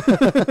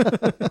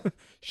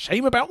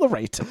 Shame about the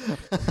rating.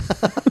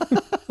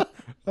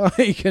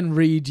 I can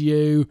read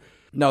you.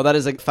 No, that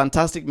is a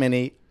fantastic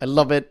mini. I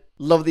love it.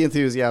 Love the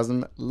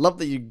enthusiasm. Love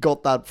that you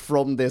got that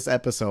from this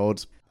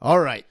episode. All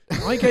right.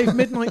 I gave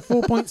Midnight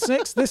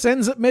 4.6. This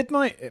ends at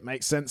midnight. It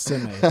makes sense to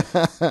me.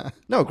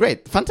 No,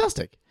 great.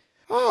 Fantastic.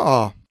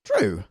 Oh,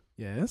 Drew.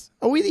 Yes?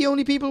 Are we the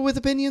only people with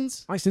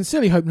opinions? I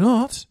sincerely hope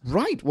not.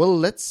 Right. Well,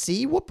 let's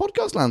see what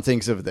Podcast Land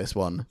thinks of this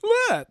one.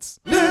 Let's.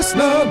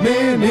 Listener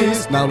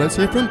minis. Now let's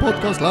hear from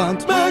Podcast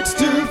Land. Max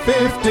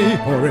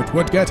 250, or it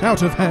would get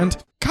out of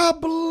hand.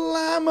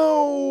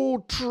 Kablamotron,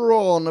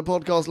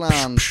 Podcast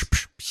Land.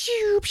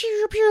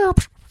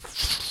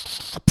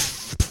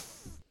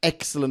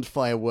 Excellent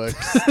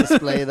fireworks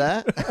display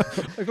there.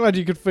 I'm glad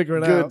you could figure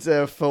it out.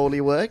 Good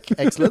Foley work.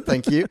 Excellent,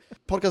 thank you.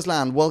 Podcast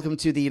Land, welcome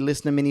to the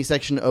listener mini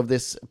section of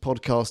this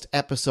podcast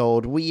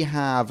episode. We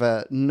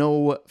have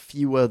no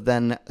fewer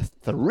than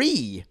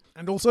 3.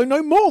 And also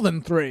no more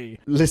than 3.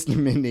 Listener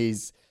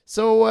minis.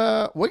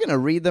 So we're going to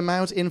read them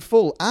out in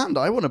full. And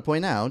I want to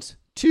point out,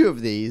 2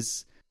 of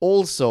these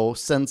also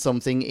sent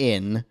something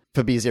in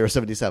for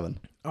B077.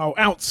 Oh,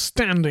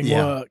 outstanding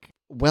work.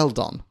 Well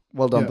done.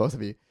 Well done, both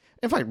of you.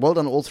 In fact, well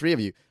done, all 3 of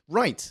you.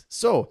 Right,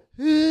 so,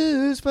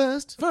 who's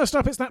first? First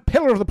up, it's that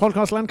pillar of the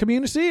Podcast Land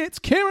community. It's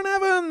Kieran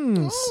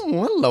Evans.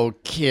 Oh, hello,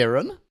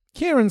 Kieran.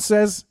 Kieran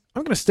says,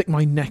 I'm going to stick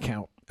my neck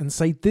out and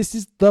say this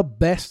is the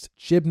best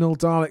Chibnall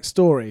Dalek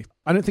story.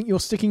 I don't think you're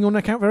sticking your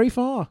neck out very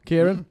far,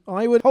 Kieran.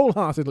 I would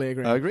wholeheartedly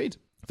agree. Agreed.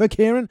 For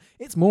Kieran,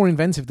 it's more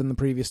inventive than the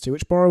previous two,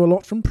 which borrow a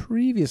lot from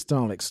previous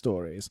Dalek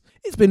stories.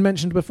 It's been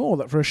mentioned before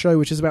that for a show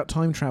which is about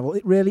time travel,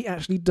 it rarely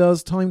actually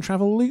does time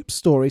travel loop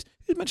stories.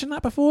 You'd mentioned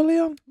that before,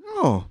 Leon?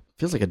 Oh,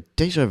 feels like a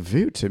deja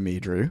vu to me,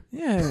 Drew.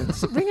 Yeah,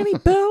 does it ring any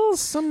bells?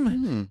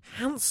 Some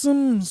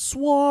handsome,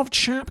 suave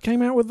chap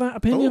came out with that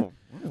opinion.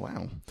 Oh,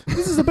 wow.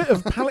 This is a bit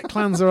of palate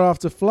cleanser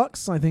after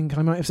Flux. I think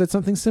I might have said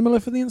something similar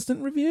for the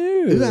instant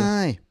review. Ooh,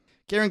 aye.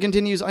 Kieran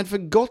continues, I'd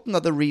forgotten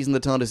that the reason the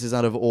TARDIS is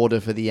out of order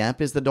for the app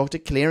is the Doctor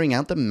clearing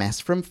out the mess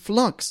from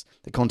Flux.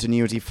 The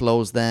continuity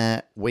flows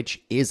there,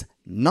 which is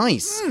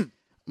nice.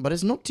 But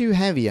it's not too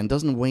heavy and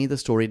doesn't weigh the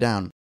story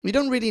down. We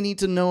don't really need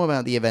to know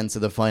about the events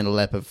of the final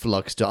ep of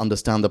Flux to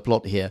understand the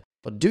plot here,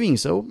 but doing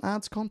so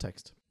adds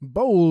context.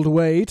 Bold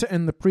way to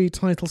end the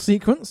pre-title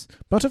sequence,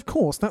 but of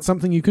course that's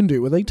something you can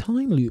do with a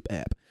time loop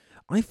app.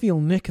 I feel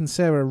Nick and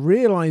Sarah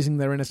realising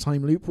they're in a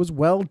time loop was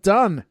well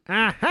done.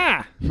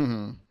 Aha!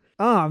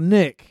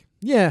 Nick.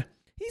 Yeah,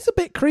 he's a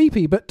bit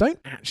creepy, but don't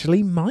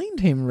actually mind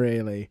him,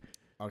 really.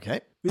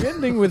 Okay. The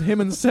ending with him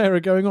and Sarah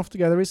going off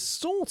together is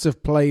sort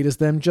of played as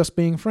them just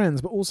being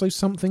friends, but also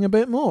something a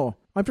bit more.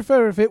 I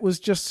prefer if it was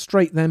just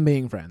straight them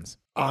being friends.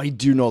 I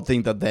do not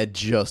think that they're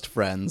just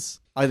friends.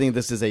 I think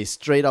this is a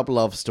straight-up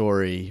love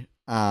story,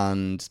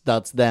 and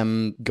that's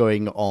them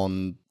going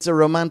on... It's a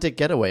romantic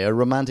getaway, a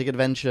romantic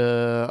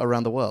adventure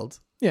around the world.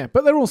 Yeah,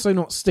 but they're also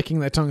not sticking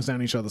their tongues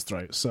down each other's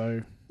throats,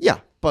 so... Yeah,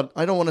 but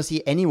I don't want to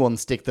see anyone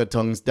stick their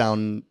tongues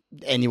down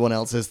anyone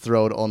else's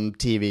throat on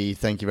TV,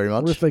 thank you very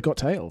much. Or if they got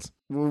tails.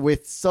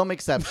 With some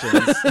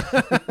exceptions.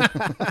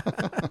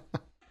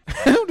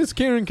 How does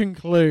Kieran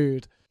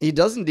conclude? He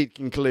does indeed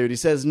conclude. He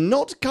says,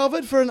 not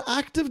covered for an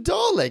active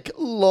Dalek.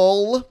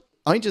 Lol.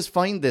 I just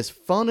find this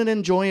fun and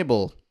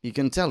enjoyable. You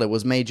can tell it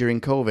was made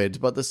during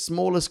COVID, but the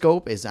smaller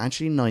scope is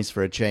actually nice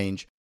for a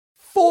change.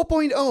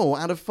 4.0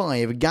 out of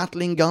 5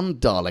 Gatling gun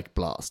Dalek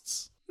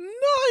blasts.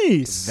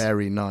 Nice!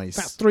 Very nice.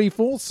 That's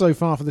 3/4 so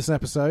far for this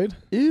episode.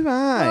 Ooh,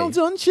 aye. Well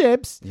done,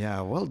 Chips.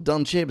 Yeah, well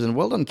done, Chibs, and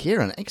well done,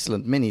 Kieran.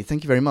 Excellent, Minnie.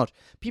 Thank you very much.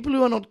 People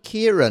who are not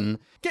Kieran...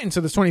 Get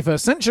into the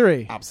 21st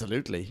century.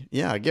 Absolutely.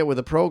 Yeah, get with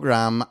the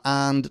program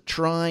and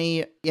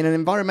try, in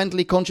an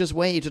environmentally conscious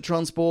way, to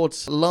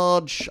transport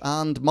large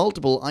and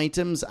multiple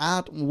items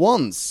at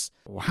once.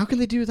 How can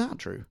they do that,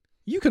 Drew?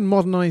 You can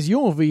modernise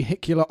your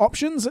vehicular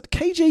options at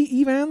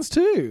KJ Evans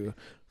too.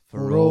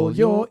 For all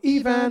your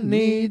Evan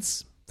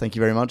needs. Thank you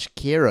very much,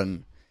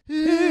 Kieran.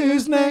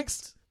 Who's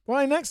next?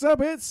 Why, next up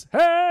it's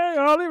Hey,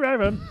 Ollie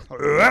Raven.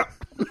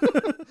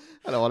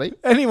 Hello, Ollie.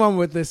 Anyone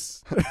with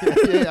this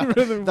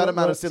rhythm that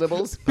amount of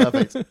syllables?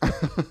 Perfect.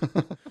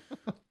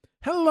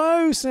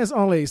 Hello, says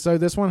Ollie. So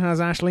this one has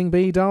Aisling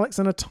B, Daleks,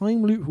 and a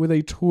time loop with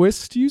a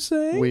twist, you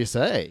say? We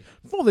say.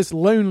 For this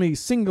lonely,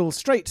 single,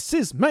 straight,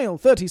 cis, male,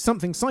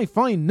 30-something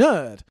sci-fi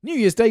nerd, New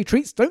Year's Day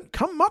treats don't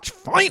come much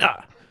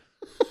finer.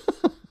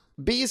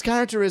 B's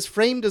character is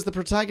framed as the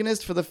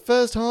protagonist for the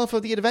first half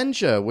of the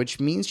adventure, which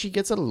means she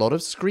gets a lot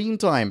of screen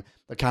time.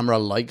 The camera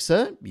likes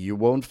her, you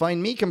won't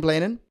find me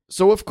complaining.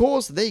 So of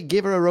course they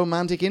give her a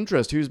romantic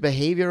interest whose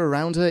behaviour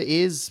around her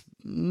is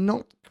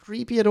not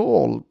creepy at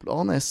all,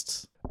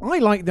 honest. I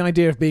like the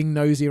idea of being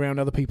nosy around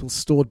other people's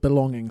stored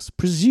belongings.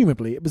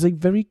 Presumably it was a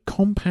very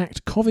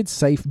compact,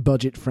 COVID-safe,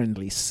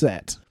 budget-friendly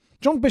set.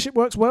 John Bishop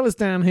works well as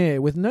Dan here,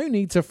 with no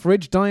need to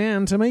fridge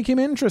Diane to make him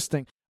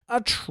interesting.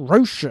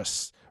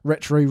 Atrocious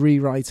retro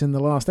rewrite in the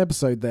last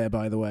episode there,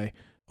 by the way.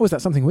 Or was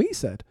that something we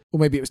said? Or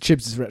maybe it was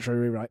Chibs' retro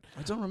rewrite.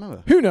 I don't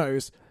remember. Who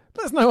knows?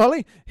 Let us know,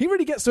 Ollie. He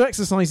really gets to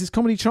exercise his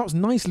comedy chops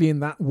nicely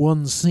in that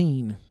one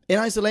scene. In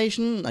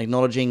isolation,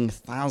 acknowledging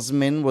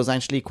Thasmin was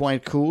actually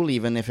quite cool,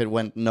 even if it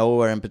went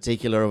nowhere in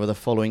particular over the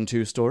following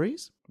two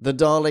stories. The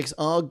Daleks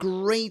are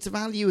great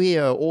value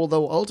here,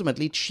 although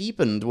ultimately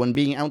cheapened when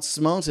being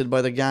outsmarted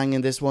by the gang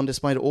in this one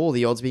despite all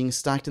the odds being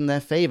stacked in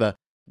their favour.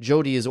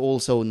 Jodie is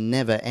also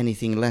never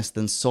anything less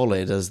than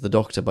solid as the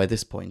Doctor by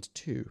this point,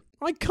 too.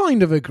 I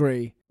kind of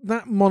agree.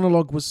 That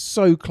monologue was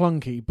so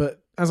clunky,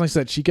 but as I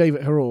said, she gave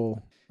it her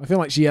all. I feel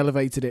like she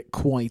elevated it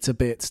quite a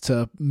bit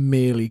to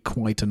merely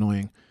quite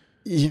annoying.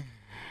 Yeah.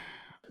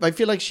 I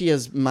feel like she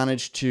has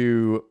managed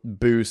to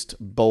boost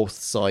both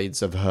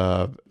sides of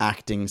her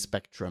acting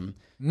spectrum.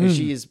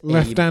 She is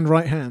left and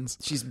right hands.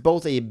 She's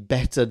both a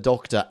better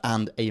Doctor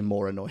and a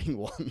more annoying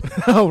one.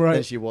 Oh, right.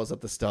 Than she was at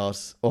the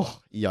start.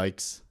 Oh,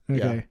 yikes.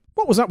 Okay. Yeah.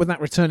 What was up with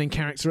that returning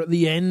character at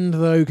the end,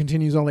 though,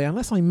 continues Ollie.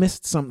 Unless I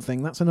missed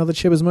something, that's another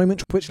Chibbers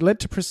moment which led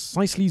to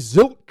precisely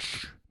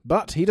zilch.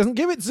 But he doesn't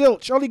give it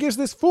zilch. Ollie gives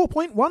this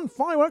 4.1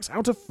 fireworks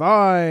out of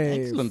 5.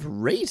 Excellent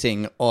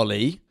rating,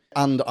 Ollie.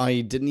 And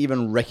I didn't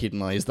even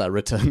recognise that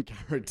return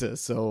character,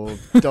 so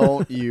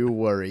don't you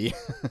worry.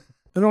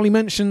 And Ollie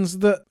mentions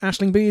that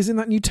Aisling B is in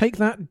that new Take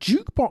That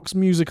jukebox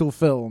musical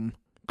film.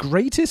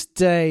 Greatest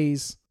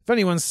Days. If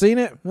anyone's seen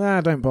it,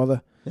 don't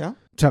bother. Yeah?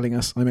 Telling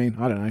us, I mean,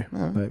 I don't know.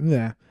 Oh. But,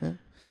 yeah.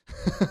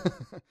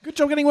 Good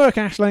job getting work,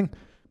 Aisling.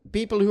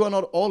 People who are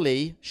not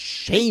Ollie,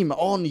 shame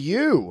on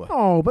you.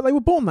 Oh, but they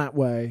were born that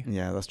way.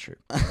 Yeah, that's true.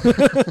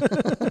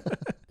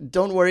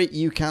 Don't worry,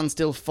 you can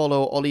still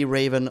follow Ollie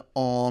Raven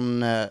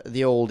on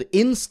the old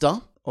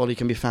Insta Ollie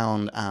can be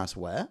found at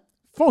where?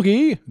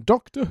 Foggy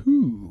Doctor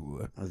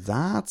Who.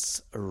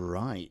 That's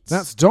right.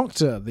 That's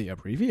Doctor, the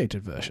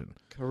abbreviated version.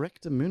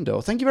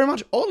 Correctamundo. Thank you very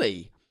much,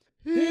 Ollie.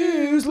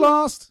 Who's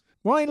last?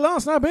 Why,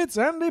 last up, it's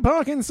Andy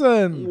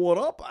Parkinson. What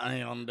up,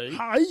 Andy?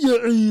 Hi,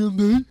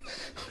 Andy.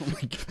 Oh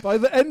my God. By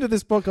the end of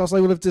this podcast, I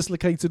will have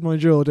dislocated my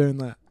jaw doing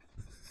that.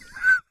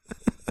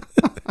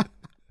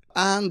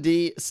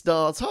 Andy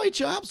starts. Hi,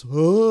 chaps.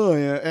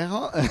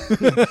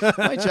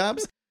 Hi,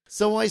 chaps.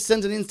 So I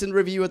sent an instant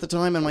review at the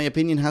time, and my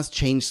opinion has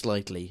changed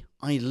slightly.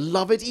 I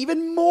love it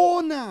even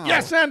more now.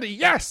 Yes, Andy,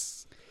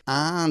 yes!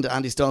 And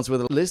Andy starts with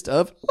a list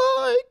of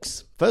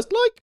likes. First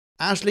like,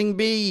 Aisling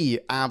B.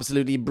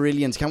 Absolutely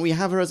brilliant. Can we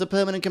have her as a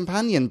permanent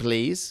companion,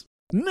 please?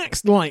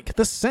 Next like,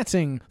 the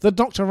setting, the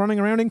Doctor running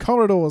around in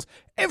corridors,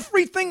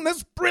 everything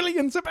that's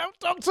brilliant about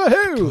Doctor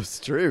Who. It's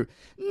true.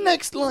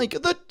 Next like,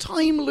 the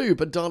time loop.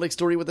 A Dalek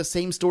story with the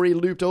same story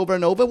looped over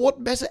and over.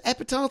 What better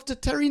epitaph to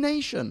Terry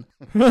Nation?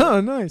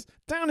 Oh, nice.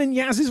 Dan and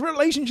Yaz's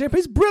relationship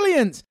is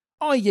brilliant.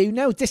 Oh, you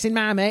know, dissing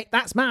my mate,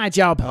 that's my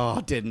job. Oh,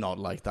 did not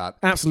like that.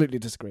 Absolutely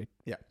disagree.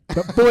 Yeah.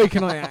 But boy,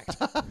 can I act.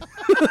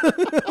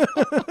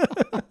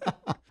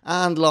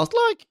 And last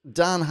like,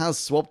 Dan has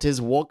swapped his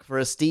wok for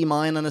a steam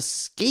iron and a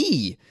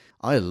ski.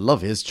 I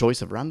love his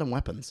choice of random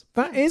weapons.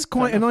 That is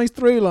quite a nice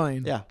through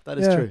line. Yeah, that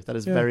is true. That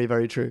is very,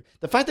 very true.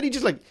 The fact that he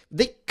just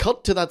they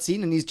cut to that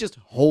scene and he's just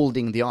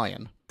holding the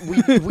iron.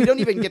 We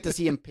don't even get to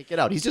see him pick it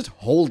out. He's just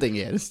holding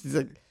it. He's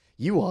like,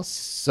 you are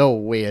so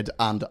weird,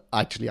 and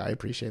actually I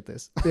appreciate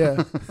this.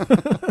 Yeah.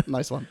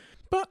 Nice one.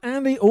 But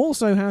Andy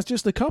also has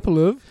just a couple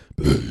of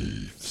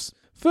beefs.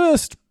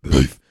 First,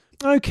 beef.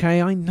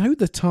 Okay, I know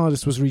the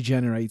TARDIS was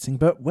regenerating,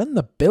 but when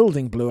the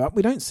building blew up,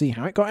 we don't see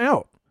how it got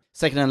out.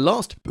 Second and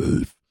last,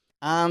 beef.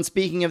 And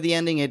speaking of the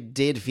ending, it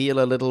did feel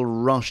a little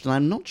rushed, and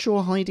I'm not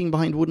sure hiding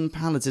behind wooden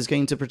pallets is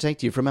going to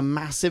protect you from a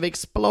massive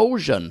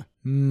explosion.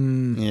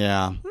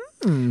 Yeah.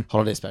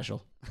 Holiday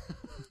special.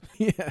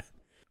 Yeah.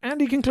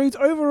 Andy concludes,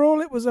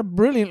 overall, it was a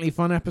brilliantly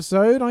fun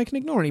episode. I can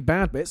ignore any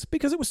bad bits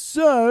because it was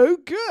so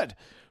good.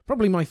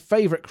 Probably my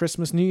favourite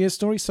Christmas New Year's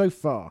story so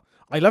far.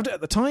 I loved it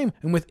at the time,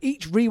 and with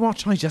each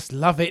rewatch, I just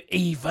love it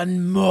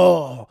even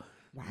more.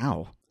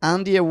 Wow.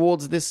 Andy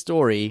awards this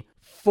story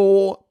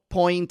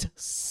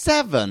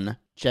 4.7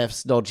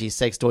 Jeff's dodgy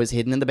sex toys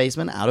hidden in the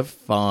basement out of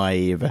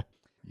 5.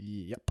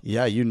 Yep.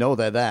 Yeah, you know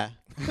they're there.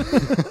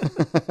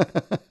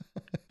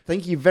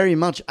 Thank you very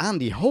much,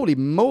 Andy. Holy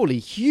moly,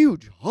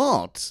 huge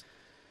heart.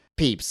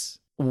 Peeps,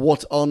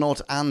 what are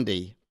not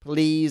Andy?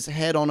 Please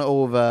head on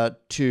over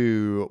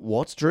to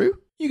what, Drew?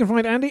 You can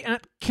find Andy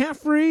at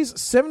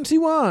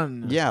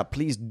Caffrey's71. Yeah,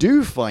 please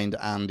do find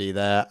Andy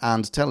there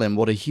and tell him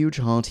what a huge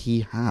heart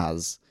he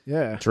has.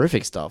 Yeah.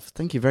 Terrific stuff.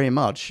 Thank you very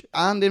much.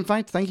 And in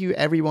fact, thank you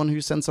everyone who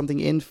sent something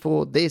in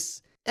for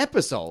this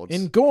episode.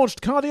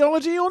 Engorged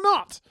cardiology or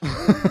not?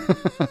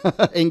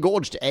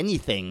 Engorged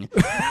anything.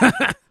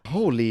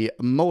 Holy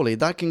moly,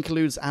 that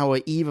concludes our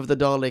Eve of the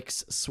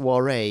Daleks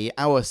soiree,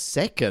 our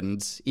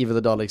second Eve of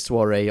the Daleks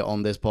soiree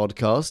on this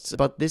podcast.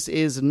 But this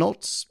is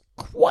not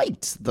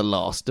quite the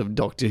last of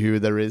Doctor Who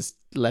there is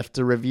left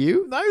to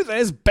review. No,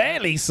 there's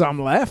barely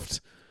some left.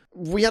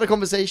 We had a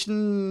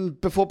conversation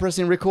before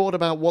pressing record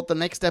about what the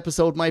next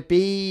episode might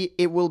be.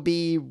 It will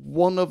be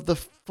one of the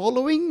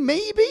following,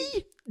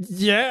 maybe?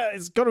 Yeah,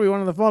 it's got to be one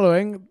of the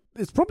following.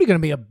 It's probably going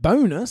to be a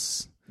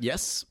bonus.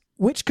 Yes.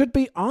 Which could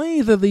be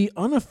either the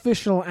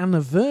unofficial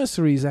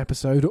anniversaries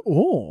episode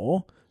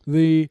or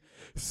the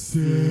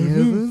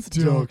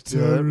 7th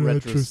Doctor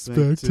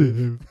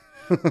retrospective.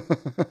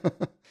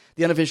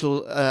 The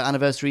unofficial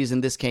anniversaries in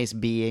this case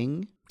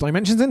being...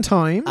 Dimensions in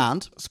Time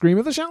and Scream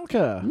of the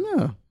Shulker.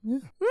 No.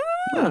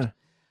 Yeah.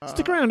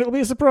 Stick around, it'll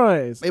be a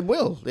surprise. It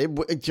will.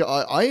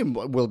 I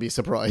will be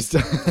surprised.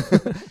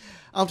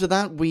 After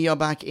that, we are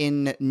back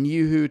in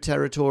New Who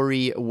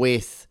territory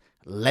with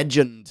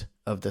Legend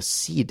of the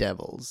Sea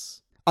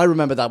Devils. I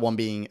remember that one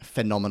being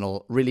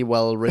phenomenal. Really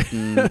well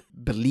written,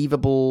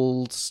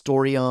 believable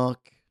story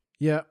arc.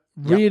 Yeah,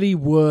 really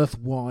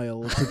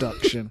worthwhile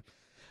production.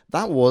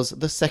 That was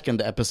the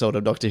second episode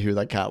of Doctor Who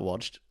that Kat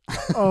watched.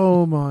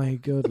 Oh my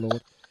good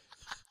lord.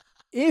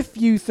 If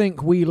you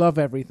think we love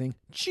everything,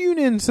 tune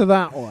into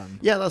that one.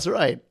 Yeah, that's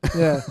right.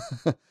 Yeah.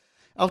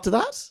 After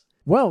that?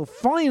 Well,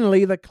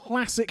 finally, the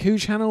classic Who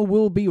channel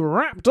will be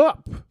wrapped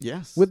up.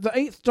 Yes. With the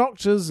 8th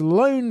Doctor's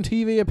lone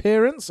TV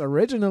appearance,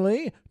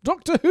 originally,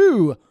 Doctor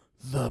Who,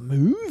 the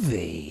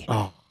movie.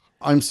 Oh,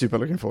 I'm super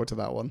looking forward to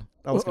that one.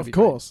 That was Of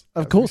course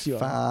you are.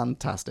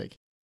 Fantastic.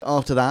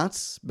 After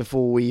that,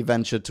 before we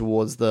venture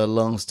towards the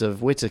last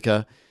of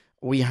Whittaker,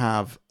 we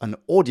have an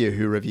audio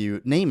Who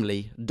review,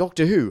 namely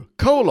Doctor Who,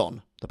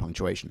 the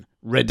punctuation,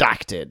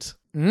 redacted.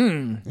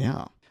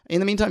 Yeah. In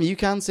the meantime, you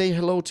can say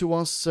hello to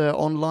us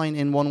online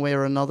in one way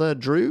or another.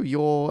 Drew,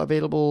 you're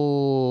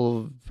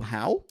available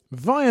how?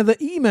 Via the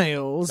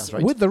emails. That's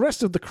right. With the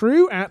rest of the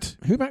crew at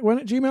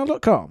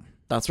whobackwen@gmail.com.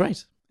 That's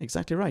right.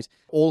 Exactly right.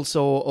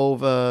 Also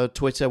over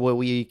Twitter, where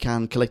we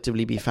can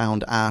collectively be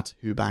found at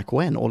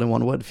whobackwhen, all in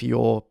one word for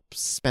your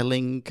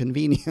spelling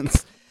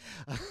convenience.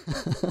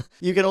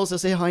 You can also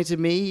say hi to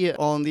me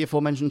on the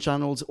aforementioned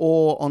channels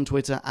or on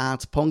Twitter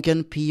at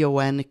Ponken,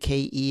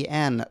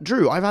 Ponken.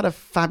 Drew, I've had a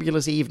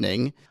fabulous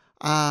evening,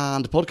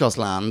 and Podcast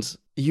Land,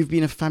 you've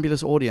been a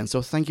fabulous audience,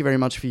 so thank you very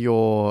much for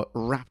your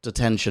rapt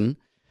attention.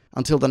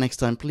 Until the next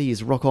time,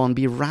 please rock on,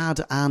 be rad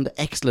and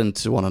excellent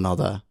to one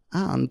another,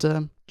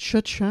 and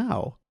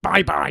ciao.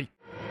 Bye-bye.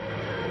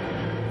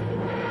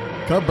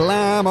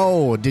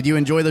 Kablamo! Did you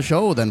enjoy the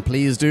show? Then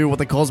please do what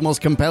the cosmos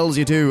compels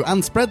you to,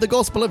 and spread the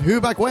gospel of Who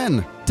Back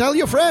When. Tell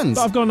your friends!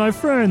 But I've got no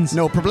friends.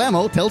 No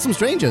problemo, tell some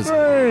strangers.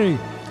 Hey!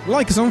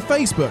 Like us on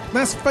Facebook.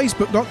 That's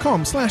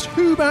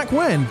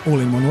facebook.com/whobackwhen, all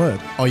in one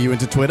word. Are you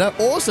into Twitter?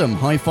 Awesome!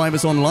 High five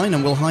us online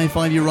and we'll high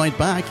five you right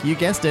back. You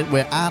guessed it,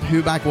 we're at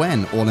Who Back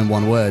When, all in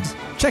one word.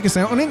 Check us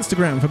out on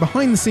Instagram for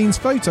behind-the-scenes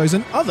photos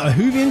and other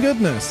Whovian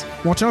goodness.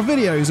 Watch our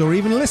videos or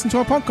even listen to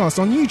our podcast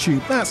on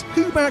YouTube. That's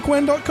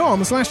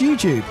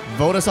whobackwhen.com/YouTube.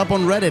 Vote us up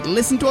on Reddit,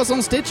 listen to us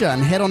on Stitcher,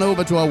 and head on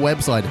over to our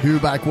website,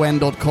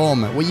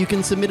 whobackwhen.com, where you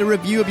can submit a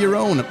review of your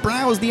own,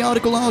 browse the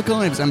article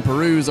archives, and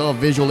peruse our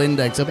visual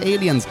index of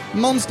aliens,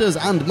 monsters,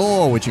 and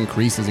more, which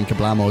increases in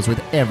kablamos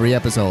with every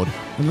episode.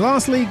 And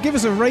lastly, give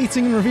us a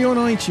rating and review on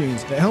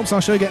iTunes. It helps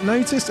our show get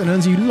noticed and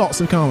earns you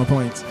lots of karma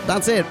points.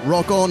 That's it.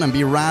 Rock on and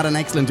be rad and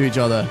excellent to each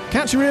other.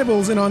 Catch your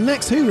earballs in our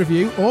next Who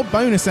review or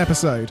bonus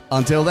episode.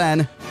 Until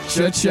then,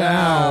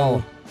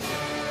 ciao.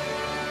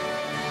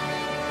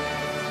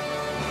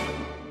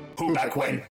 Who back when?